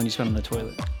like how long you spend on the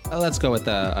toilet? Let's go with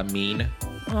a mean.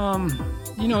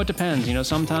 You know, it depends. You know,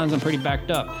 sometimes I'm pretty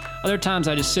backed up. Other times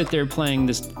I just sit there playing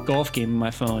this golf game on my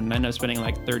phone and I end up spending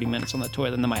like 30 minutes on the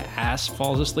toilet, and then my ass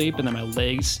falls asleep and then my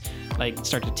legs like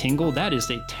start to tingle. That is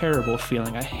a terrible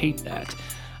feeling. I hate that.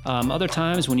 Other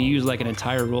times when you use like an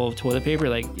entire roll of toilet paper,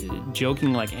 like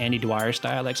joking like Andy Dwyer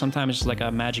style, like sometimes it's just like a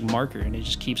magic marker and it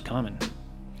just keeps coming.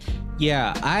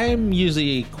 Yeah, I'm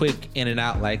usually quick in and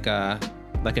out like a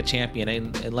champion,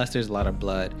 unless there's a lot of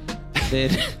blood.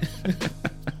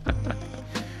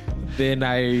 Then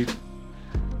I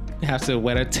have to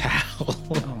wet a towel.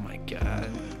 Oh my God.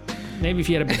 Maybe if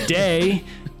you had a bidet,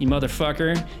 you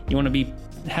motherfucker, you want to be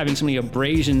having so many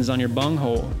abrasions on your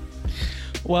bunghole.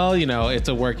 Well, you know, it's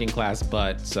a working class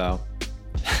butt, so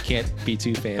can't be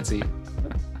too fancy.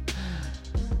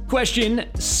 Question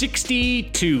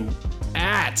 62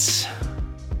 at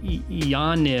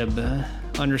Yanib _.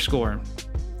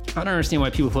 I don't understand why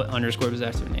people put underscores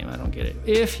after their name. I don't get it.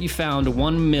 If you found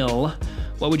 $1 million,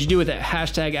 what would you do with it?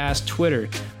 Hashtag ask Twitter.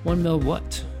 $1 million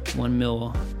what? $1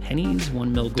 million pennies?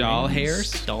 $1 million doll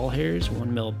grains? hairs? Doll hairs? $1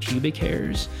 million pubic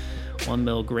hairs? $1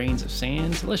 million grains of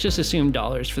sand? So let's just assume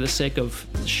dollars for the sake of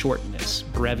shortness,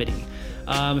 brevity.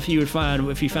 If you found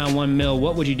 $1 million,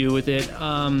 what would you do with it?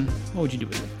 What would you do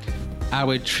with it? I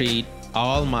would treat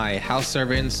all my house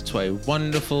servants to a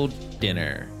wonderful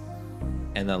dinner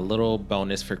and a little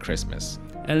bonus for Christmas.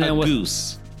 And then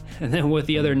goose. And then with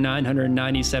the other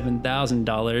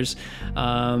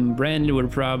 $997,000, Brandon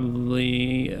would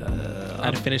probably...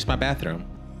 I'd finish my bathroom.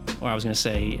 Or I was going to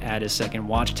say add a second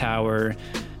watchtower,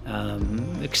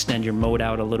 extend your moat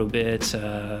out a little bit,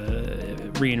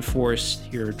 reinforce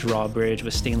your drawbridge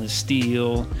with stainless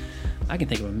steel. I can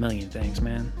think of a million things,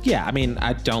 man. Yeah, I mean,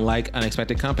 I don't like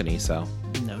unexpected company, so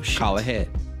no shit. Call ahead.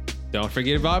 Don't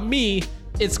forget about me.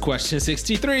 It's question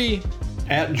 63.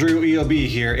 At Drew EOB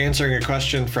here, answering a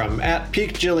question from at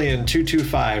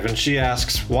PeakJillian225, and she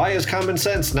asks, why is common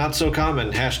sense not so common?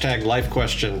 Hashtag life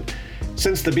question.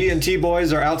 Since the B&T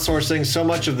boys are outsourcing so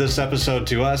much of this episode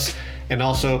to us, and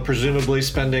also presumably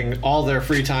spending all their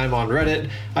free time on Reddit,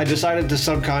 I decided to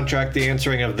subcontract the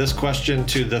answering of this question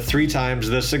to the 3 times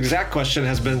this exact question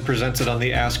has been presented on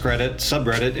the Ask Reddit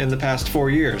subreddit in the past 4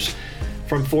 years.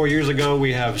 From 4 years ago,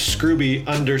 we have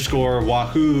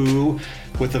Scrooby_Wahoo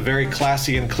with a very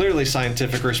classy and clearly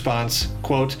scientific response,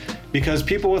 quote, because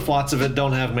people with lots of it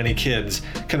don't have many kids.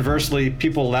 Conversely,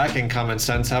 people lacking common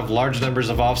sense have large numbers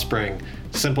of offspring.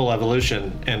 Simple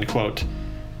evolution, end quote.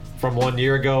 From 1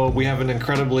 year ago, we have an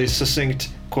incredibly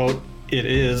succinct, quote, it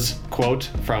is, quote,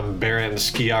 from Baron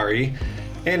Sciari.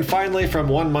 And finally, from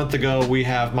 1 month ago, we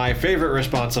have my favorite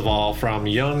response of all from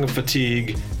Young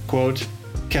Fatigue, quote,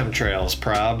 chemtrails,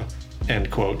 prob, end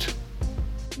quote.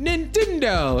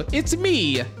 Nintendo, it's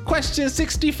me. Question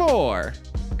 64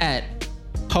 at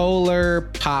Polar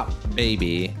Pop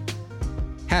Baby.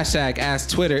 Hashtag Ask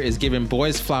Twitter is giving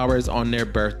boys flowers on their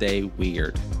birthday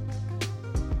weird.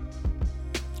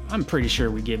 I'm pretty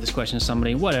sure we gave this question to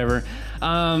somebody. Whatever.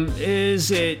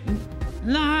 Is it?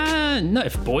 Nah. No.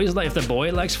 If the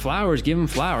boy likes flowers, give him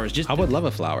flowers. I would love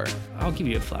a flower. I'll give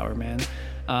you a flower, man.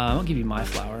 I'll give you my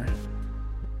flower.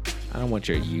 I don't want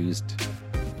your used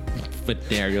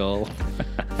venereal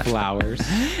flowers.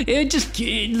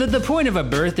 The point of a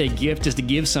birthday gift is to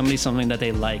give somebody something that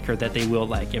they like or that they will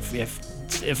like.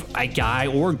 If a guy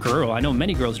or girl, I know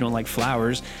many girls don't like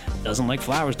flowers, doesn't like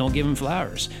flowers, don't give them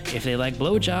flowers. If they like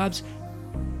blowjobs,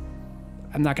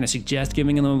 I'm not going to suggest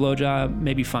giving them a blowjob.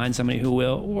 Maybe find somebody who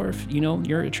will, or if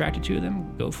you're attracted to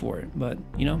them, go for it. But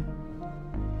give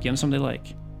them something they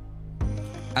like.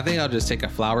 I think I'll just take a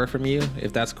flower from you,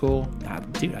 if that's cool.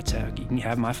 Dude, I tell you can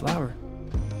have my flower.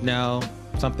 No,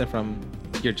 something from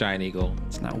your giant eagle.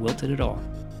 It's not wilted at all.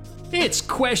 It's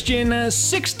question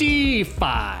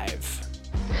 65.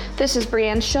 This is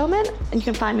Brienne Showman, and you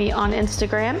can find me on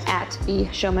Instagram at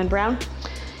bshowmanbrown.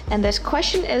 And this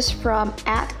question is from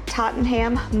at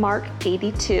Tottenham Mark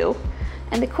 82.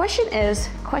 And the question is,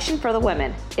 question for the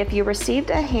women. If you received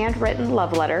a handwritten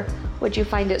love letter, would you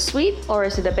find it sweet or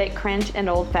is it a bit cringe and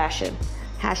old-fashioned?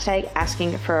 Hashtag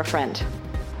asking for a friend.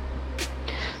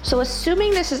 So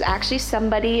assuming this is actually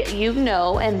somebody you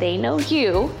know and they know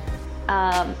you,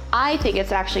 I think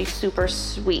it's actually super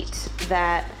sweet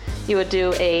that you would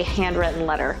do a handwritten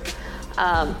letter.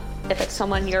 If it's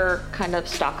someone you're kind of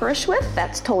stalkerish with,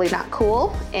 that's totally not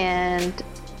cool and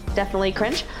definitely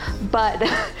cringe. But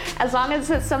as long as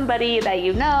it's somebody that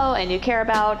you know and you care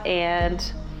about and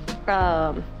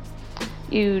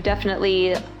you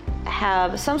definitely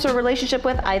have some sort of relationship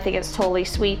with, I think it's totally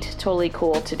sweet, totally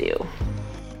cool to do.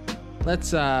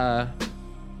 Let's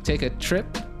take a trip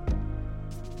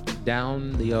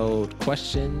down the old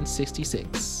question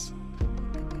 66.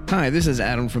 Hi, this is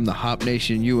Adam from the Hop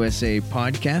Nation USA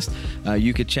podcast.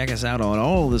 You can check us out on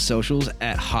all the socials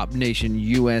at Hop Nation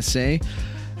USA.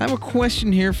 I have a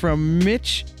question here from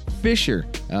Mitch Fisher.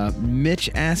 Mitch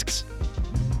asks,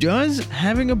 does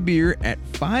having a beer at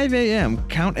 5 a.m.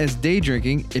 count as day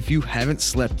drinking if you haven't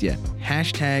slept yet?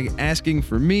 Hashtag asking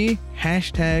for me.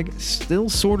 Hashtag still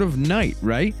sort of night,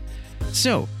 right?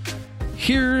 So,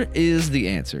 here is the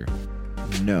answer.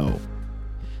 No,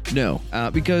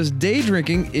 because day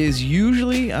drinking is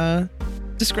usually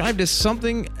described as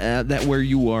something that where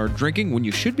you are drinking when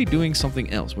you should be doing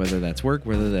something else, whether that's work,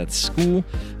 whether that's school,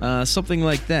 something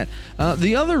like that.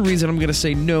 The other reason I'm going to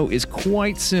say no is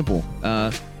quite simple.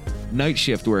 Night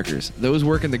shift workers, those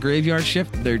working the graveyard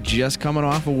shift, they're just coming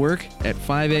off of work at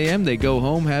 5 a.m. They go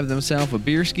home, have themselves a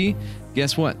beer ski.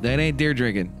 Guess what? That ain't beer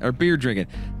drinking.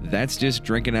 That's just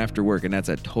drinking after work, and that's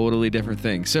a totally different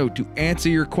thing. So to answer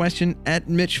your question at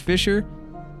Mitch Fisher,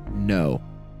 no.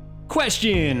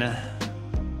 Question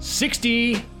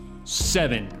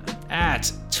 67 at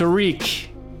Tariq.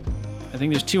 I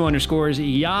think there's 2 underscores.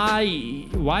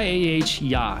 Y-A-H,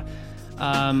 ya.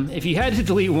 If you had to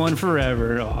delete one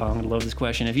forever, I'm gonna love this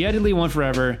question. If you had to delete one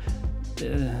forever,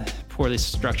 poorly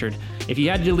structured. If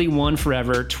you had to delete one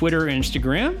forever, Twitter or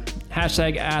Instagram?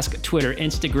 Hashtag ask Twitter,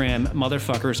 Instagram,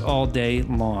 motherfuckers all day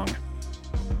long.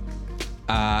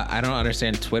 I don't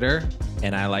understand Twitter,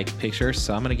 and I like pictures,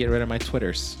 so I'm gonna get rid of my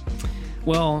Twitters.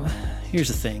 Well, here's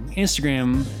the thing.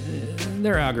 Instagram,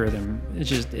 their algorithm,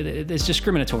 it's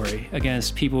discriminatory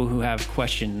against people who have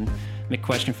make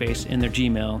question face in their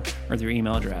Gmail or their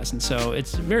email address. And so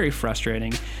it's very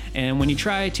frustrating. And when you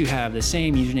try to have the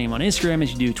same username on Instagram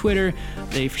as you do Twitter,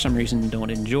 they for some reason don't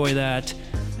enjoy that.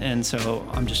 And so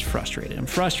I'm just frustrated. I'm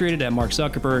frustrated at Mark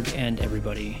Zuckerberg and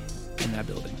everybody in that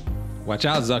building. Watch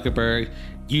out, Zuckerberg.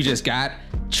 You just got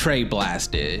Trey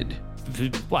blasted.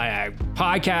 By a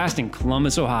podcast in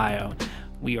Columbus, Ohio.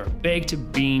 We are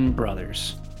baked bean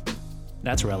brothers.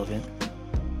 That's relevant.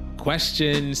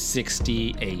 Question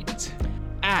 68.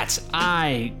 At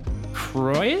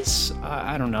Croyus?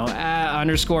 I don't know.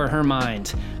 Underscore her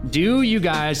mind. Do you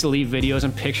guys delete videos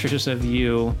and pictures of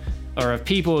you or of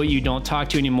people you don't talk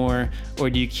to anymore,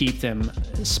 or do you keep them?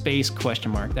 Space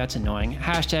question mark. That's annoying.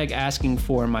 Hashtag asking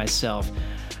for myself.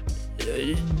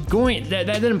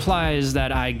 That implies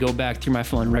that I go back through my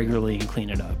phone regularly and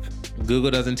clean it up. Google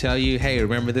doesn't tell you, hey,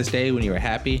 remember this day when you were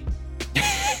happy?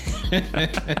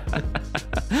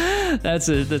 That's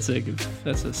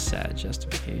a sad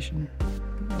justification,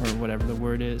 or whatever the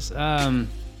word is.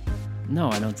 No,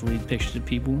 I don't delete pictures of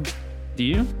people. Do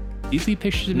you? Do you delete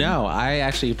pictures of people? No, I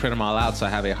actually print them all out, so I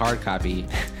have a hard copy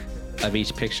of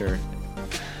each picture.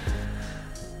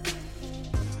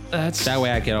 That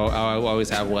way I always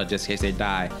have one just in case they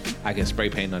die. I can spray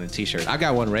paint on a t-shirt. I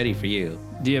got one ready for you.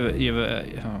 Do you have a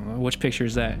which picture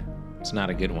is that? It's not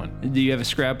a good one. Do you have a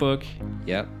scrapbook?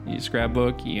 Yep. You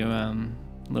scrapbook. You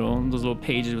those little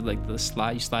pages with like the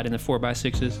slide. You slide in the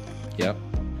 4x6s. Yep.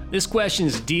 This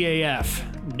question's DAF.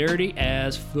 Dirty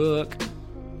as fuck.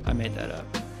 I made that up.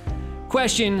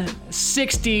 Question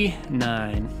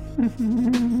 69.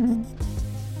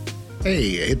 Hey,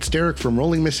 it's Derek from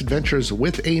Rolling Misadventures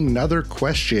with another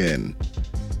question.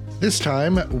 This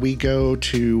time we go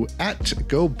to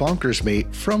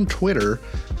 @GoBonkersMate from Twitter,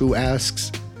 who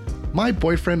asks, my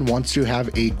boyfriend wants to have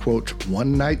a quote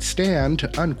one night stand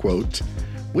unquote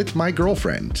with my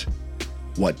girlfriend.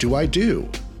 What do I do?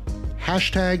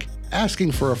 Hashtag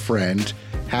asking for a friend.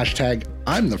 Hashtag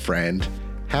I'm the friend.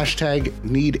 Hashtag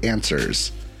need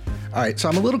answers. All right, so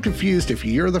I'm a little confused. If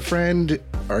you're the friend,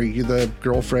 are you the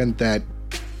girlfriend that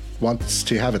wants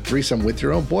to have a threesome with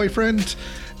your own boyfriend?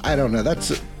 I don't know.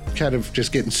 That's kind of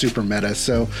just getting super meta.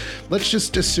 So let's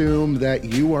just assume that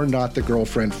you are not the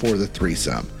girlfriend for the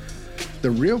threesome.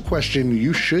 The real question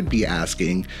you should be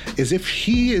asking is if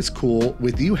he is cool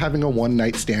with you having a one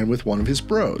night stand with one of his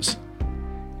bros.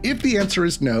 If the answer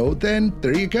is no, then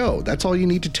there you go. That's all you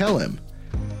need to tell him.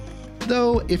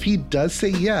 Though, if he does say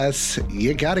yes,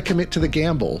 you gotta commit to the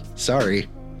gamble. Sorry.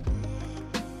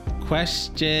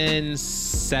 Question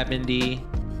 70.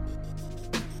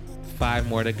 5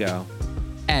 more to go.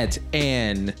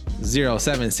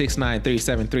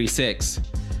 @N07693736.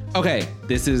 Okay,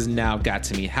 this is now got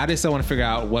to me. How did someone figure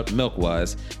out what milk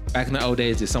was? Back in the old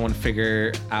days, did someone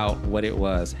figure out what it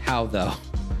was? How though?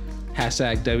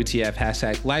 Hashtag WTF,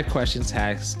 hashtag life questions,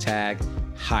 hashtag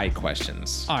high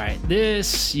questions. All right,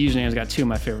 this username's got 2 of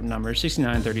my favorite numbers,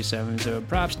 6937. So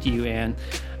props to you, Ann.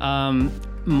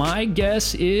 My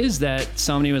guess is that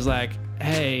somebody was like,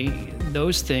 hey,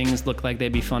 those things look like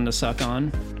they'd be fun to suck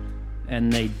on.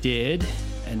 And they did,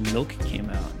 and milk came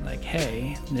out. Like,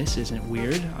 hey, this isn't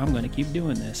weird. I'm gonna keep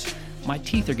doing this. My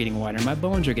teeth are getting whiter, my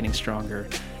bones are getting stronger,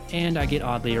 and I get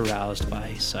oddly aroused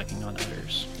by sucking on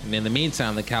udders. And in the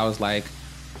meantime, the cow was like,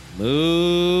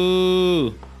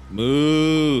 moo,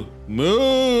 moo,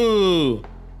 moo,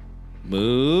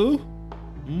 moo,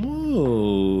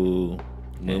 moo,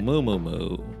 moo, moo, moo,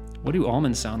 moo. What do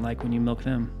almonds sound like when you milk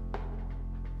them?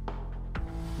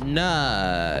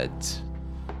 Nut.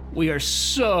 We are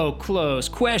so close.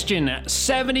 Question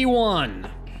 71.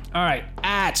 All right,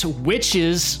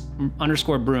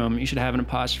 @witches_broom. You should have an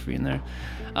apostrophe in there.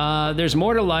 There's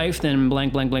more to life than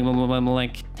blank, blank, blank, blank, blank,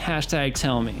 blank. Hashtag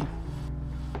tell me.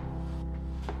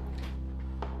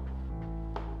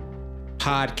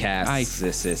 Podcast. I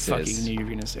this fucking knew you were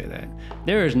going to say that.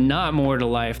 There is not more to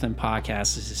life than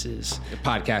podcast. This is.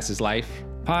 Podcast is life.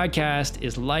 Podcast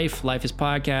is life. Life is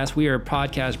podcast. We are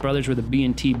podcast brothers. We're the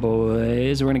B&T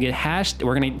boys. We're gonna get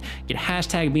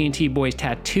hashtag B&T boys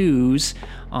tattoos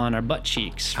on our butt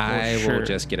cheeks. I will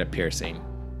just get a piercing.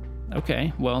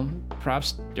 Okay. Well,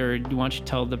 props. Or why don't you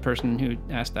tell the person who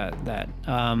asked that?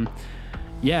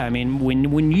 Yeah. I mean,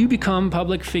 when you become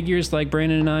public figures like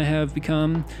Brandon and I have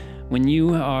become, when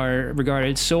you are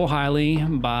regarded so highly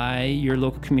by your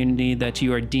local community that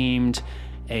you are deemed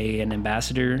an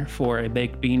ambassador for a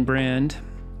baked bean brand,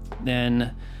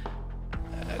 then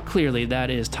clearly that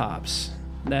is tops.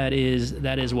 That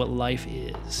is what life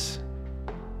is.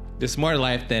 There's more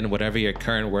life than whatever your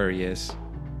current worry is.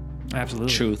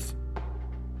 Absolutely. Truth.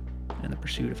 And the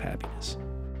pursuit of happiness.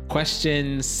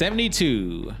 Question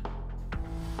 72.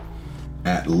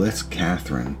 @Liz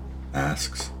Catherine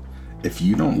asks, if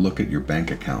you don't look at your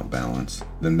bank account balance,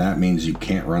 then that means you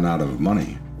can't run out of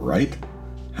money, right?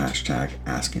 Hashtag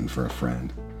asking for a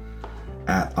friend.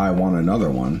 @I want another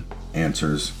one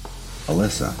answers,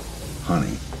 Alyssa,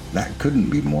 honey, that couldn't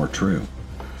be more true.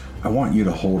 I want you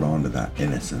to hold on to that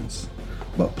innocence.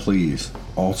 But please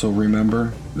also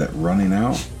remember that running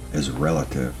out is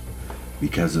relative.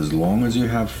 Because as long as you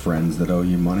have friends that owe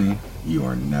you money, you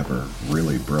are never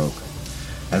really broke.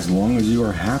 As long as you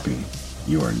are happy,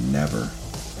 you are never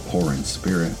poor in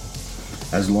spirit.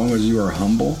 As long as you are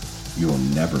humble, you will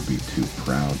never be too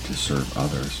proud to serve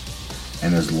others.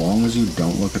 And as long as you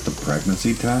don't look at the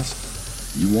pregnancy test,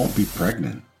 you won't be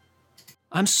pregnant.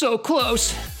 I'm so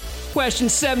close. Question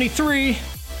 73.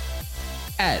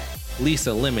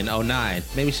 @Lisa Lemon 09.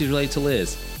 Maybe she's related to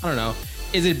Liz. I don't know.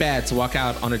 Is it bad to walk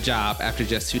out on a job after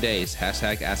just 2 days?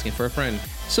 Hashtag asking for a friend.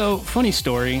 So, funny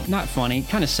story, not funny,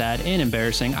 kind of sad and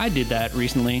embarrassing. I did that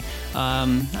recently.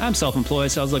 I'm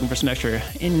self-employed, so I was looking for some extra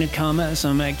income,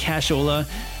 some cashola,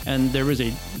 and there was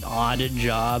an odd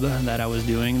job that I was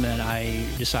doing that I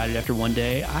decided after one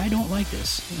day, I don't like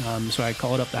this. So I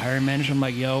called up the hiring manager. I'm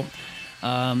like, yo,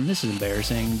 This is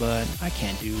embarrassing, but I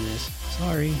can't do this.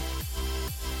 Sorry.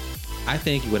 I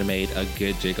think you would have made a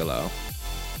good gigolo.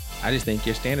 I just think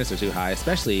your standards are too high,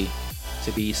 especially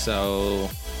to be so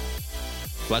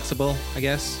flexible, I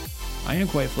guess. I am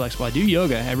quite flexible. I do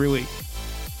yoga every week.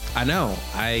 I know.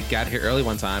 I got here early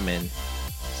one time and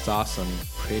saw some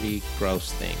pretty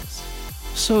gross things.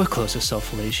 So close to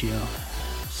self-fellatio.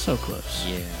 So close.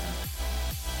 Yeah.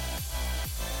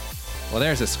 Well,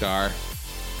 there's a scar.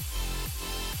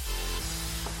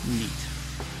 Neat.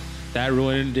 That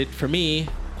ruined it for me.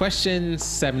 Question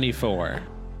 74.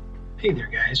 Hey there,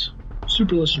 guys.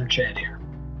 Super listener Chad here.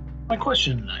 My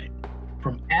question tonight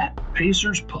from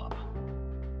 @PacersPub.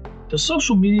 Does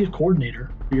social media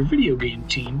coordinator for your video game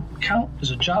team count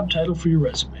as a job title for your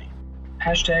resume?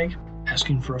 Hashtag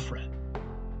asking for a friend.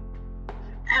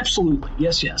 Absolutely,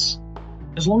 yes.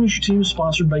 As long as your team is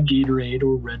sponsored by Gatorade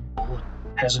or Red Bull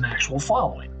and has an actual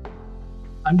following.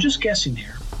 I'm just guessing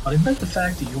here, but I bet the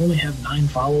fact that you only have 9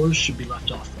 followers should be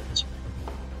left off the resume.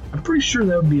 I'm pretty sure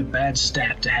that would be a bad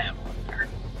stat to have on there.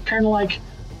 Kind of like,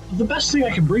 the best thing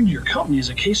I can bring to your company is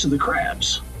a case of the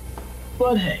crabs.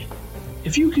 But hey,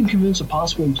 if you can convince a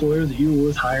possible employer that you're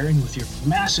worth hiring with your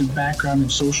massive background in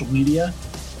social media,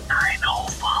 9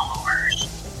 followers,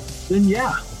 then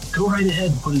yeah, go right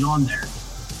ahead and put it on there.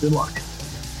 Good luck.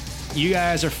 You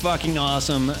guys are fucking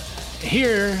awesome.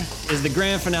 Here is the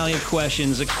grand finale of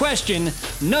questions. Question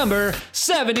number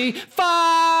 75!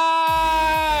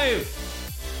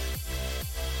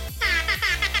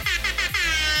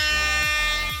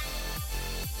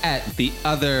 At the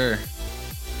other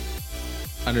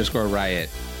underscore riot.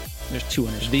 There's 2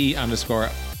 underscores. The underscore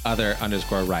other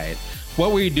underscore riot.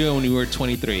 What were you doing when you were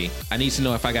 23? I need to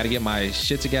know if I got to get my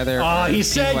shit together. Oh, he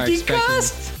said people are expecting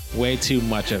concussed. Way too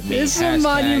much of me. It's a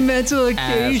monumental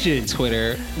occasion.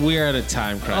 Twitter, we're at a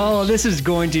time crunch. Oh, this is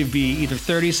going to be either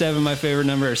 37, my favorite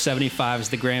number, or 75 is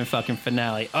the grand fucking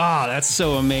finale. Oh, that's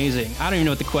so amazing. I don't even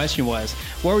know what the question was.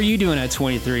 What were you doing at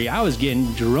 23? I was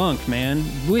getting drunk, man.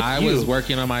 I was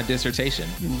working on my dissertation.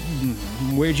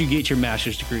 Where'd you get your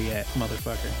master's degree at,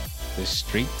 motherfucker? The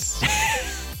streets.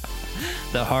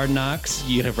 The Hard Knocks.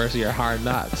 University of Hard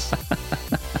Knocks.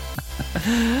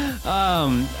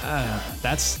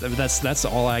 That's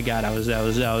all I got. I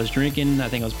was drinking. I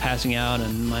think I was passing out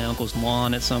on my uncle's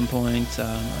lawn at some point.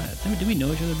 Did we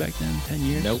know each other back then? 10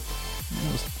 years? Nope.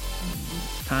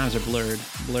 Times are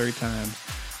blurry times.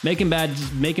 Making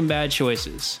bad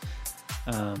choices.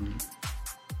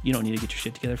 You don't need to get your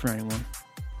shit together for anyone.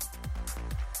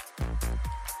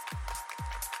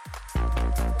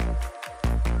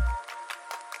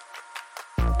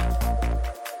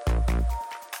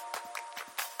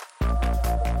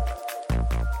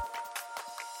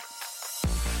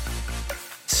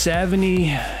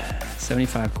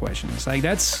 $75 questions. Like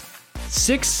that's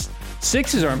six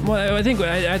is our. Well, I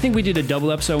think we did a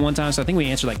double episode one time, so I think we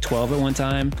answered like 12 at one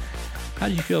time. How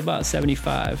did you feel about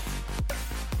 75?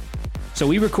 So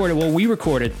we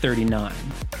recorded 39.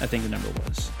 I think the number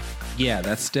was. Yeah,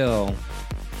 that's still.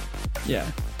 Yeah.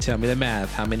 Tell me the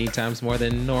math. How many times more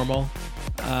than normal?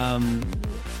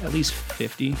 At least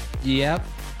 50. Yep.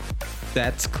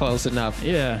 That's close enough.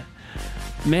 Yeah.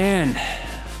 Man.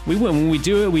 When we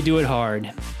do it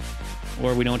hard,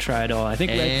 or we don't try at all. I think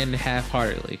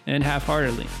half-heartedly.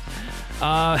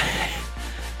 I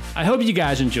hope you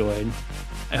guys enjoyed.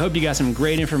 I hope you got some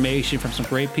great information from some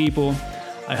great people.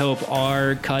 I hope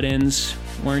our cut-ins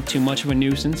weren't too much of a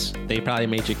nuisance. They probably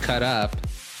made you cut up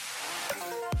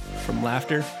from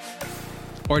laughter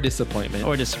or disappointment.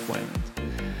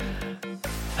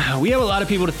 We have a lot of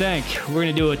people to thank. We're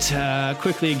gonna do it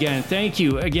quickly again. Thank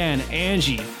you again,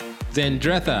 Angie.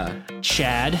 Zandretha,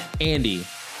 Chad, Andy,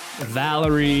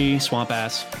 Valerie, Swamp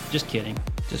Ass. Just kidding.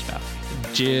 Just Valerie.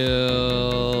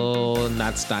 Jill,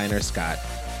 not Steiner, Scott.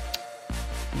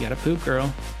 You gotta poop,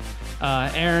 girl.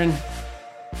 Aaron,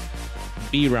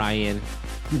 B. Ryan,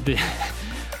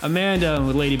 Amanda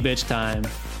with Lady Bitch Time,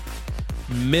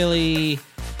 Millie,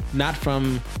 not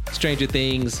from Stranger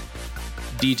Things,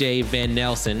 DJ Van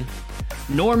Nelson,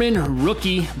 Norman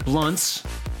Rookie Blunts,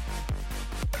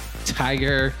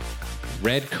 Tiger,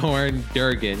 Redcorn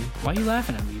Durgan. Why are you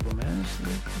laughing at people, man?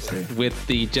 With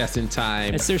the Just in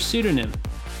Time. It's their pseudonym.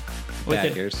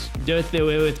 Baggers.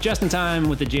 With Just in Time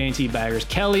with the J&T Baggers.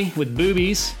 Kelly with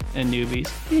Boobies and Newbies.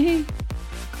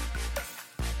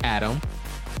 Adam.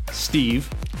 Steve.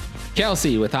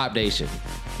 Kelsey with Hop Nation.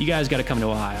 You guys got to come to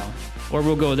Ohio, or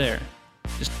we'll go there.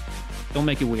 Just don't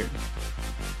make it weird.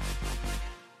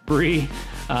 Bree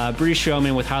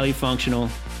Showman with Highly Functional.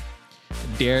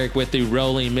 Derek with the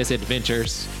Rolling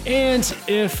Misadventures. And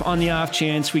if on the off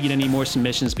chance we get any more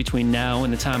submissions between now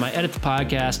and the time I edit the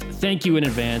podcast, thank you in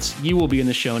advance. You will be in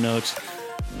the show notes.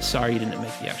 Sorry you didn't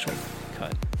make the actual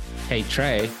cut. Hey,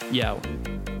 Trey. Yeah.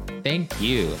 Thank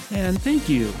you. And thank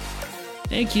you.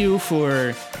 Thank you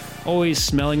for always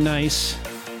smelling nice,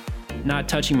 not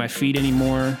touching my feet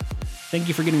anymore. Thank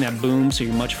you for getting that boom so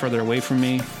you're much further away from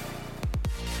me.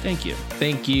 Thank you.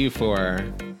 Thank you for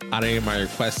honoring my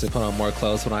request to put on more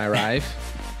clothes when I arrive.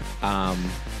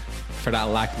 For not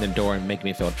locking the door and making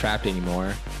me feel trapped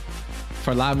anymore.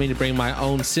 For allowing me to bring my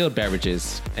own sealed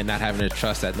beverages and not having to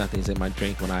trust that nothing's in my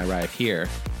drink when I arrive here.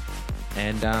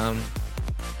 And I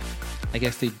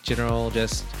guess the general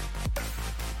just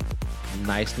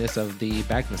niceness of the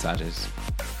back massages.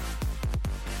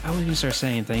 I was gonna start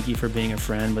saying thank you for being a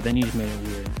friend, but then you just made it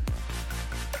weird.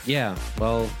 Yeah,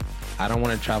 well, I don't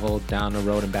want to travel down the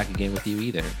road and back again with you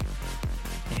either.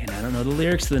 And I don't know the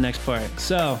lyrics to the next part.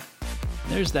 So,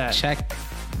 there's that.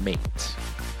 Checkmate.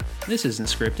 This isn't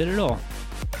scripted at all.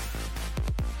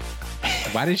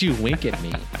 Why did you wink at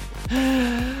me?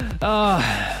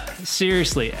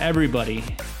 Seriously, everybody,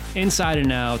 inside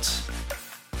and out,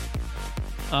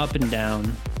 up and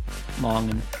down,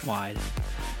 long and wide.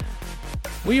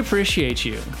 We appreciate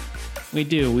you. We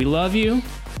do. We love you.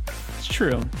 It's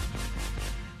true.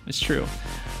 It's true.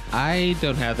 I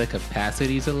don't have the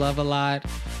capacity to love a lot,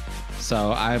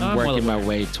 so I'm working my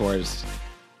way towards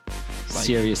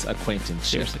serious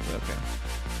acquaintanceship. Seriously, okay.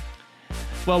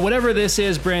 Well, whatever this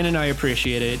is, Brandon, I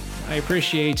appreciate it. I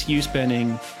appreciate you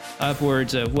spending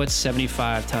upwards of, what's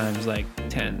 75 times like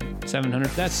 10? 700?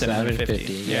 That's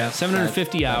 750. Yeah,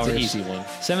 750 hours. That's an easy one.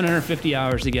 750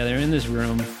 hours together in this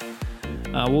room.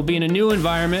 We'll be in a new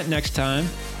environment next time,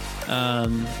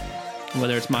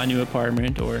 whether it's my new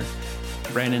apartment or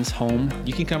Brandon's home.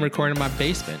 You can come record in my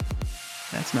basement.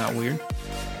 That's not weird.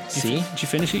 See? Did you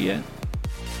finish it yet?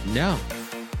 No.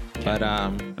 Okay. But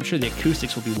I'm sure the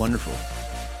acoustics will be wonderful.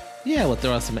 Yeah, we'll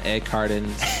throw out some egg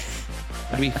cartons.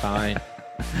 It'll be fine.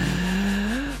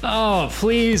 Oh,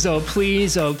 please, oh,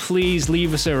 please, oh, please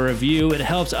leave us a review. It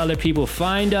helps other people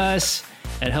find us.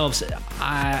 It helps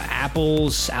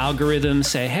Apple's algorithm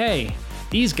say, hey,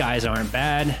 these guys aren't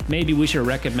bad. Maybe we should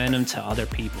recommend them to other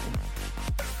people.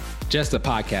 Just a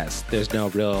podcast. There's no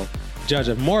real judge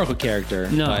of moral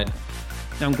character. No. But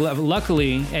I'm glad.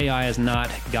 Luckily, AI has not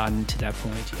gotten to that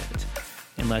point yet,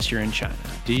 unless you're in China.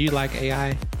 Do you like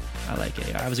AI? I like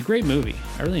AI. It was a great movie.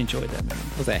 I really enjoyed that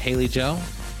movie. Was that Haley Joe?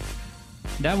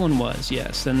 That one was,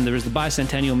 yes. Then there was The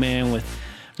Bicentennial Man with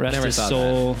Rest His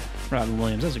Soul, Robin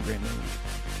Williams. That was a great movie.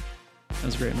 That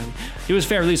was a great movie. It was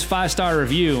fair. At least 5-star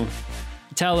review.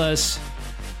 Tell us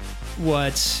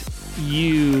what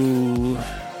you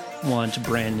want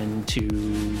Brandon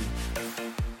to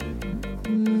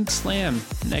slam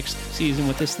next season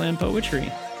with this slam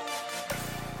poetry.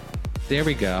 There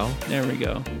we go. There we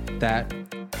go. That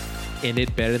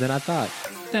ended better than I thought.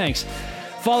 Thanks.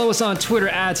 Follow us on Twitter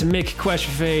at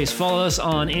MickQuestionFace. Follow us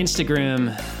on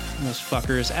Instagram, those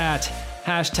fuckers, at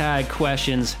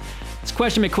 #questions. It's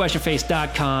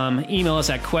questionmcquestionface.com. Email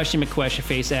us at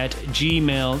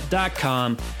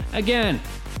questionmcquestionface@gmail.com. Again,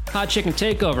 Hot Chicken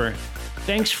Takeover.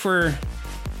 Thanks for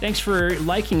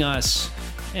liking us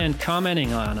and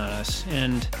commenting on us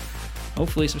and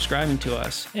hopefully subscribing to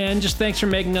us. And just thanks for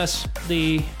making us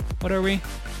what are we?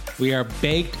 We are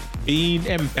Baked Bean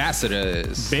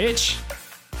Ambassadors. Bitch.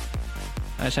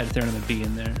 I just had to throw another B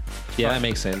in there. Yeah, that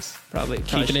makes sense. Probably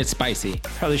keeping it spicy.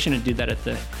 Probably shouldn't do that at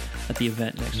the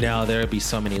event next week. No, there'll be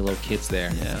so many little kids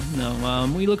there. Yeah,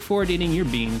 no. We look forward to eating your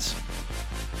beans.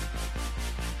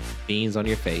 Beans on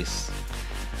your face.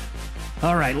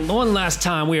 All right, one last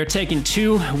time. We are taking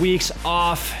 2 weeks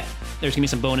off. There's gonna be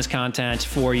some bonus content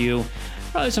for you.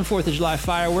 Probably some 4th of July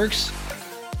fireworks.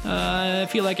 I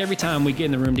feel like every time we get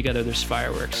in the room together, there's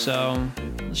fireworks. So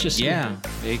let's just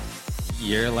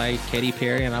You're like Katy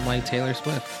Perry and I'm like Taylor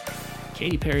Swift.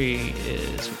 Katy Perry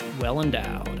is well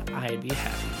endowed. I'd be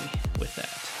happy with that.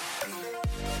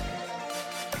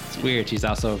 It's weird. She's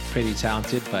also pretty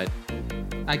talented, but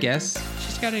I guess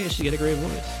she's got a great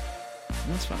voice.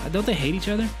 That's fine. Don't they hate each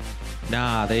other?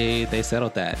 Nah, they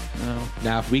settled that. No.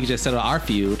 Now, if we could just settle our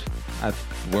feud, the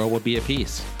world would be at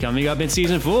peace. Coming up in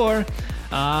season 4,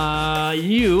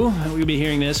 we'll be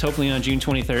hearing this hopefully on June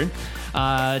 23rd.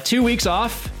 2 weeks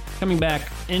off. Coming back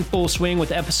in full swing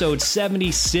with episode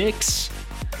 76.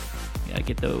 Gotta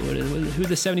get who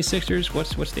the 76ers?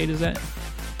 What state is that?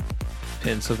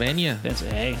 Pennsylvania.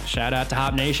 Hey, shout out to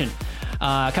Hop Nation.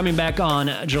 Coming back on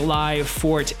July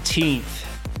 14th.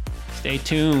 Stay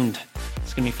tuned.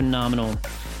 It's gonna be phenomenal.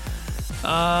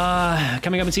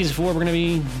 Coming up in season 4, we're gonna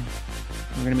be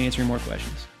We're going to be answering more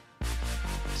questions.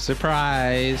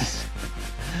 Surprise.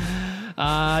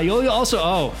 You'll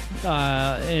also,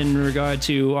 in regard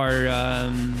to our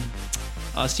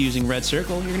us using Red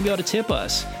Circle, you're going to be able to tip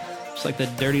us. Just like the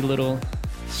dirty little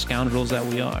scoundrels that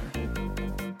we are.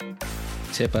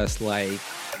 Tip us like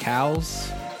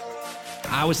cows?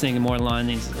 I was thinking more along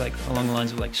the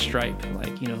lines of like Stripe.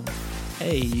 Like, you know,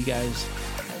 hey, you guys,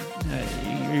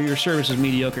 your service is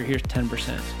mediocre. Here's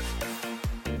 10%.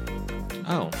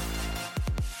 Oh.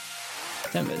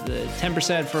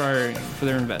 10% for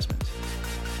their investment.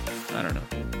 I don't know.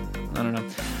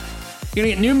 You're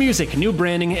gonna get new music, new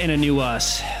branding, and a new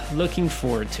us. Looking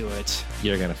forward to it.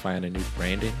 You're gonna find a new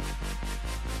branding?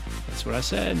 That's what I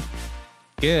said.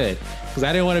 Good, because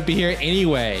I didn't want to be here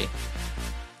anyway.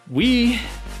 We'll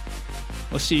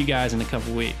see you guys in a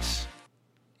couple weeks.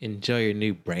 Enjoy your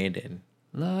new branding.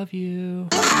 Love you.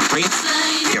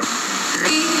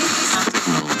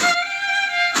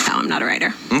 No, I'm not a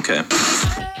writer. Okay.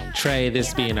 Trey,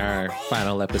 this being our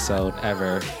final episode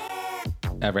ever.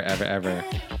 I've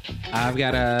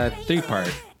got a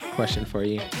 3-part question for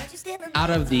you. Out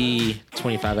of the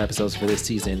 25 episodes for this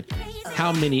season,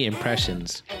 how many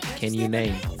impressions can you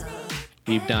name?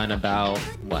 We've done about,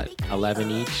 11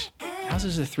 each? How's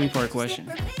this a 3-part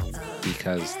question?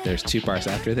 Because there's 2 parts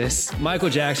after this. Michael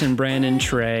Jackson, Brandon,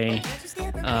 Trey.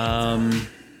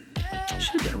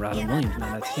 Should have been Robin Williams,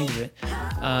 now that I think of it.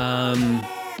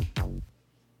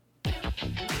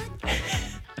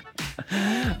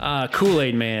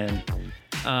 Kool-Aid Man.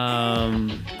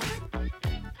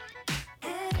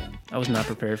 I was not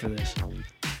prepared for this.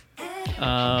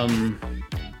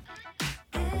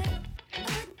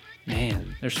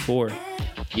 Man, there's 4.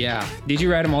 Yeah. Did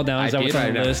you write them all down? Is that what's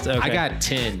on the list? I got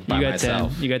 10 by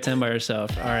myself. 10. You got 10 by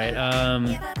yourself. All right.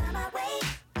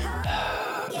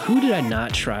 Who did I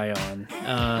not try on?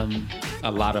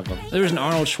 A lot of them. There was an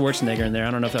Arnold Schwarzenegger in there.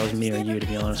 I don't know if that was me or you, to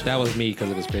be honest. That was me because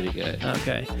it was pretty good.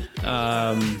 Okay.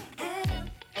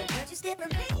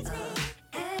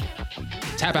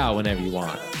 Tap out whenever you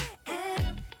want.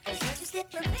 I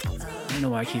don't know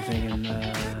why I keep thinking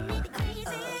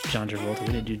John Travolta. We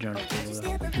didn't do John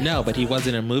Travolta. No, but he was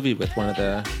in a movie with one of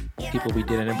the people we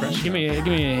did an impression. Give me a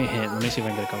hint. Let me see if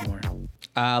I can get a couple more.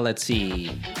 Let's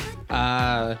see.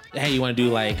 Hey, you want to do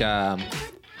like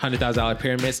 $100,000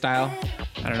 pyramid style?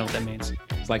 I don't know what that means.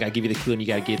 It's like I give you the clue and you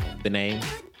gotta get the name,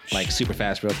 like super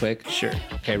fast, real quick. Sure.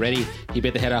 Okay, ready? He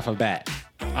bit the head off a bat.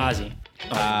 Ozzy.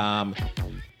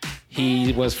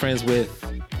 He was friends with.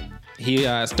 He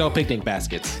stole picnic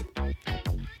baskets.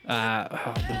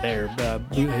 The bear.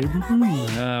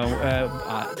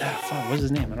 What's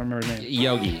his name? I don't remember his name.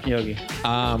 Yogi.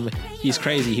 He's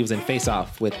crazy. He was in Face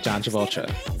Off with John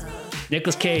Travolta.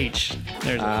 Nicolas Cage.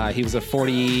 He was a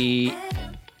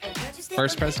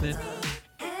 41st president.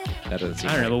 That doesn't seem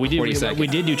I don't know, right. but we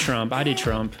did do Trump. I did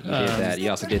Trump. You did that. You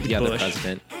also did the other Bush.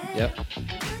 president. Yep.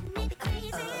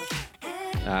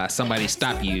 Somebody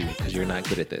stop you because you're not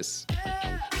good at this.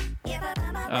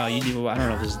 You do. I don't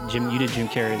know. This Jim. You did Jim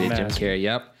Carrey. Did Jim Carrey?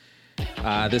 Yep.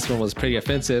 This one was pretty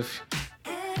offensive.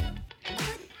 I'm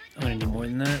gonna need more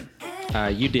than that.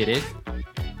 You did it.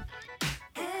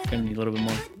 Gonna need a little bit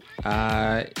more.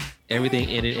 Everything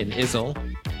in it in Izzle.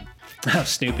 Oh,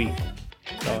 Snoopy.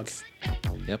 Dog.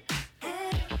 Yep.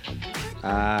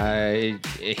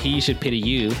 He should pity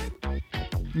you.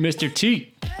 Mr.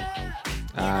 T.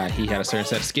 He had a certain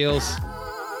set of skills.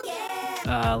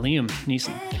 Liam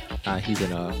Neeson. He's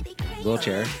in a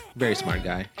wheelchair. Very smart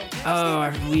guy. Oh,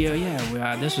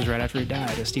 this was right after he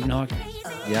died. Stephen Hawking.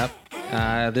 Yep.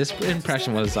 This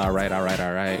impression was all right.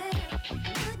 I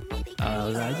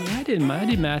did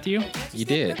Matthew. You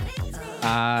did.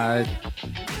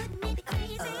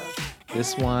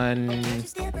 This one,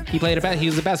 he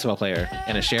was a basketball player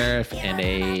and a sheriff and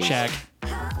a Shaq.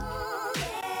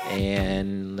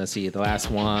 And let's see, the last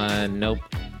one, nope.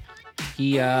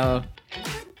 He was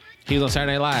on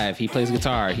Saturday Night Live. He plays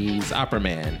guitar. He's Opera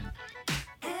Man.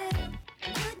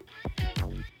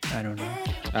 I don't know.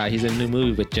 He's in a new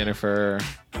movie with Jennifer.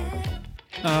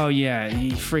 Oh yeah,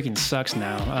 he freaking sucks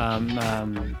now.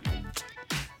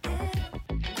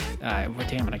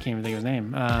 Damn it, I can't even think of his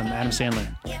name. Adam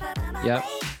Sandler. Yep.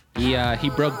 He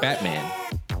broke Batman.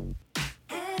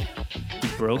 He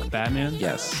broke Batman?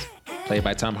 Yes. Played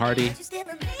by Tom Hardy.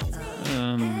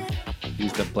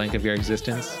 He's the blank of your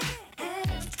existence.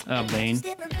 Bane.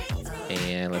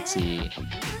 And let's see.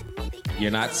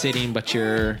 You're not sitting, but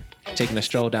you're taking a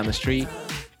stroll down the street.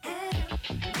 I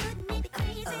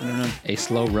don't know. A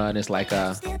slow run is like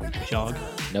a jog.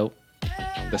 Nope.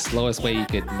 The slowest way you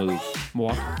could move.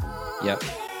 Walk. Yep.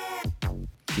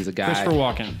 He's a guy. Christopher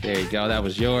Walken. There you go. That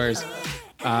was yours.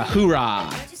 Hoorah.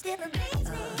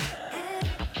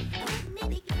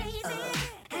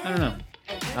 I don't know.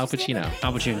 Al Pacino.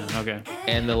 Al Pacino. Okay.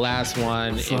 And the last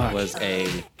one, Fuck. it was a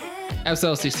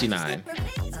episode 69. It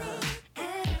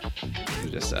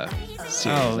was just a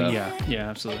series of yeah,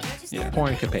 absolutely. Yeah.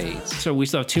 porn capades. So we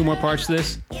still have 2 more parts to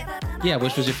this. Yeah,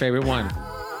 which was your favorite one?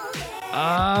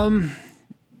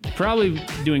 Probably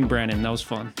doing Brandon. That was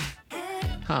fun.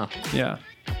 Huh. Yeah.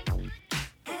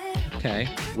 Okay.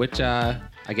 Which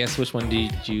which one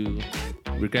did you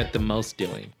regret the most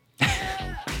doing?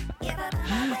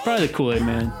 Probably the Kool-Aid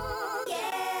Man.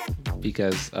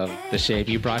 Because of the shape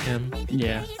you brought him?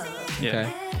 Yeah. Yeah.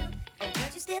 Okay.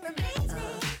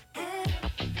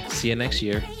 See you next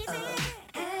year.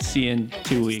 See you in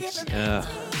 2 weeks. Ugh.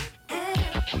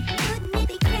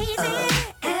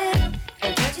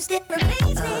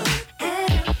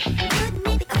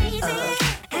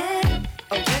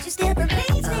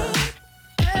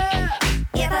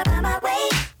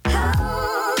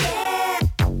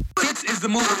 This is the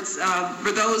movement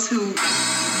for those who